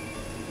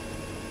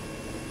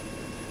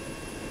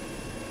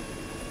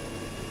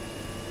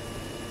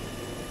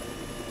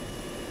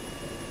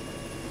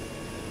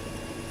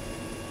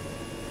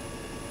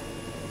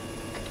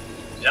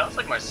 That was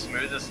like my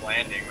smoothest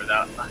landing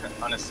without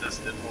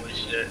unassisted, holy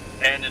shit.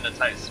 And in a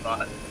tight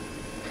spot.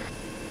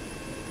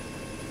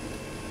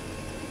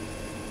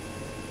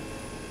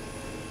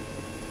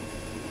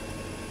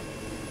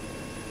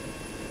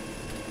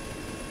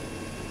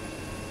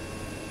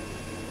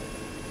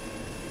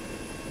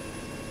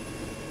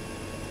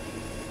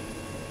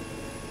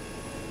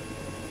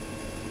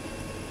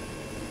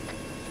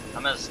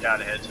 I'm gonna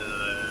scout ahead to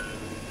the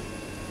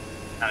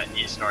kind of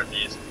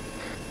east-northeast.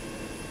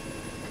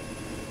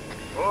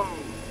 Whoa!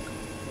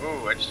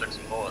 Ooh, I just took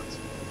some bullets.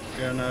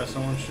 Yeah, no,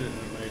 someone's shooting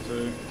at me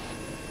too.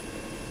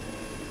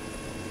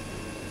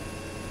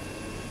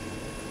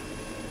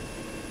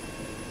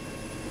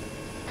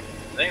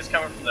 I think it's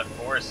coming from the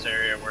forest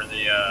area where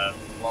the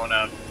blown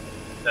up,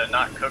 the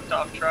not cooked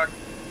off truck,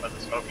 but the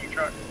smoking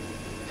truck.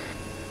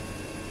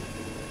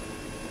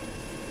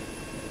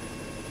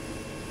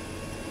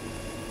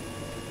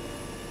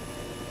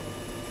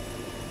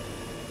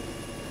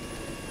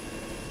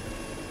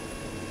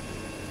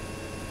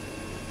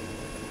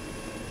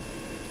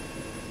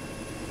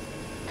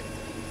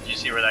 Did you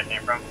see where that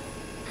came from?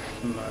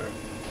 No.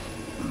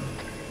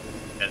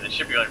 Yeah, they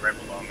should be like right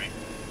below me.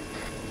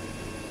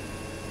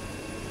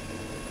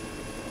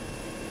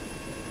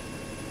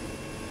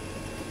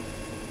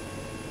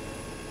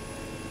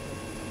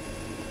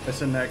 It's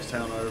the next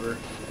town over.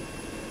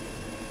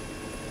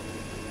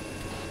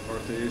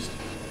 Northeast.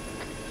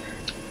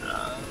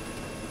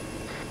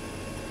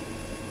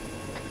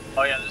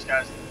 Oh yeah, there's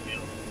guys in the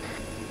field.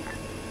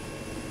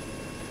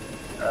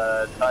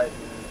 Titan,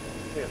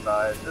 be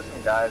advised, there's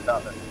some guys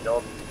out in the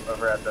field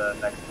over at the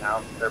next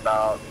town. They're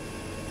about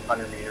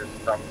 100 meters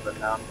from the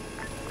town.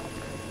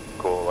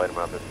 Cool, light them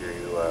up if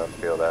you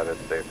feel that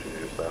it's safe to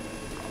do so.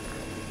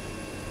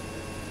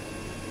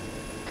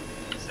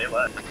 Stay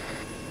left.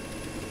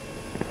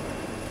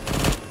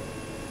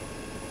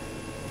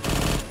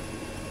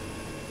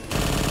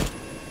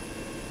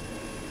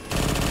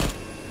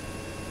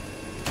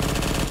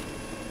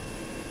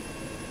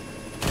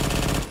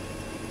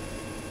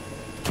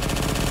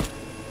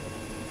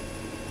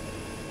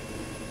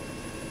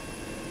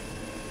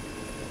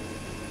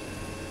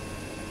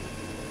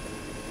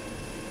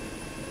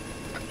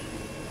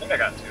 I think I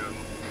got two of them.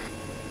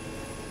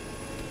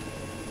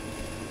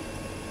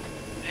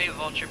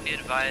 Vulture, be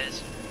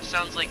advised.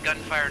 Sounds like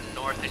gunfire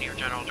north in your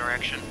general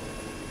direction.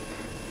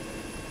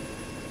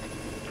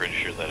 Pretty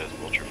sure that is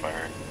Vulture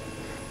firing.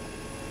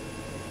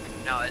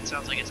 No, it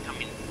sounds like it's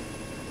coming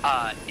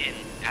in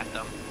at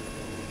them.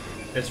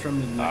 It's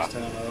from the next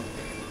town up.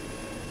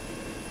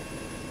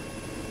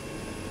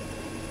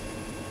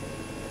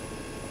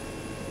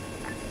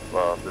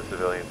 Well, if the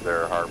civilians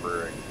are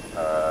harboring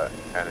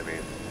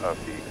enemies of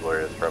the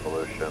Glorious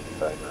Revolution,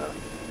 then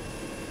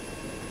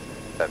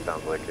that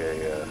sounds like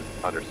a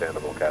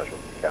understandable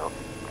casualty count.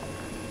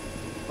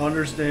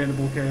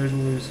 Understandable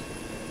casualties.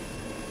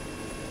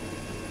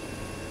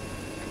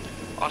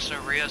 Also,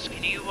 Rios,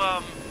 can you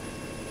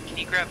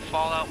grab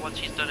Fallout once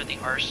he's done at the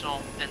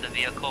arsenal in the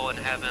vehicle and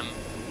have him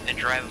and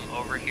drive him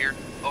over here,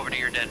 over to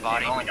your dead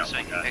body, so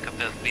you can pick up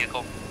the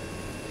vehicle?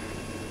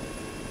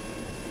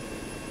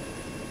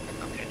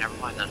 Okay, never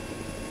mind then.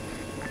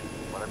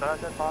 What about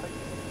a dead body?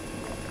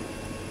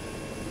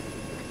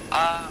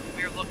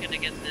 We were looking to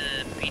get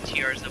the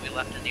BTRs that we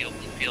left in the open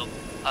field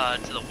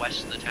to the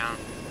west of the town.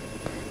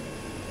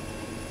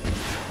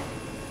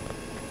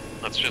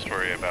 Let's just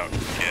worry about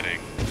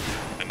getting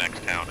the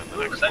next town in the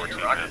next 14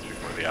 minutes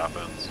before the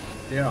offense.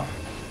 Yeah.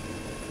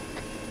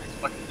 It's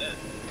fucking dead.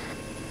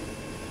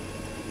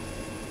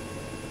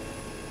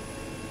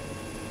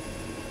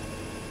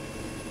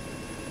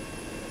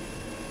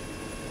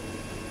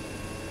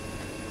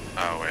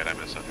 Oh wait, I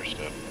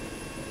misunderstood.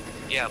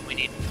 Yeah, we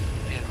need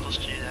vehicles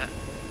to do that.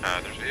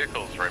 There's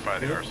vehicles right by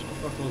the arsenal.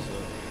 What the fuck was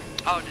that?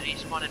 Oh, did he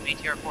spawn in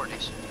BTR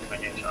 40s?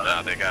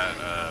 No, they got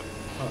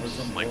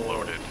like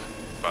loaded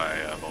by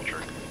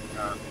Vulture.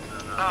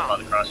 Oh,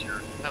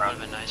 that would have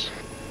been nice.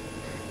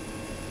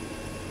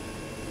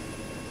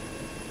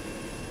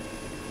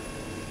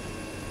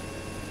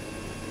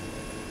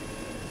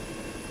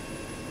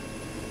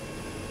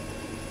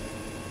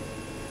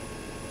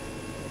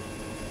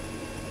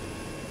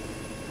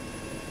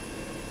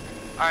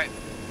 Alright.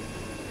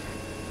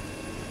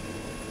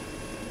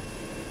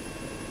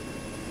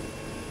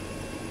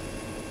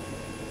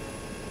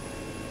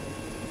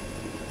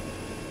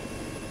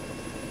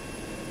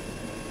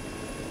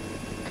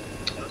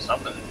 It was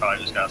something that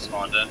probably just got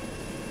spawned in.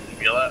 You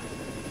feel that?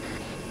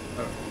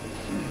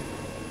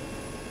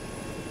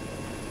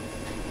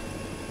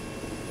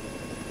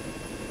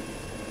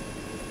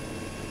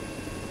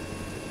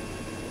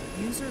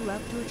 User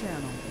left your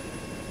channel.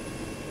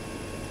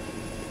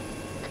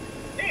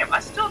 Damn, I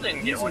still didn't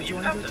get User one even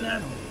joined after your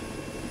that. channel.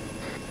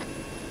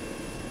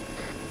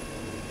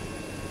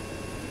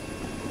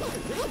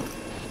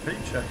 How do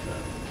you check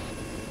that?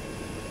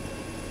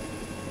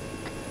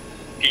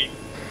 Pete.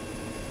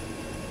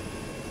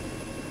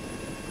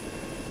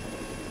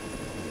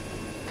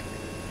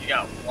 You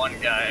got one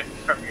guy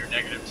from your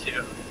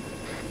 -2.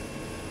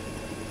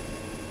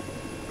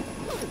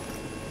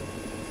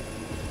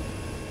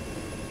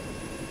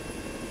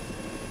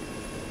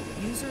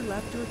 User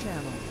left your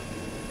channel.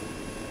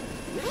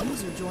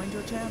 User joined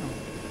your channel.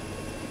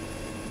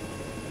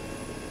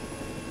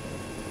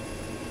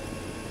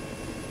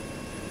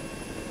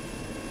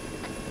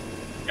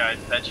 Guys,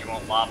 bet you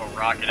won't lob a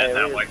rocket at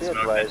that white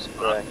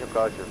smoke. Your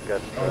car just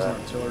got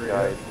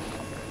artillery.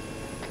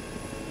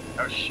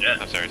 Oh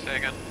shit. I'm sorry, say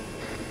again?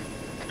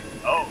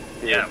 Oh,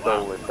 yeah,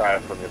 wow. Stole tire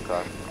from your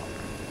car.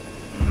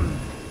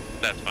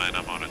 That's fine,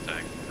 I'm on a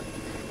tank.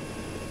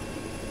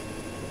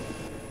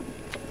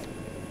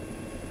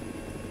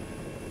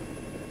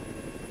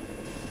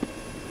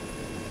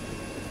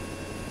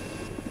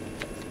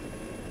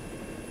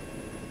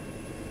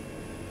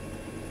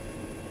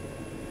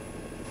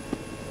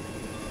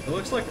 It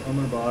looks like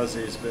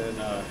Omabazi's been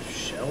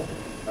shelled.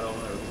 I don't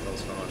know what the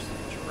hell's going on. There's a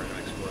bunch of random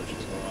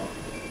explosions going on.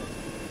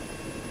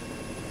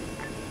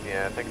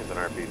 Yeah, I think it's an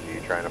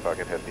RPG trying to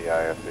fucking hit the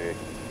IFB.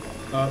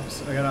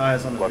 So I got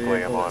eyes on the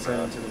Luckily, I'm vehicle on that's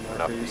heading to the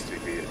enough northeast.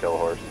 PCP to kill a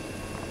horse.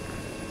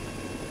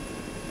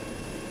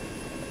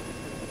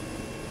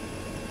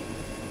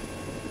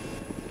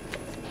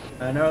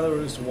 I know there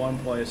was one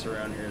place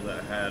around here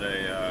that had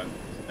a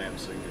damn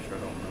signature. I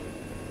don't know.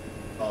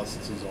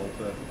 Austin's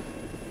Ulta.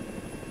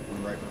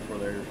 Right before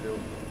the airfield.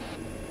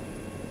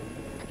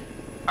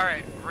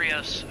 Alright,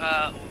 Rios,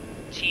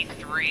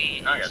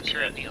 T3 is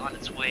currently on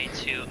its way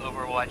to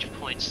Overwatch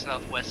Point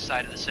southwest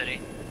side of the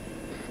city.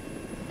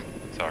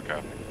 Talk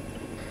up.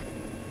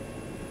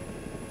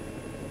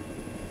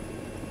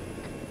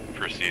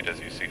 Proceed as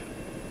you see fit.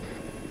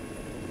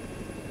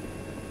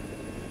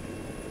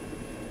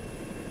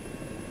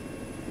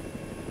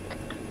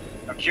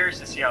 I'm curious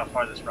to see how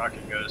far this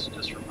rocket goes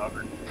just from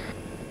hover.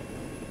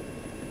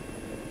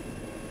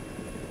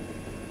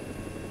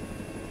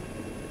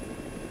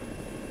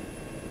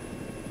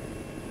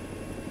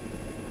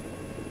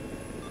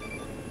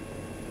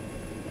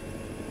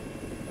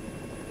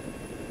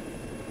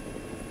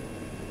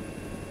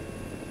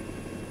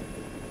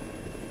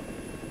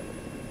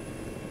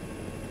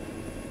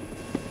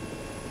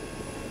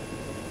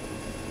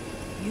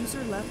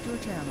 User left your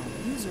channel.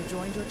 User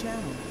joined your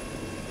channel.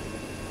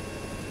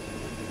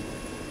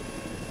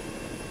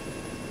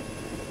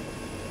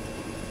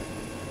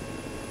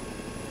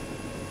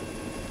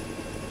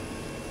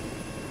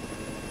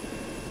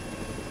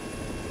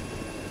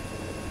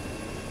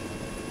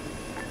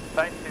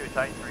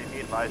 tight, 3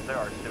 feet. Advised there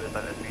are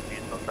suicide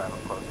SPGs still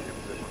traveling close to your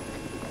position.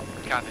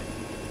 Copy.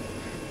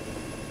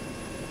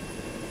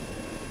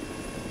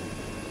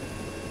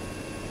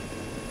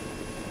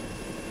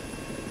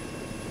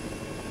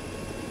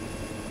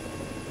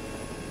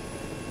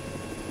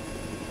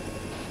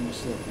 I'm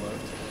just looking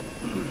left.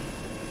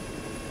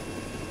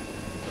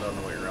 I don't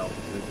know what your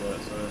altitude's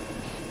at, so.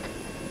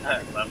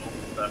 Level,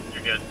 so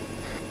you're good.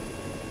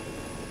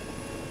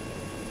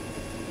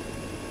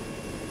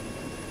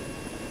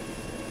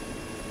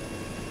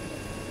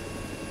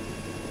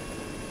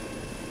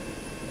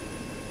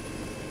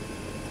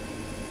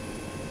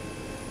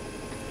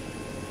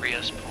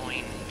 Rios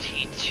pulling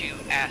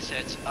T2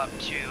 assets up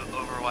to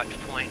Overwatch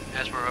point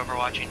as we're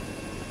overwatching.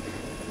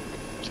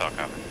 So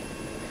copy.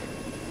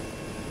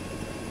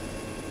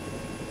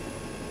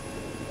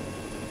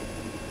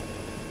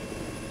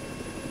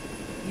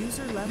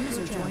 User left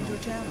or joined your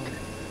channel.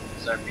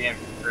 Is our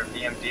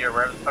BMD or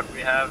wherever the fuck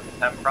we have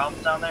having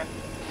problems down there? I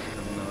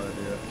have no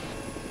idea.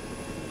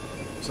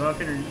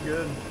 Socket, are you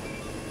good?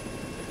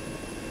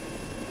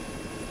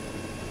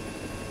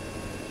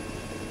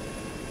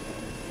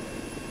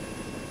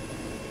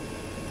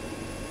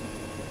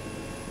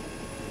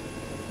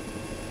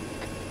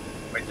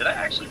 Wait, did I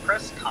actually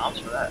press comms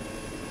for that?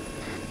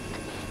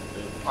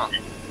 Huh.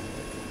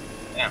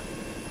 Damn.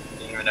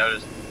 Didn't even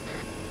notice.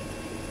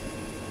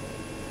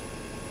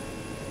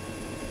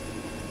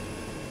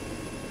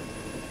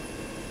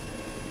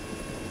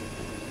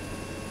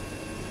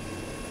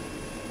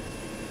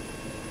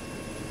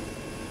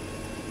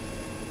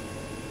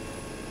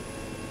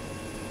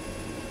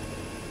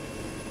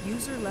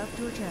 User left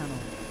your channel.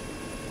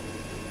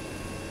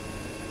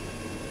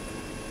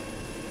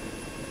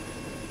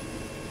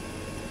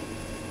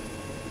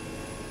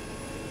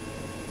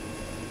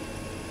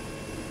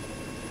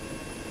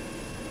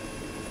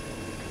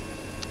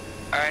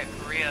 Alright,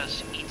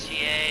 Rios,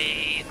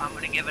 ETA, I'm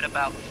gonna give it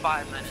about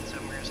 5 minutes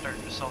and we're gonna start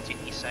assaulting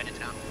east side of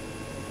town.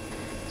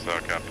 So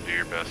copy, do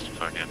your best to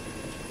fucking,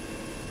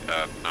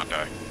 not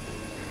die.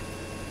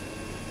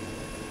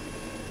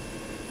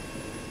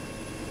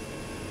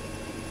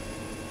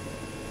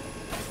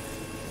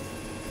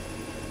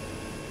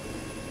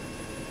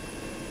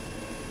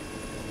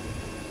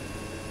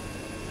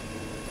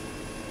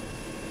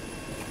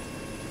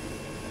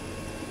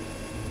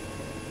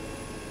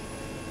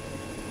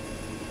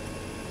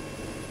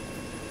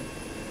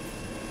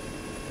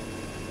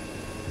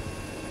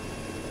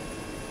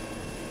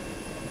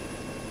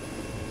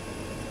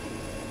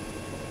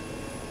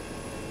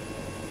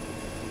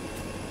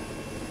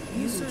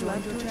 User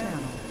left your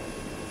channel.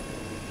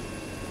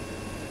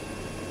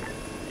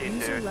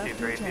 T2,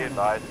 T3, be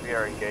advised, we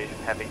are engaged in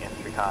heavy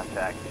infantry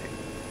contact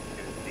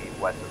to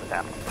the west of the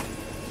town.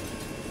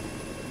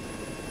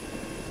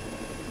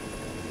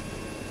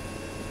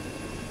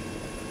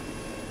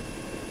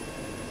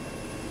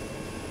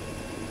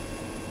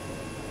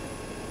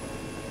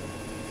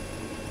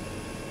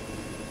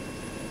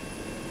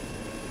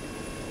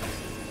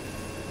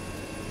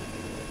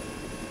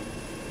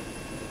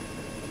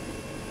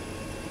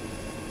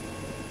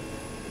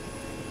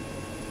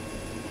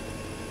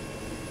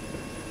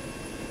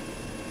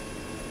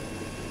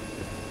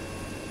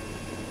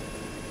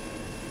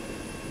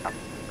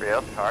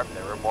 Rios, Carp,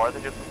 there were more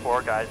than just the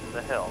 4 guys in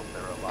the hills.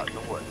 There were lots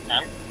of woods.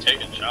 I'm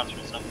taking shots or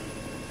something.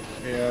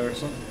 Yeah, there's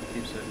something that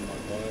keeps hitting my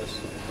glass.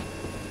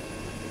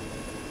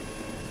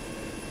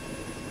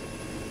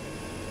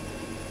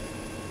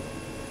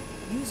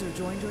 User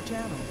joined your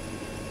channel.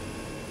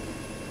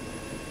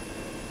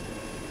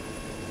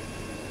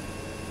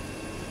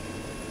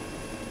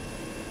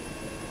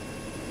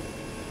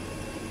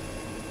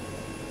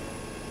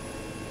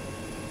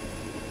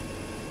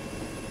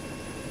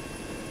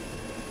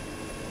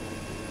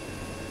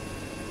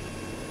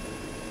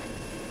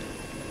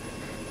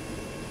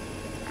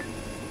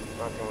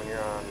 Duncan, when you're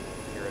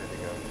ready to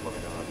go, just let me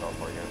know. I'll call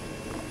for you.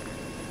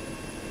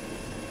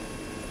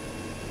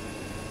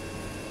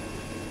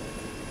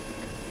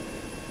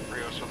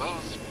 Rios, are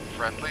those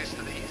friendlies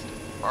to the east?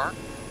 Far?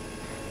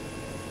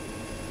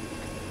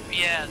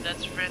 Yeah,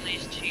 that's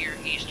friendlies to your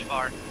east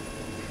far.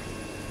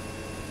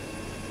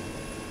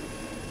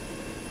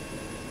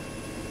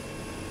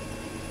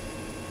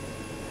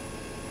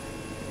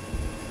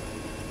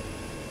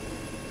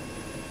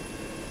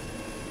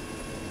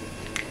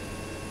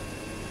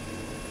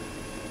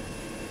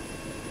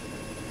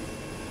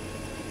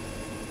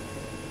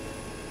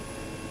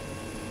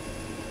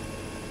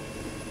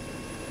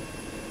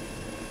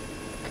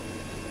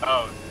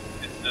 Oh,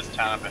 it's this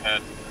town up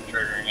ahead. I'm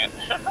triggering it.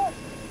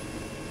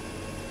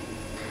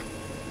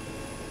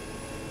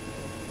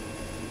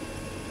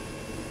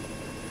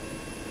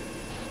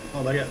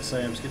 Oh, they got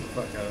Sam's. Get the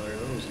fuck out of there.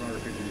 That was an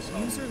RPG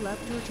song. User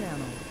left your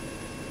channel.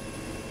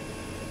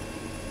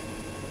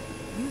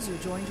 User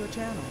joined your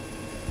channel.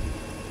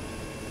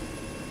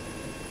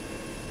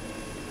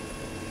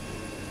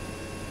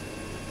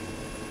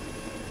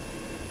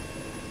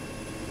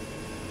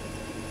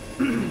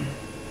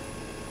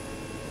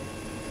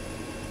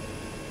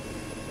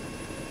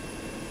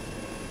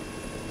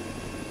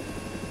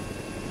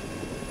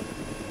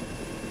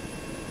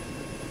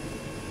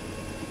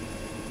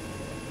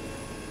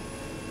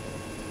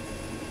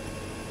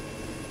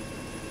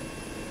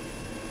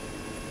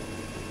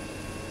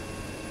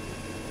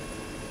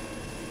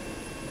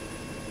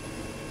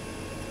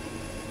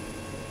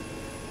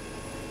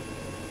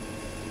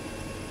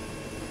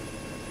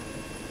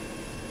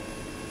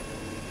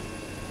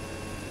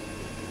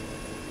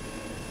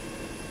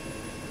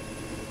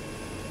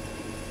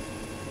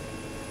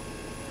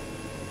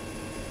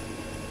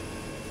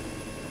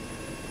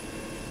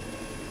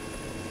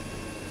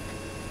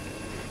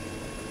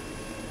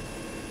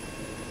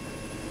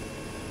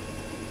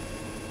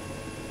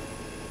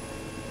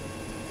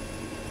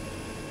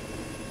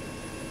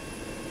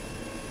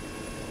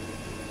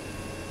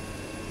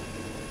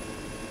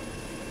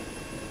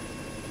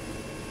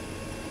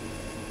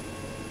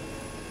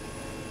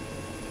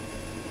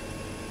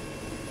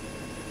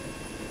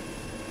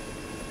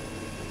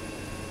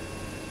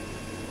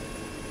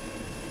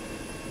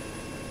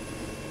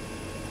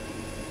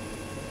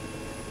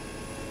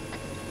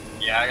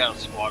 Yeah, I got a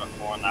squad of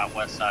 4 on that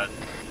west side.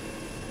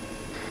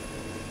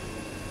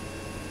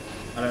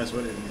 I just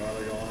wouldn't even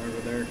bother going over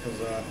there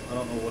because I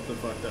don't know what the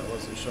fuck that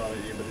was that shot at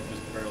you, but it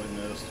just barely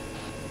missed.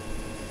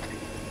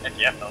 Heck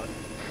yeah, fella.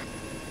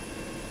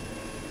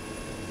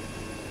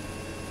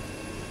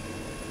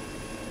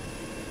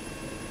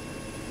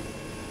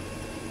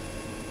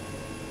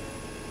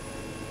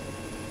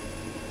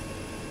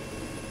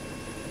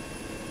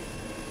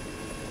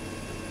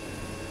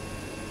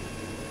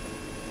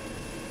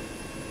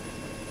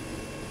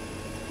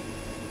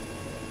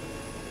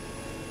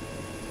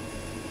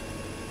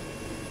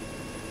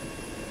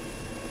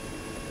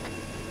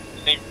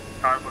 I think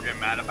cars will get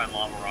mad if I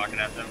lob a rocket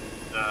at them,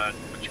 the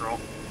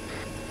patrol.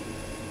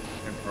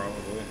 And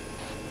probably.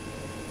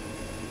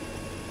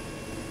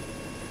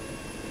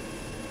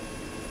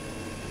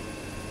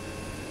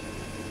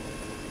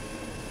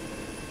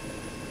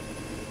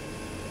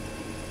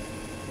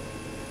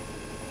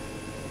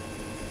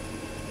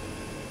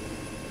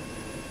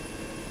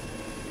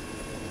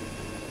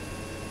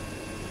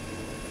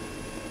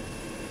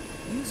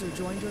 User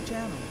joined your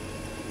channel.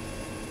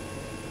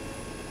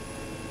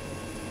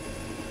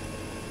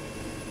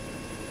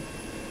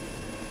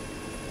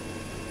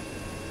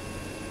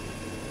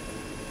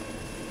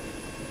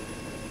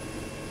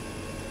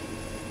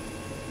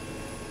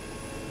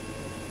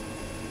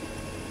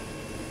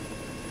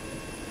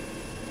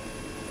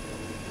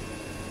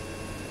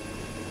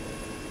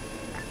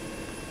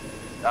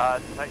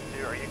 Type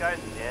 2, are you guys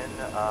in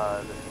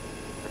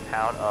the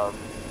town of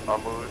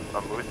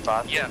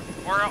Amusbat? Yeah,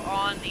 we're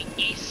on the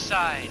east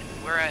side.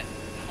 We're at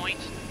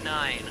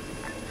 .9.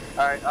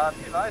 Alright,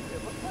 be advised,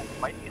 it looks like it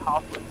might be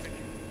hostile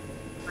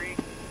infantry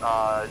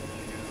to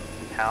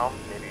town,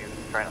 maybe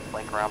trying to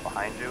flank around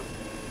behind you.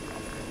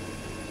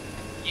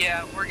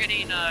 Yeah, we're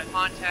getting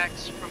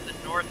contacts from the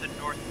north and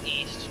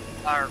northeast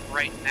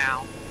right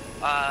now.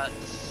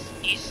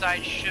 East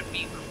side should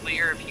be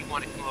clear if you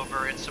want to come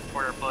over and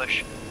support our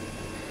push.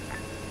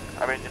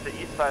 I mean, if the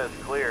east side is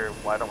clear,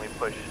 why don't we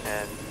push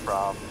in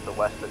from the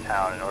west of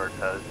town in order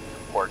to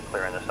support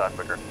clearing this out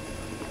quicker?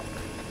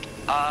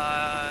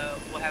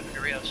 What happened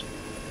to Rios?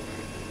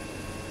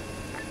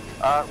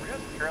 Rios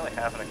is currently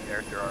having a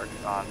character arc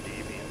on the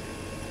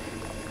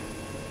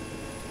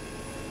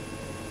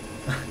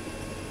BMC.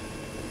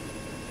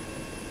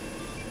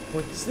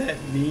 What does that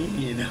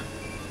mean?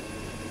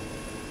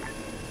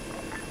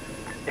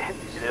 It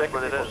is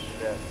what it is.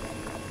 Shit.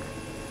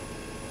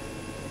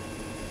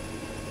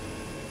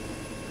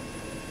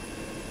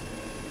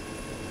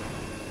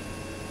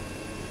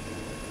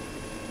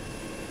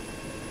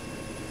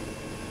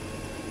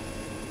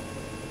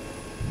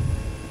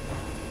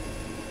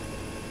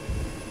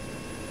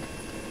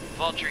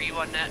 Vulture, you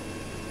on net?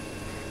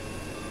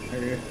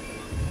 Here.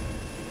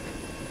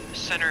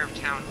 Center of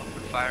town,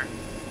 open fire.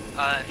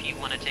 If you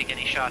want to take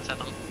any shots at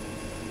them.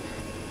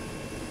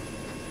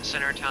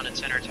 Center of town and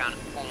center of town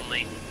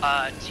only.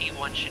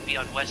 T1 should be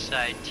on west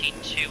side,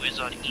 T2 is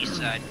on east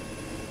side.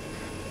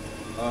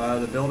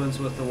 The buildings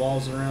with the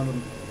walls around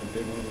them, the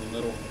big one in the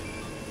middle.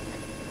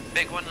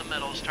 Big one in the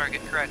middle is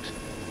target, correct.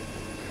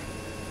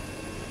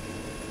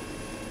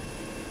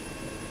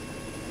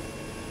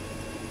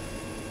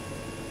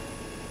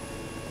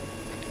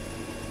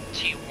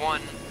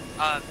 T1,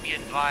 be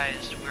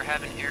advised, we're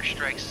having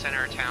airstrikes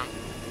center of town.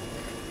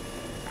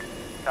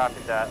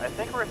 Copy that. I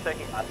think we're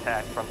taking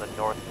attack from the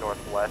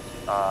north-northwest,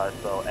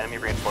 so enemy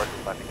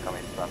reinforcements might be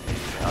coming from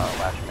the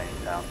last main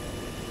town.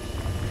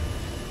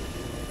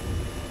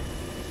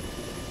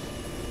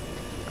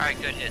 Alright,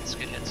 good hits,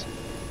 good hits.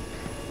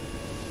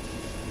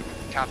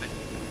 Copy.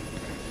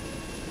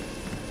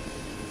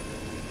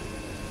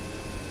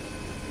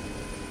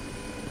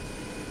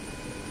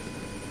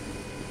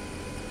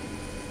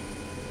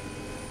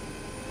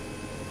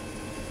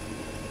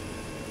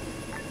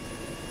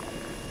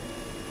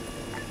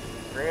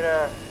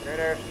 Great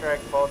airstrike,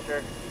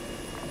 Vulture.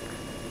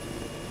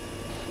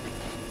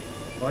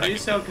 Why do you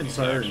sound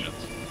concerned? Just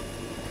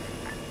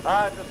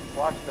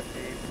watch the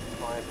feed.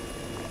 Fine.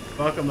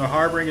 Fuck them, they're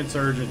harboring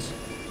insurgents.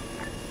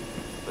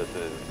 This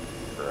is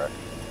correct.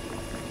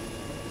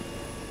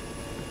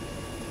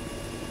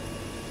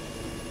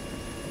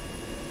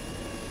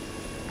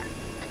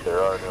 There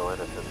are no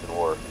innocents in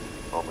war,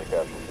 only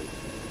casualties.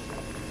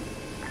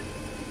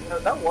 You know,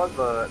 that was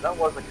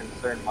a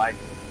concern, Mike.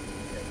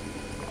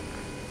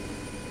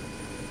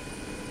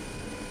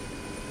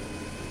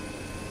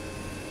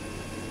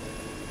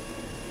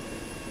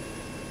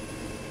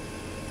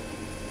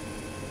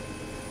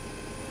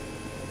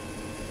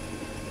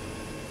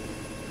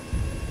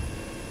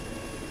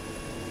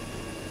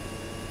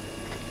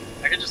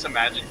 I could just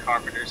imagine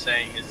Carpenter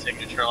saying his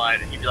signature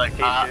line, and he'd be like, K2,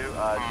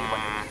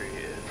 T1 infantry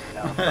is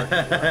now starting to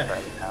go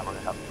inside the town. We're gonna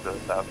have to go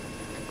south.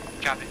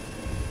 Copy.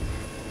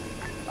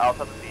 I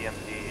also have the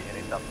BMD in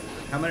a south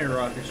position. How many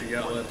rockets you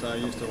got left? I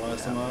used to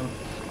last them on.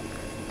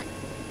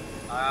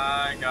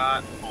 I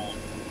got bold.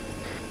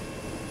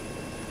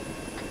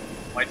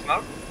 White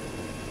smoke?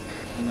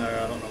 No,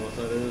 I don't know what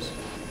that is.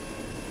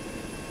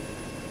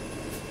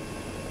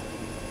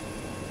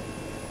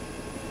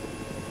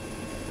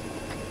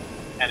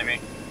 Enemy.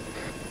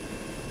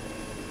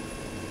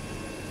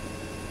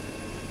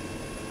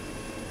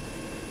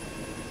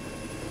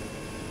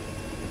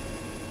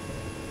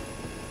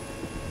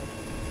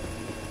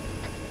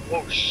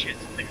 Oh shit,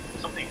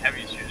 something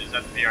heavy shooting. Is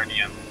that the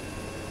BRDM?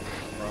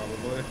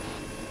 Probably.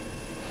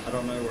 I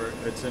don't know where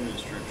it's in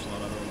his trip slot. I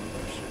don't know if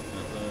they're shooting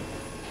at that.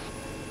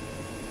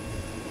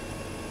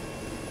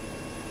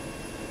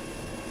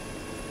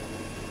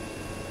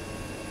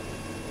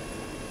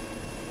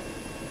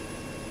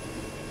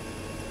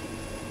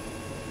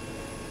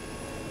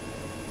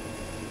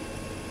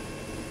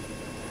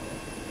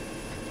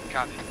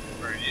 Copy.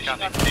 Where you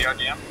shooting at the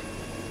BRDM?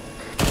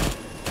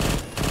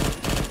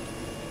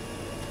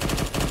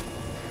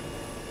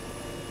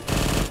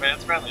 Wait,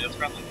 that's friendly, that's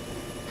friendly.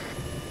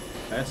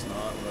 That's not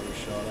what I was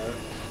shot at.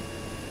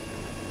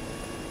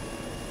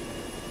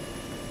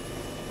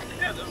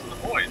 Yeah, those are the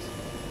boys.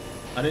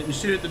 I didn't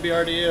shoot at the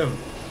BRDM.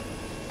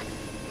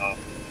 Oh.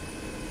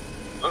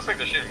 Looks like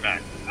they're shooting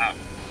back. Ah.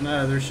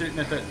 No, they're shooting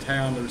at that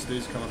town. There's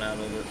dudes coming out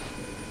of it.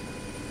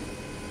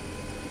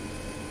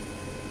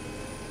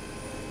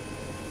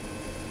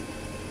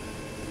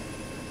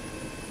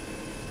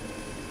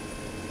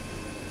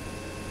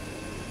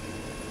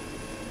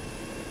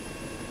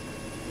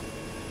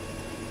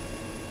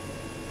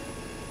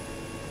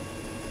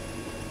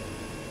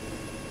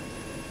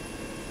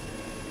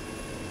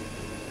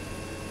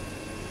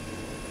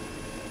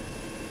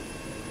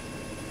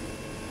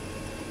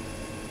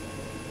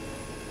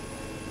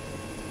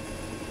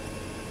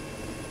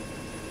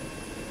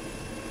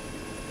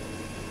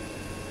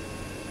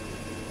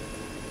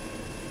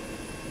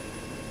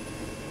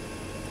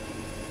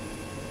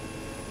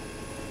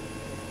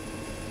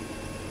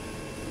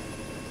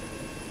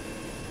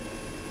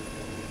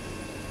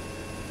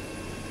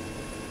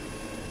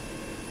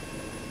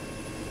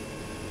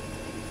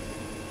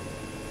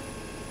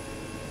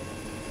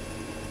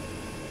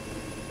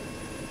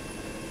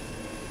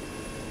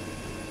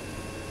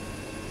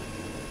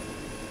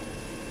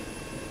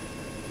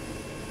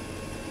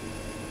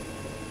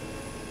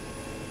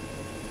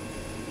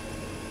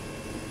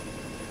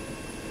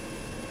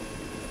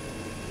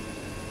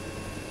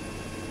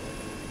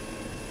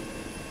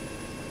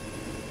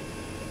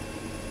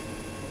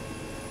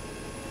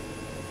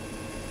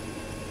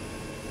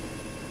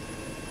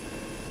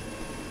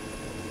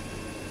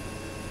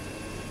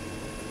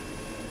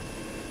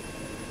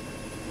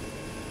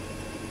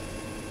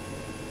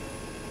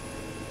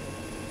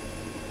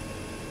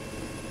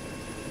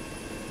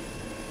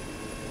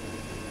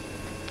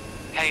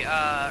 Hey,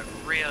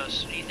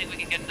 Rios, do you think we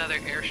can get another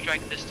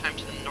airstrike this time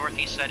to the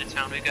northeast side of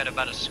town? We've got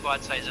about a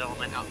squad-size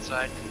element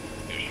outside.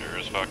 You sure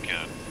as fuck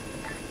can.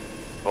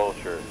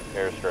 Vulture,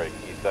 airstrike,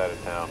 east side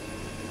of town.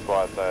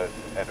 Squad size,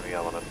 enemy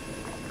element.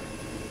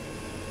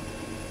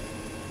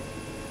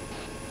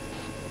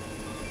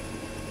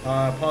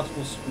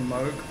 Possible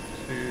smoke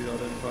to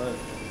identify it.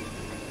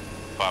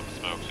 Pop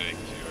smoke so you can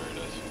see where it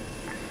is.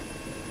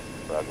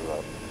 Roger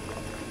that.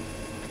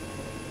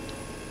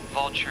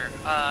 Vulture,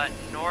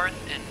 north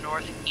and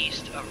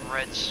northeast of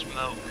Red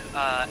Smoke,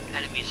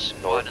 enemy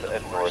squad North in the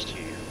and forest.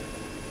 northeast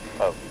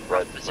of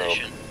Red Smoke.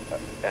 Position.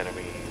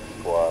 Enemy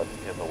squad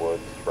in the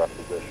woods, rough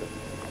position.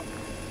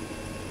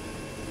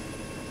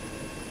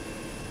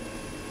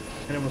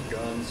 Hit him with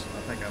guns.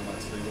 I think I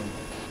might see them.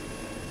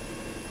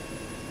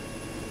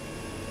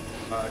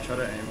 Try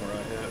to aim where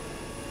I hit.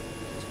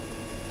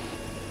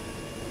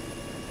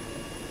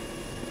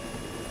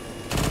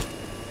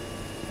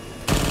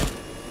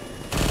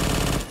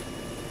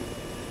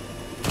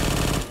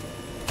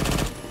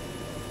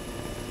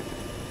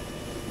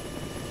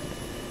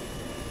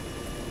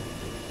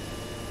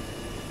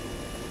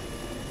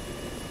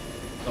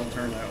 Don't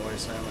turn that way,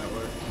 Sam, that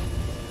way.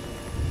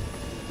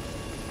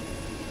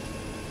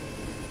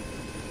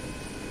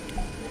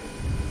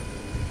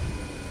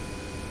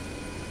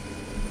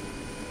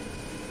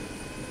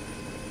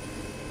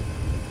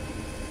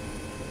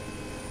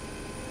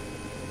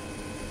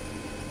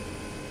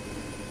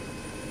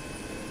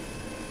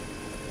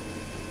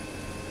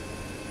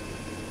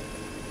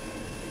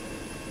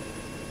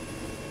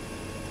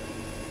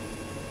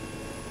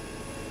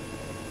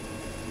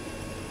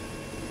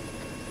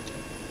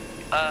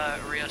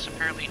 Rios,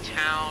 apparently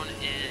town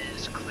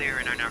is clear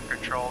and under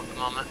control at the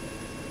moment.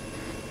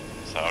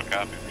 Solid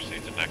copy.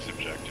 Proceed to next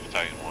objective.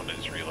 Titan 1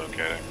 is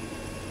relocating.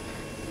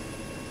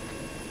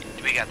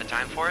 Do we got the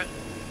time for it?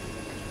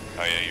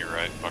 Oh yeah, you're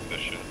right. Fuck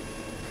this shit.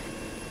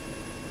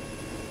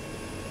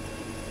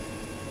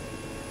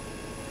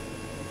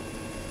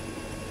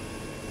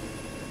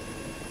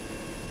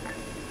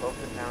 Poke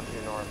the town to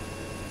your north.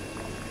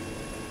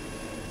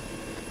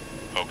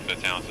 Poke the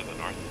town to the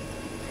north.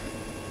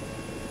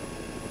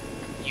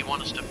 You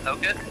want us to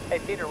poke it? Hey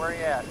Peter, where are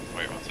you at?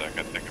 Wait 1 sec.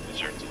 I think I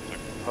misheard something.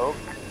 Poke,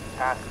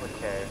 task with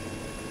K.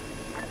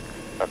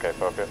 Okay,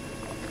 poke it.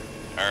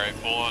 Alright,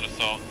 full on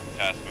assault.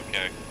 Task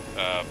okay.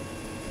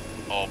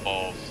 All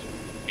balls.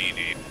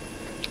 BD.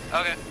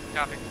 Okay,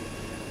 copy.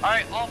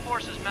 Alright, all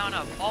forces mount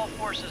up. All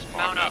forces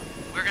mount up.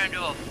 We're gonna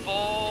do a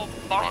full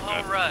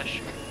bunghole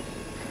rush.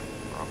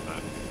 Wrong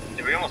man.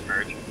 Did we almost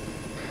merge?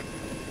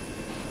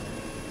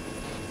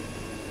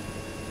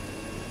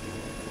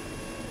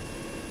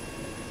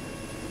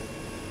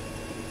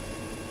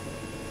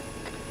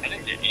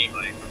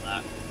 anybody from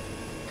that.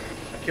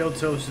 I killed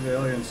 2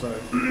 civilians, so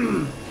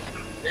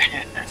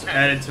it's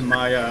added to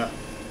my,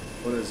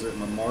 what is it,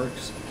 my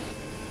marks?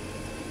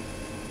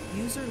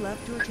 User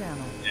left your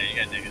channel. Yeah, you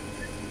gotta dig it.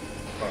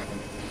 Fuck 'em.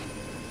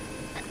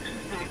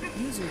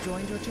 User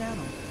joined your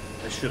channel.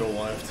 I should have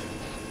left.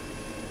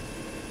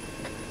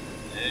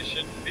 It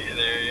shouldn't be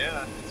there,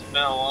 yeah. It's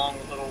been a long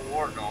little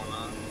war going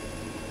on.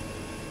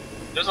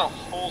 There's a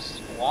whole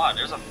squad.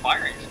 There's a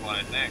firing squad,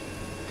 I think.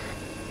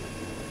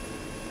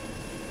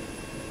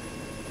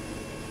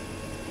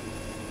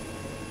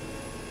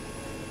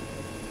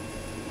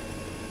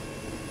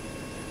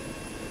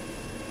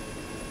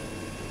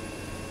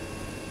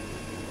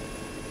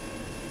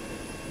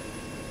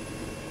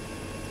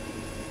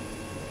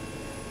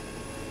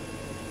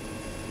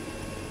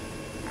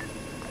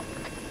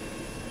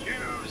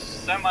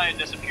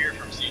 Semi-disappeared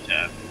from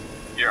C-Tab.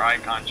 Your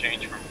icon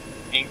changed from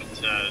pink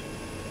to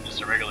just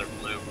a regular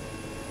blue.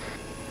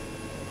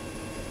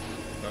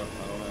 Oh,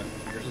 I don't know.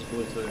 Yours is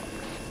blue too.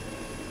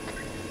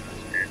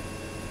 That's weird.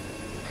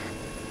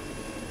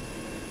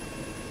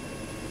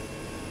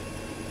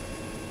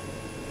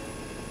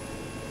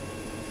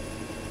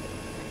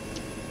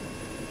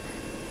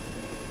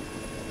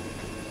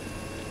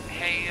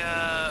 Hey,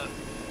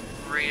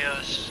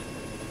 Rios.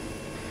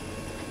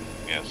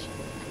 Yes.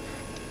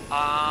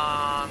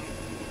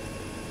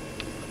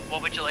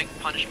 What would you like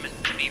punishment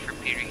to be for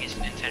Peter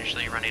Houston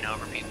intentionally running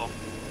over people?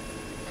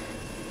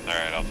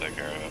 Alright, I'll take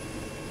care of it.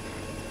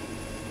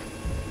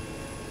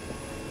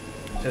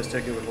 Test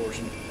ticket with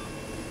Horson.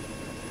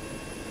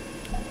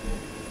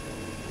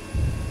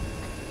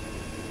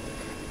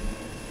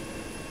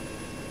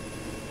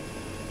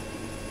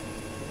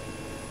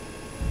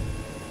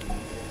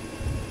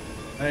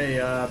 Hey,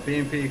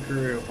 BMP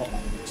crew,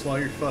 slow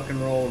your fucking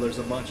roll. There's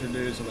a bunch of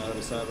dudes on the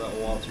other side of that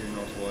wall to your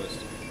northwest.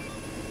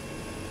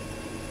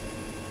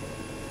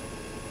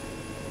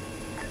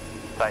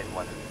 Titan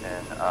 1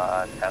 and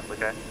Tesla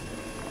guy.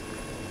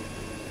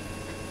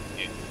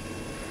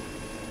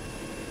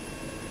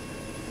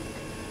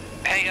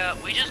 Hey,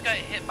 we just got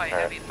hit by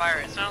heavy fire.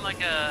 It sounded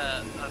like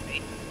a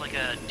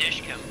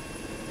dishcom.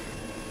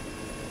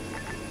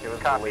 It was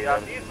copy. Be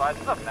advised,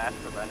 there's a mass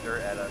surrender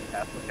at a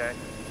Tesla guy.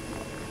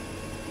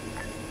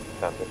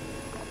 Sounds good.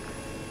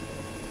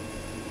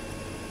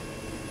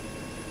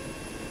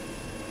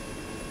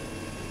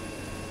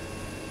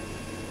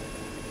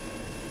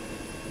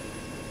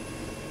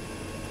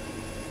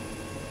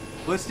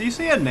 Blitz, do you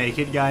see a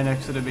naked guy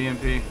next to the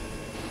BMP?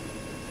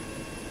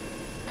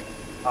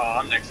 Oh,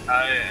 I'm next.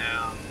 I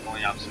am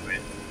going opposite way. Do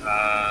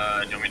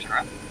you want me to turn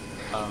around?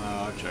 I don't know,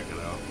 I'll check it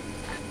out.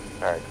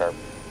 Alright, Carp.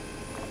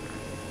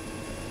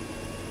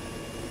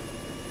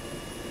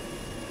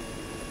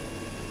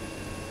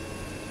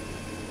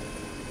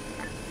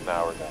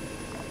 Now we're done.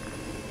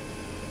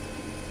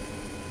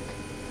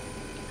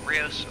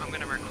 Rios, I'm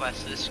gonna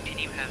request this. Can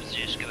you have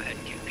Zeus go ahead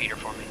and kill Peter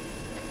for me?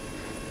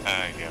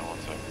 Yeah, 1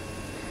 sec.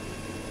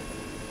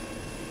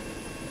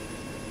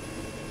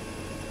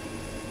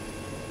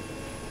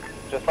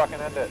 Just fucking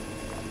end it.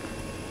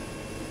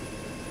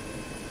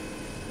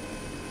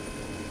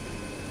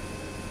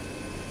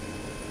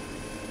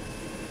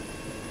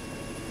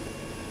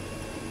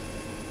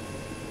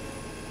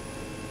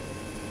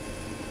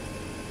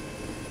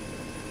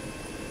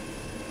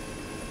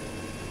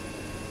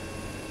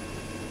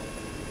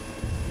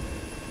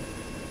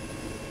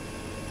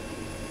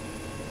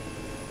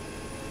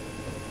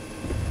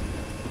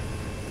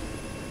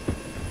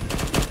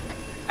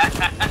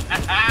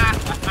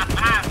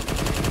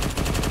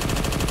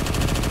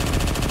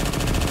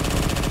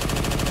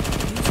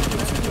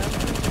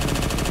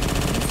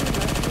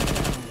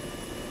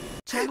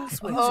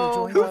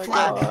 Oh, who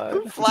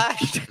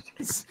flashed?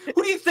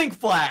 Who do you think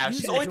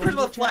flashed? Only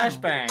people with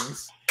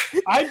flashbangs.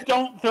 I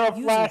don't throw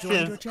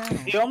flashes.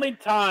 The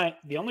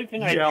only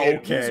thing I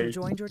do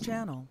joined your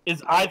channel.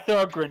 is I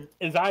throw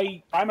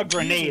I'm a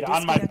grenade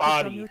on my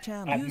body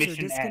at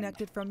mission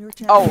disconnected end. from your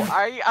channel. Oh,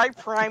 I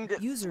primed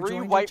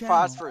 3 white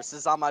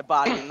phosphoruses on my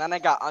body and then I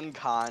got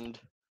unconned.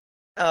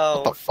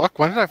 What the fuck?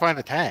 When did I find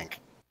a tank?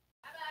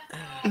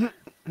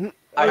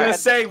 I was gonna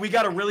say we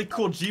got a really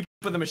cool Jeep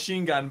with a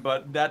machine gun,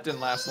 but that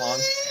didn't last long.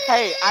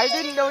 Hey, I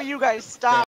didn't know you guys stopped.